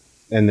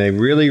 and they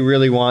really,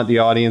 really want the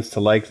audience to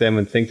like them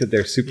and think that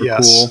they're super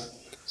cool.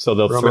 So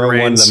they'll throw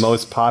one of the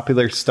most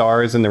popular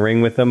stars in the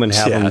ring with them and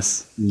have them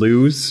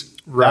lose.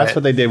 Right. That's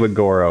what they did with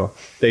Goro.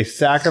 They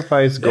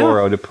sacrificed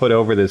Goro to put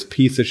over this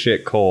piece of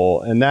shit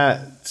Cole, and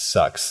that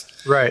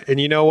sucks. Right. And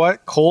you know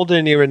what? Cole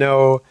didn't even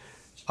know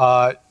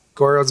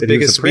Goro's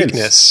biggest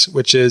weakness,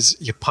 which is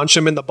you punch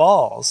him in the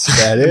balls.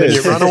 That and then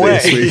you run away.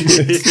 And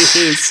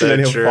then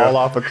he'll fall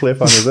off a cliff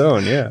on his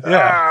own.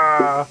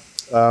 Yeah.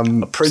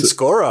 Prince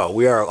Goro,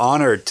 we are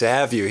honored to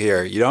have you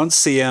here. You don't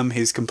see him;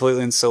 he's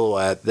completely in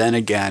silhouette. Then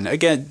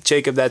again,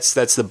 Jacob, that's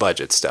the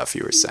budget stuff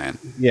you were saying.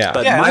 Yeah,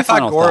 but I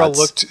thought Goro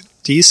looked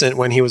decent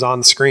when he was on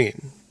the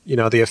screen. You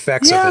know, the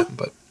effects of it.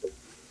 But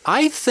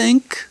I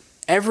think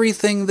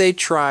everything they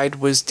tried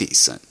was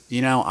decent.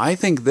 You know, I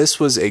think this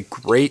was a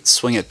great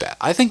swing at bat.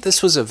 I think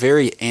this was a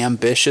very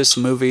ambitious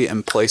movie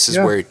in places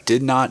where it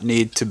did not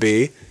need to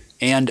be,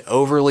 and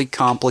overly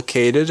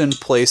complicated in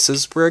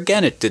places where,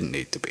 again, it didn't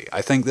need to be.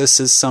 I think this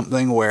is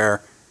something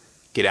where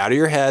get out of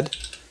your head.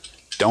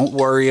 Don't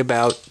worry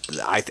about...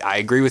 I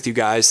agree with you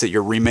guys that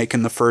you're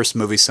remaking the first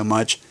movie so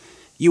much.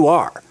 You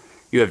are.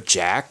 You have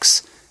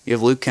Jax, you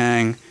have Liu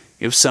Kang,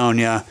 you have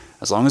Sonya.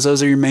 As long as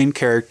those are your main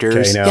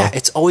characters,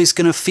 it's always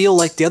going to feel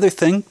like the other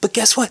thing. But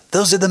guess what?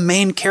 Those are the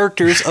main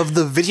characters of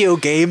the video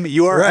game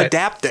you are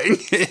adapting.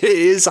 It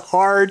is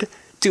hard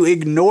to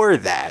ignore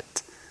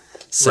that.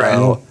 So,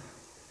 Right.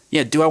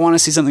 yeah, do I want to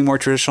see something more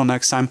traditional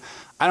next time?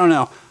 I don't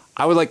know.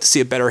 I would like to see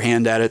a better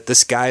hand at it.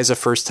 This guy is a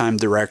first-time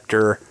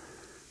director.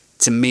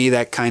 To me,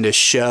 that kind of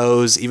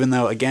shows, even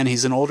though, again,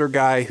 he's an older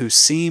guy who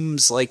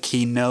seems like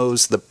he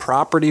knows the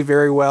property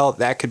very well.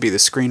 That could be the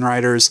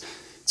screenwriters.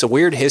 It's a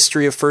weird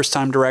history of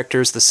first-time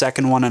directors. The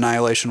second one,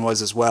 Annihilation,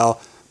 was as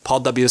well. Paul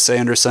W.S.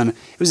 Anderson.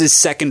 It was his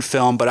second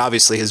film, but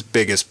obviously his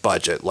biggest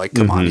budget. Like,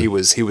 come on, he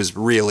was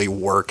really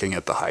working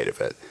at the height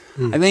of it.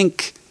 I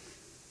think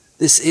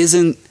this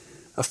isn't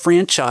a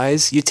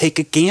franchise you take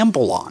a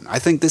gamble on. I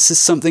think this is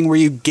something where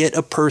you get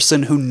a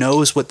person who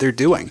knows what they're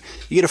doing.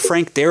 You get a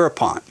Frank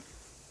Darabont,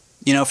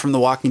 from The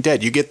Walking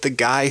Dead. You get the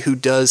guy who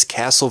does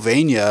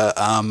Castlevania,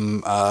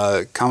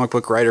 comic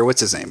book writer,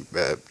 what's his name?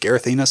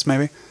 Gareth Ennis,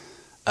 maybe?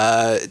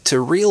 To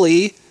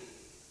really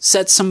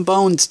set some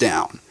bones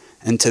down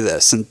into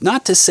this. And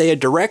not to say a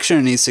direction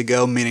it needs to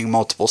go, meaning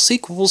multiple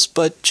sequels,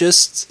 but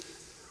just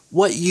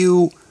what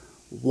you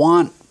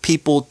want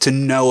people to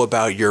know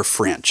about your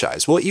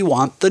franchise, what you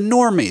want the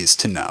normies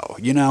to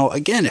know.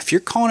 Again, if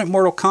you're calling it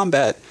Mortal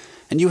Kombat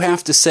and you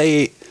have to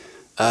say,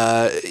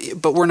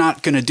 but we're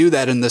not going to do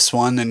that in this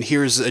one, and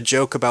here's a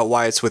joke about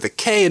why it's with a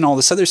K and all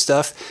this other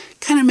stuff,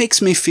 kind of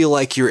makes me feel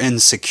like you're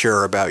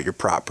insecure about your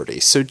property.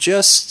 So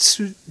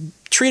just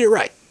treat it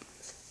right.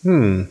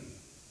 You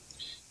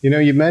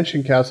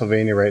mentioned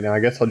Castlevania right now. I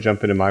guess I'll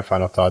jump into my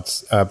final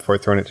thoughts before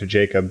throwing it to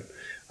Jacob.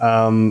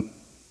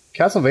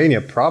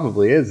 Castlevania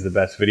probably is the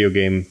best video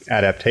game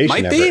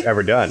adaptation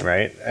ever done,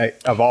 right?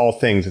 Of all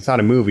things. It's not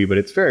a movie, but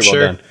it's very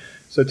well done.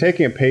 So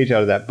taking a page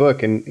out of that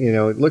book and,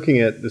 looking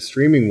at the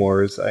streaming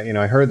wars,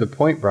 I heard the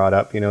point brought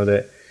up,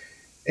 that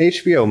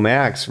HBO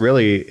Max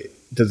really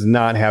does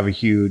not have a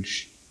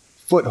huge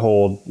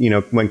foothold,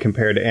 when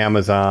compared to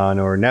Amazon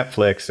or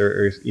Netflix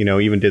or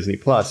even Disney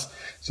Plus.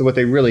 So what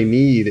they really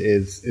need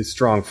is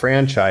strong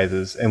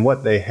franchises. And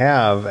what they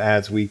have,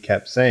 as we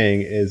kept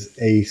saying, is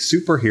a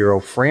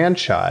superhero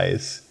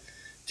franchise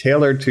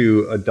tailored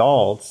to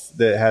adults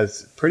that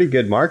has pretty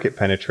good market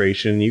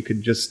penetration. You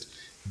could just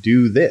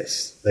do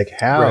this,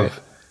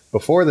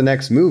 before the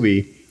next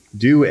movie,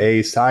 do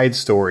a side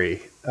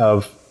story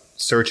of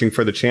searching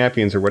for the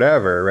champions or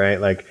whatever, right?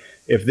 Like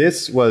if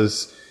this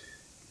was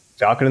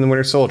Falcon and the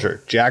Winter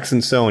Soldier,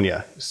 Jackson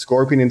Sonya,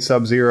 Scorpion and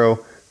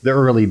Sub-Zero, the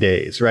early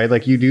days, right?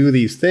 Like you do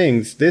these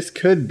things, this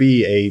could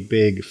be a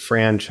big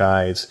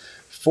franchise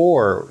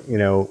for,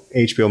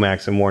 HBO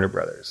Max and Warner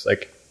Brothers.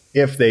 Like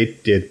if they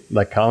did,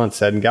 like Colin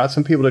said, and got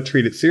some people to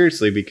treat it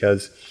seriously,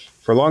 because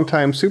for a long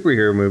time,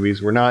 superhero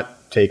movies were not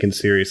taken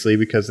seriously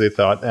because they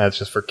thought, it's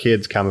just for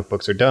kids, comic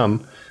books are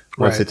dumb.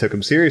 Once they took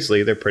them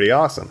seriously, they're pretty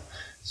awesome.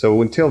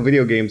 So until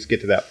video games get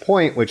to that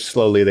point, which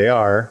slowly they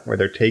are, where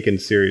they're taken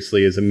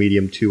seriously as a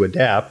medium to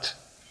adapt,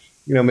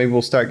 maybe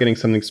we'll start getting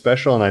something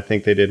special. And I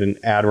think they did an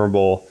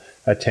admirable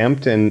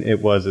attempt, and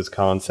it was, as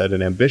Colin said,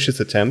 an ambitious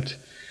attempt.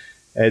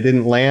 It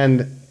didn't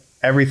land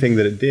everything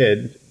that it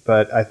did,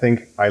 but I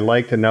think I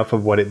liked enough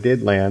of what it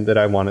did land that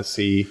I want to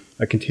see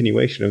a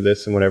continuation of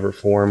this in whatever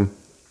form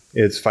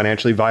is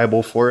financially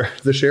viable for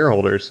the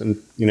shareholders. And,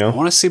 I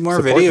want to see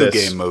more video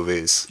game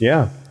movies.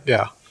 Yeah.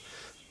 Yeah.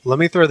 Let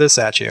me throw this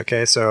at you,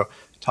 okay? So,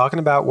 talking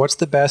about what's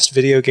the best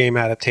video game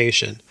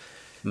adaptation,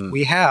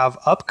 we have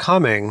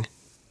upcoming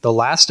The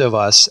Last of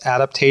Us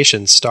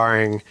adaptation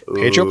starring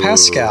Pedro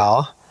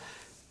Pascal,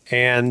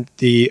 and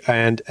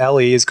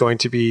Ellie is going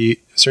to be,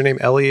 is her name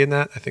Ellie in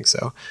that? I think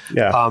so.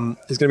 Yeah.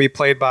 Is going to be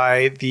played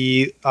by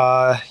the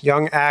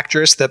young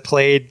actress that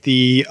played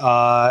she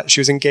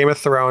was in Game of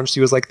Thrones.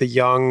 She was like the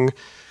young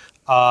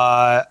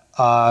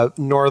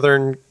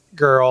northern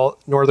girl,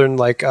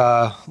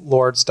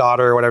 lord's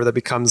daughter or whatever, that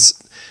becomes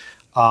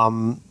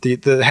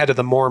the head of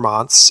the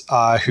Mormonts.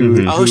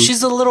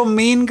 She's the little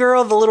mean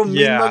girl, the little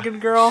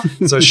mean-mugged girl.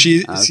 So so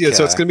it's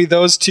going to be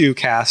those two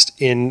cast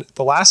in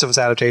the Last of Us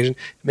adaptation.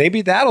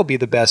 Maybe that'll be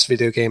the best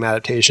video game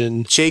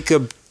adaptation.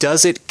 Jacob,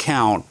 does it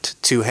count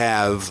to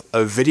have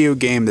a video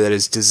game that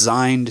is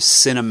designed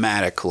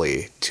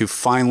cinematically to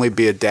finally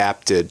be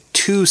adapted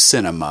to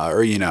cinema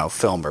or,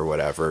 film or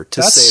whatever,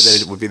 to say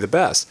that it would be the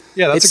best?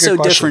 Yeah, that's it's a good so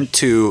question. different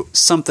to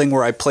something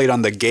where I played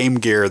on the Game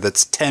Gear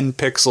that's 10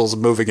 pixels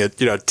moving at,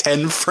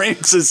 10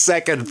 frames a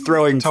second,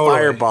 throwing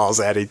fireballs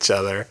at each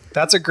other.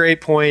 That's a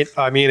great point.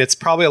 I mean, it's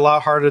probably a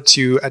lot harder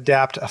to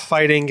adapt a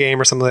fighting game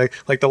or something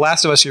like The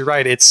Last of Us. You're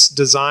right. It's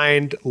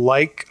designed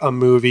like a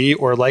movie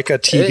or like a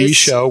TV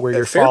show where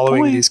you're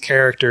following these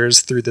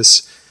characters through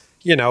this,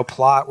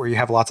 plot where you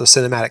have lots of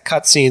cinematic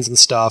cutscenes and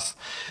stuff.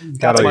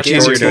 That's much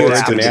easier to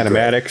adapt. And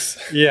animatics.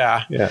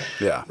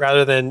 Yeah.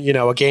 Rather than,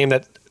 a game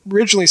that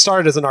originally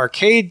started as an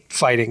arcade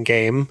fighting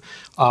game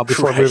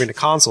before moving to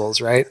consoles,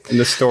 right? And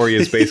the story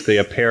is basically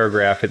a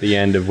paragraph at the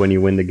end of when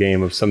you win the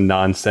game of some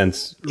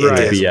nonsense.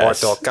 It is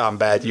Mortal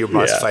Kombat. You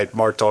must fight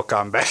Mortal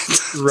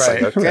Kombat.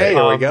 Right. Okay,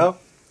 here we go.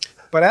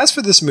 But as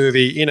for this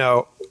movie,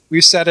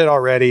 we've said it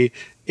already.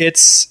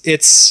 It's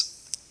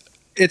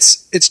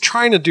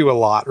trying to do a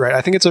lot, right?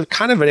 I think it's a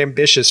kind of an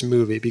ambitious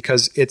movie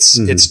because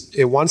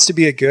it wants to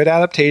be a good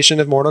adaptation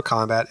of Mortal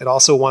Kombat. It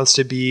also wants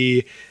to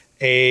be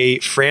a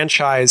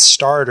franchise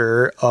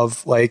starter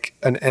of like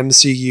an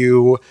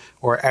MCU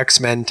or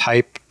X-Men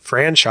type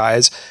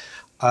franchise.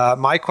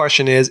 My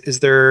question is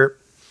there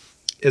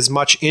as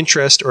much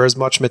interest or as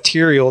much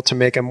material to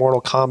make a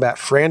Mortal Kombat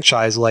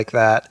franchise like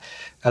that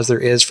as there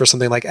is for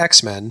something like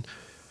X-Men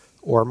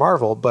or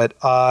Marvel? But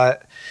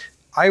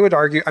I would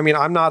argue, I mean,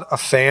 I'm not a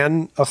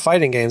fan of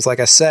fighting games, like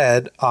I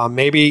said.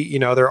 Maybe,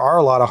 there are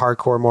a lot of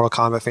hardcore Mortal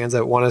Kombat fans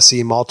that want to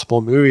see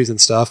multiple movies and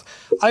stuff.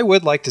 I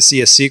would like to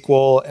see a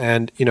sequel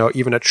and,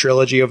 even a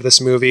trilogy of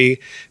this movie,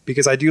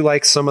 because I do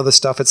like some of the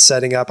stuff it's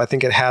setting up. I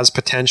think it has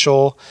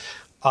potential.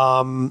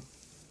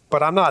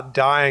 But I'm not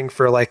dying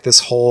for like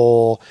this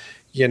whole,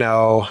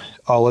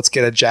 let's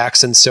get a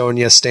Jackson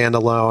Sonya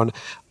standalone.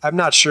 I'm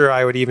not sure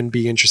I would even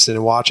be interested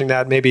in watching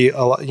that. Maybe,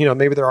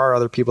 maybe there are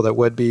other people that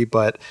would be,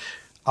 but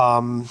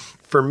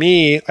for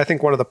me, I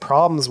think one of the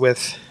problems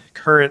with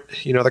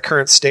the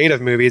current state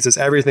of movies is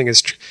everything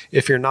is,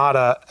 if you're not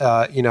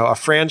a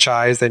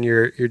franchise, then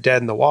you're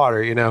dead in the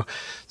water,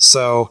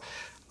 So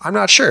I'm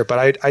not sure,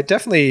 but I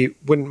definitely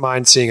wouldn't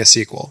mind seeing a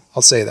sequel.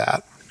 I'll say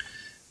that.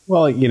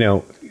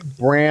 Well,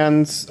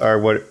 brands are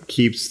what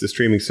keeps the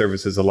streaming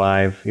services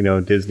alive.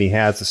 Disney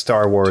has the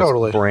Star Wars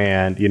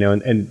brand,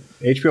 and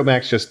HBO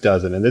Max just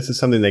doesn't. And this is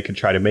something they could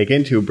try to make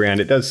into a brand.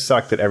 It does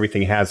suck that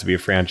everything has to be a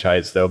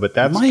franchise, though, but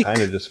that's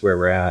kind of just where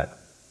we're at.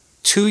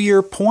 To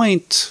your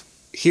point,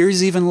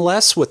 here's even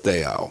less what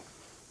they owe.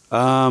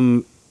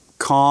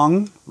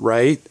 Kong,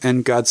 right,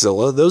 and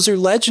Godzilla, those are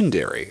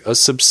Legendary, a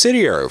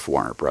subsidiary of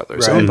Warner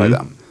Brothers, owned by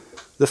them.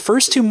 The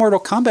first two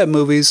Mortal Kombat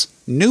movies,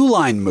 New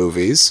Line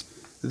movies,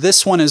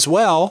 this one as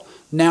well.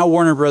 Now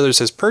Warner Brothers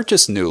has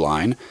purchased New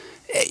Line.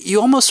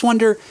 You almost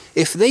wonder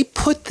if they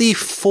put the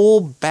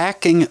full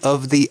backing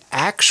of the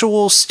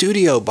actual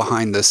studio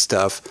behind this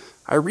stuff,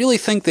 I really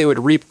think they would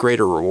reap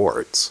greater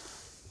rewards.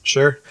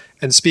 Sure.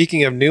 And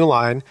speaking of New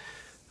Line,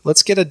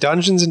 let's get a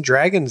Dungeons and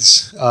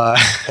Dragons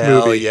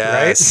movie,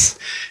 yes.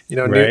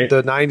 Right?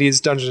 The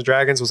 90s Dungeons and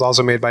Dragons was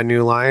also made by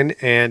New Line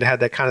and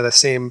had that kind of the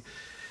same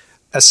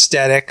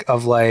aesthetic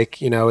of like,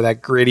 that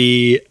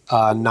gritty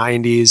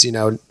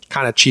 90s,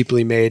 kind of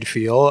cheaply made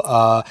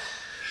feel.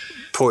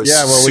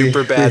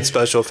 Super bad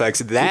special effects.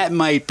 That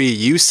might be,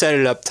 you set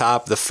it up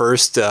top. The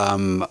first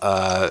Mortal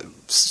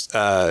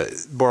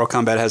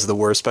Kombat has the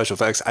worst special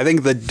effects. I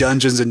think the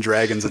Dungeons and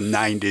Dragons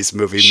 90s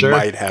movie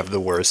might have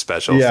the worst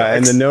special effects. Yeah,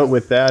 and the note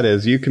with that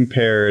is you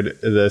compared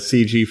the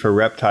CG for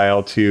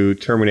Reptile to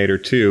Terminator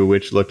 2,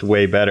 which looked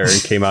way better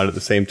and came out at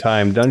the same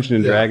time. Dungeons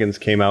and Dragons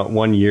came out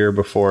 1 year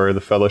before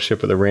the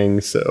Fellowship of the Ring,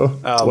 so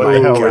what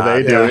the hell were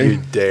they doing? You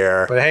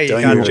dare. But hey,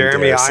 you got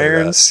Jeremy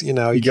Irons, you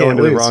go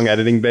into the wrong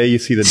editing bay, you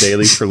see the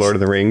dailies for Lord of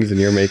the Rings, and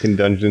you're making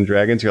Dungeons and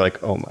Dragons, you're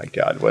like, oh my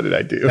god, what did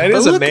I do? That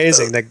is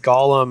amazing that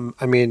Gollum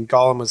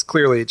was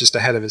clearly just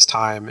ahead of his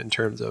time in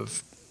terms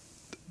of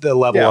the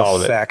level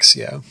of effects.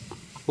 Yeah.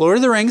 Lord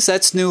of the Rings,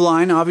 that's New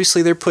Line.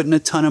 Obviously, they're putting a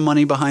ton of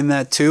money behind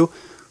that too.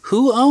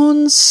 Who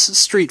owns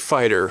Street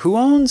Fighter? Who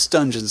owns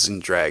Dungeons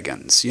and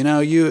Dragons?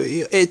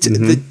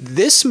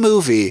 This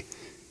movie,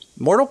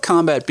 Mortal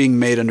Kombat being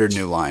made under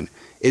New Line,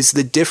 is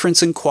the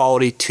difference in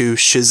quality to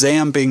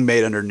Shazam being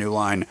made under New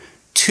Line,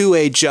 to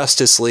a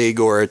Justice League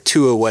or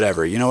to a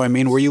whatever. You know what I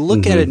mean? Where you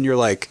look at it and you're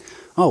like,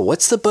 oh,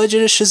 what's the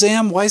budget of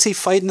Shazam? Why is he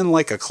fighting in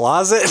like a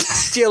closet?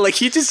 You look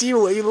at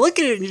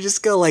it and you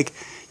just go like,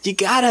 you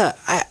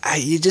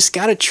just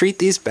gotta treat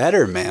these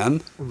better,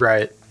 man.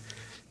 Right.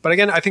 But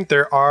again, I think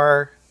there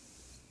are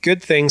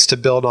good things to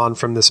build on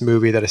from this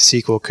movie that a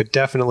sequel could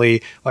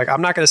definitely, like,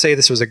 I'm not going to say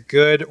this was a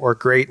good or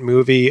great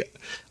movie.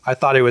 I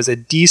thought it was a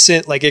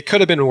decent, like, it could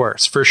have been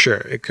worse for sure.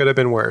 It could have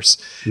been worse,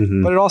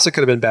 but it also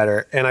could have been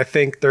better. And I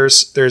think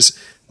there's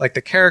like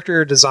the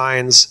character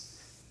designs,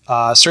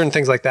 certain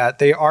things like that,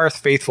 they are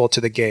faithful to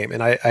the game.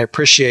 And I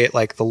appreciate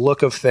like the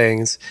look of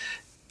things.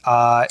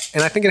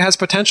 And I think it has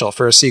potential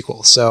for a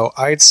sequel. So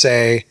I'd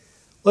say,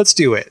 let's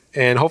do it.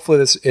 And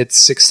hopefully it's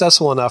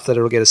successful enough that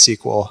it'll get a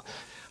sequel.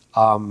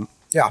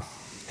 Yeah.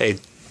 Hey,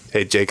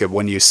 Jacob,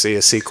 when you see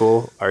a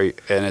sequel and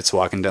it's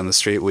walking down the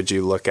street, would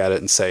you look at it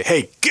and say,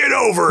 hey, get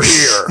over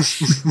here?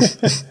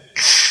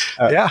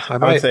 Yeah, I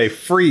would say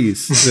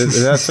freeze.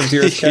 Is that some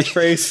serious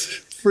catchphrase?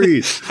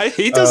 Freeze.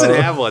 He doesn't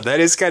have one. That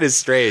is kind of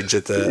strange. He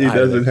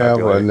doesn't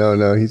have one.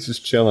 No, he's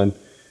just chilling.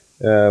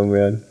 Oh,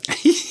 man.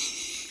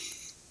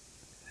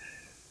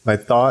 My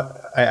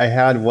thought, I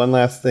had one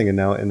last thing, and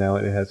now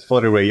it has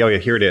floated away. Oh, yeah,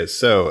 here it is.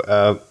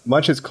 So,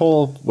 much as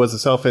Cole was a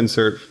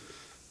self-insert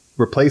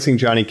replacing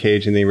Johnny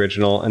Cage in the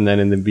original, and then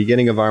in the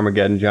beginning of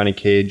Armageddon, Johnny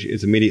Cage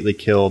is immediately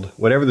killed.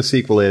 Whatever the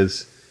sequel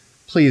is,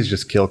 please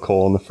just kill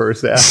Cole in the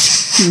first act.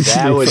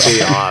 That would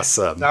be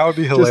awesome. That would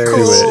be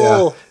hilarious. Cool.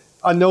 Yeah.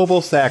 A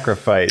noble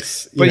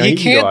sacrifice. But he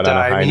can't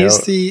die. I mean,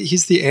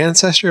 he's the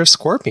ancestor of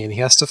Scorpion. He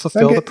has to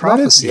fulfill the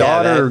prophecy.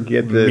 Let his daughter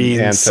get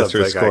the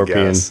ancestor of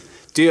Scorpion.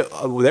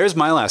 There's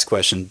my last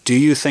question. Do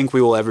you think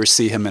we will ever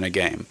see him in a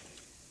game?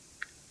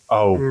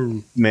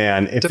 Oh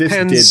man, if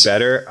Depends. this did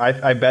better,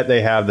 I bet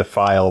they have the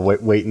file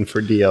waiting for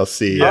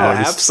DLC. Oh,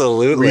 Just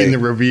absolutely. Reading the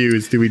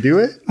reviews. Do we do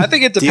it? I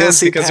think it depends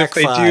DLC because if Pack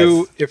they 5.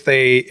 do, if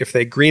they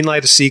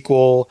greenlight a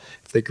sequel,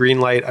 if they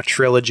greenlight a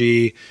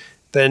trilogy,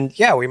 then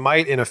yeah, we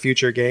might in a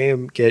future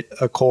game get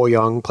a Cole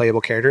Young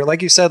playable character.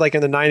 Like you said, like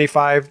in the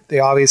 '95, they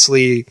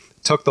obviously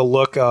took the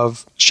look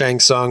of Shang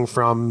Tsung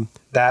from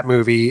that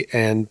movie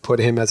and put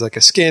him as like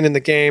a skin in the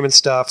game and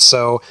stuff.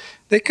 So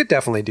they could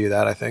definitely do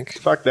that, I think.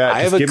 Fuck that.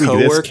 I Just have a give me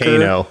coworker- this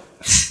Kano.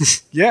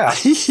 Yeah,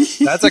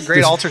 that's a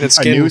great alternate A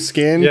skin. new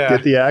skin. Yeah.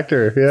 Get the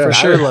actor. Yeah. For I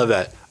sure. would love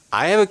that.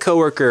 I have a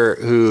coworker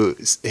who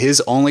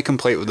his only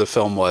complaint with the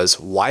film was,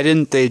 why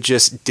didn't they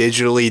just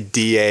digitally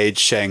de-age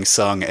Shang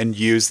Tsung and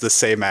use the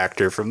same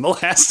actor from the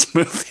last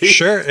movie?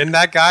 Sure, and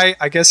that guy,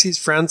 I guess he's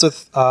friends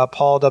with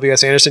Paul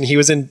W.S. Anderson.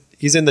 He's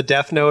in the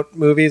Death Note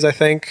movies, I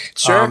think.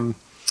 Sure.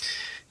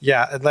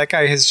 Yeah, and that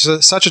guy has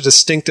such a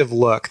distinctive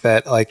look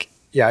that, like,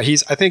 yeah,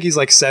 I think he's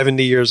like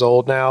 70 years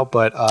old now,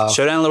 but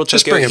Showdown Little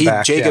just Tokyo. bring him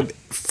back. Jacob, yeah.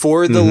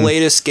 for the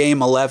latest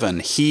game 11,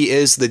 he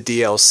is the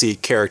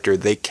DLC character.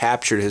 They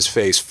captured his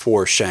face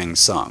for Shang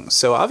Tsung.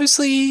 So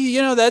obviously,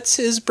 that's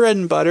his bread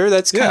and butter.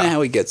 That's kind of Yeah.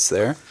 how he gets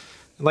there.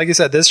 Like you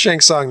said, this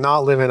Shang Tsung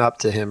not living up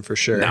to him for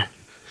sure. No.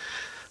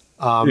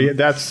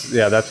 That's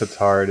what's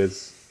hard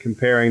is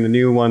comparing the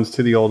new ones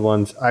to the old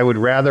ones. I would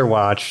rather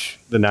watch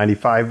the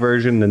 95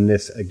 version than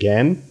this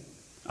again,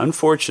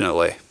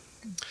 Unfortunately.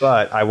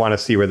 but I want to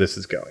see where this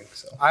is going.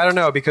 So I don't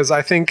know, because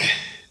I think,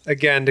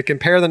 again, to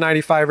compare the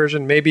 95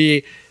 version,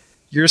 maybe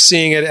you're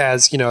seeing it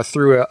as,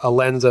 through a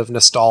lens of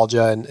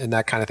nostalgia and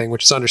that kind of thing,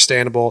 which is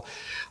understandable.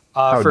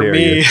 For dare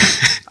me, you.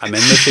 I'm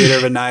in the Theater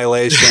of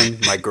Annihilation.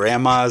 My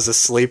grandma is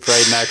asleep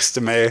right next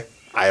to me.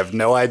 I have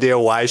no idea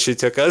why she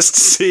took us to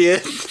see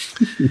it.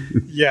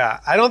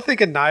 yeah, I don't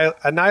think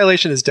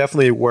Annihilation is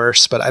definitely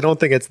worse, but I don't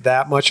think it's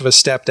that much of a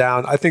step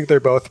down. I think they're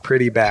both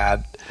pretty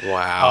bad.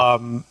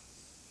 Wow.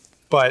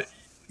 But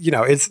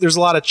there's a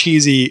lot of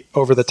cheesy,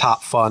 over the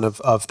top fun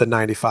of the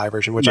 '95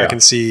 version, which I Yeah. can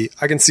see.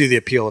 I can see the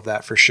appeal of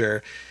that for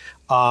sure.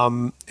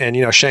 And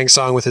Shang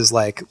Tsung with his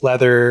like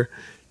leather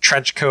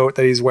trench coat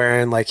that he's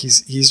wearing, like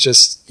he's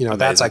just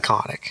that's Amazing.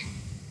 iconic.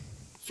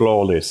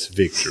 flawless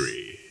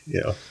victory.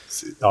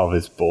 All of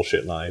his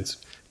bullshit lines.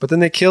 But then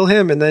they kill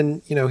him, and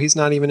then he's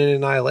not even in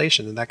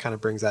Annihilation, and that kind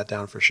of brings that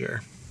down for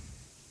sure.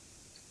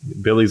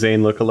 Billy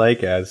Zane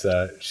lookalike as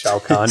Shao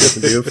Kahn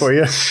doesn't do it for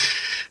you.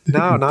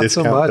 No, not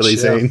so Discount much. Billy yeah.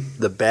 Zane.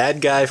 The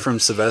bad guy from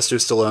Sylvester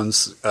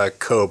Stallone's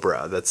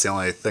Cobra. That's the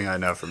only thing I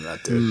know from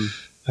that dude.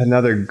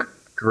 Another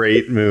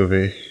great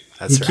movie.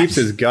 That's he right. keeps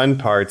his gun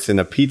parts in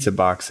a pizza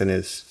box in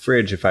his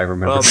fridge, if I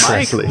remember Well,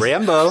 Mike, correctly.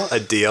 Rambo, a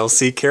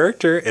DLC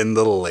character in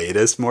the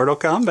latest Mortal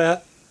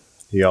Kombat.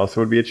 He also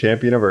would be a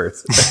champion of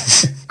Earth.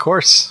 Of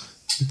course.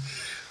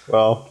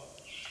 Well,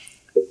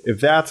 if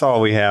that's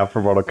all we have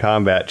for Mortal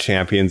Kombat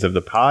champions of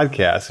the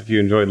podcast, if you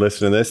enjoyed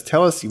listening to this,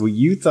 tell us what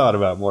you thought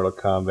about Mortal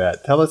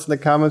Kombat. Tell us in the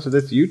comments of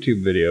this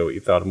YouTube video what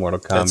you thought of Mortal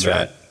Kombat. That's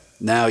right.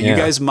 Now, you Yeah.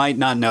 guys might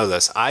not know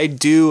this. I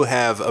do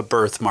have a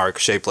birthmark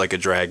shaped like a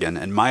dragon,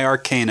 and my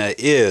arcana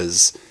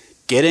is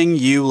getting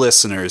you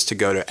listeners to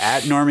go to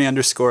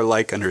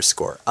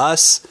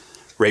 @normie_like_us,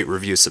 rate,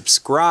 review,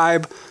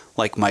 subscribe.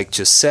 Like Mike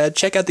just said,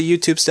 check out the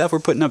YouTube stuff. We're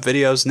putting up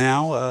videos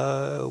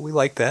now. We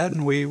like that,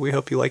 and we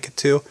hope you like it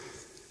too.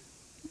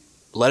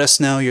 Let us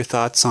know your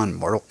thoughts on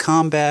Mortal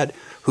Kombat,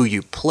 who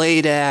you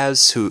played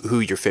as, who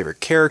your favorite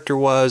character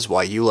was,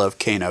 why you love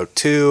Kano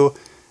 2,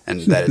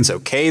 and that it's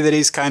okay that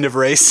he's kind of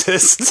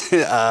racist.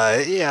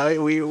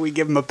 We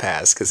give him a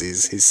pass because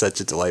he's such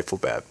a delightful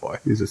bad boy.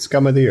 He's a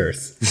scum of the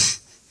earth.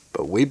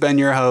 But we've been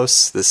your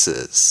hosts. This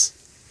is...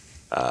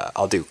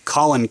 I'll do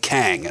Colin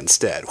Kang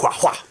instead. Wah,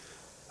 wah.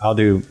 I'll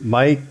do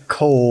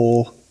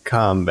Michael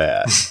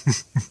Combat.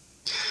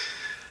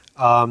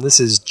 This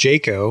is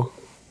Jaco,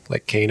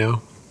 like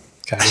Kano.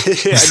 Kind of.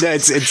 Yeah, no,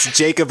 it's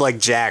Jacob like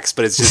Jax,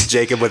 but it's just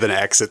Jacob with an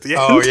X at the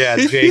end. Oh yeah,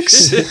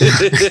 Jake's.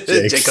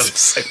 Jacob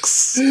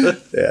 6. Yeah,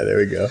 there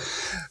we go.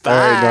 Bye. All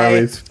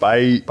right, normies.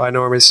 Bye. Bye,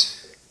 normies.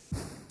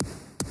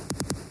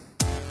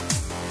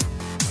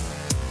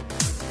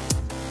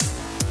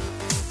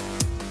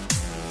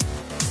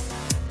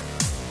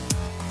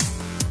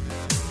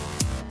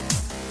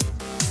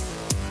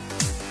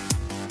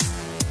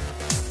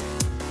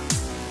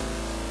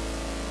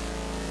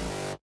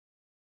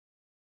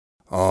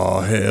 Oh,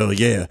 hell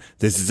yeah.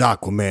 This is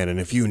Aquaman, and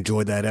if you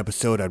enjoyed that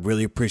episode, I'd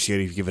really appreciate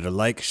it if you give it a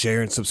like,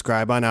 share, and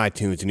subscribe on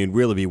iTunes, and you'd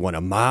really be one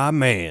of my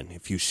man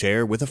if you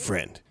share with a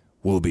friend.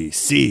 We'll be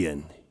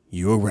seeing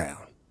you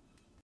around.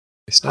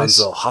 It's nice.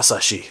 Hanzo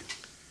Hasashi.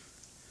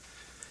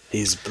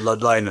 His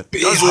bloodline.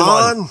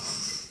 Bihan.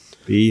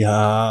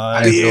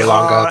 Behind. I am no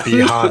longer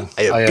Bihan.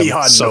 I am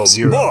Bihan no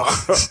Sub-Zero. more.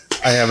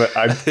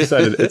 I've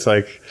said it's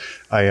like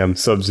I am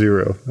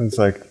Sub-Zero. It's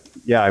like,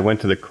 yeah, I went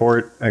to the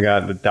court. I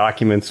got the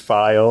documents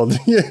filed.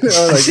 You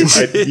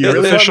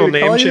really Official want me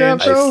to call name you that,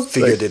 change? bro? I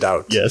figured it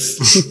out.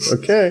 Yes.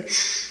 Okay.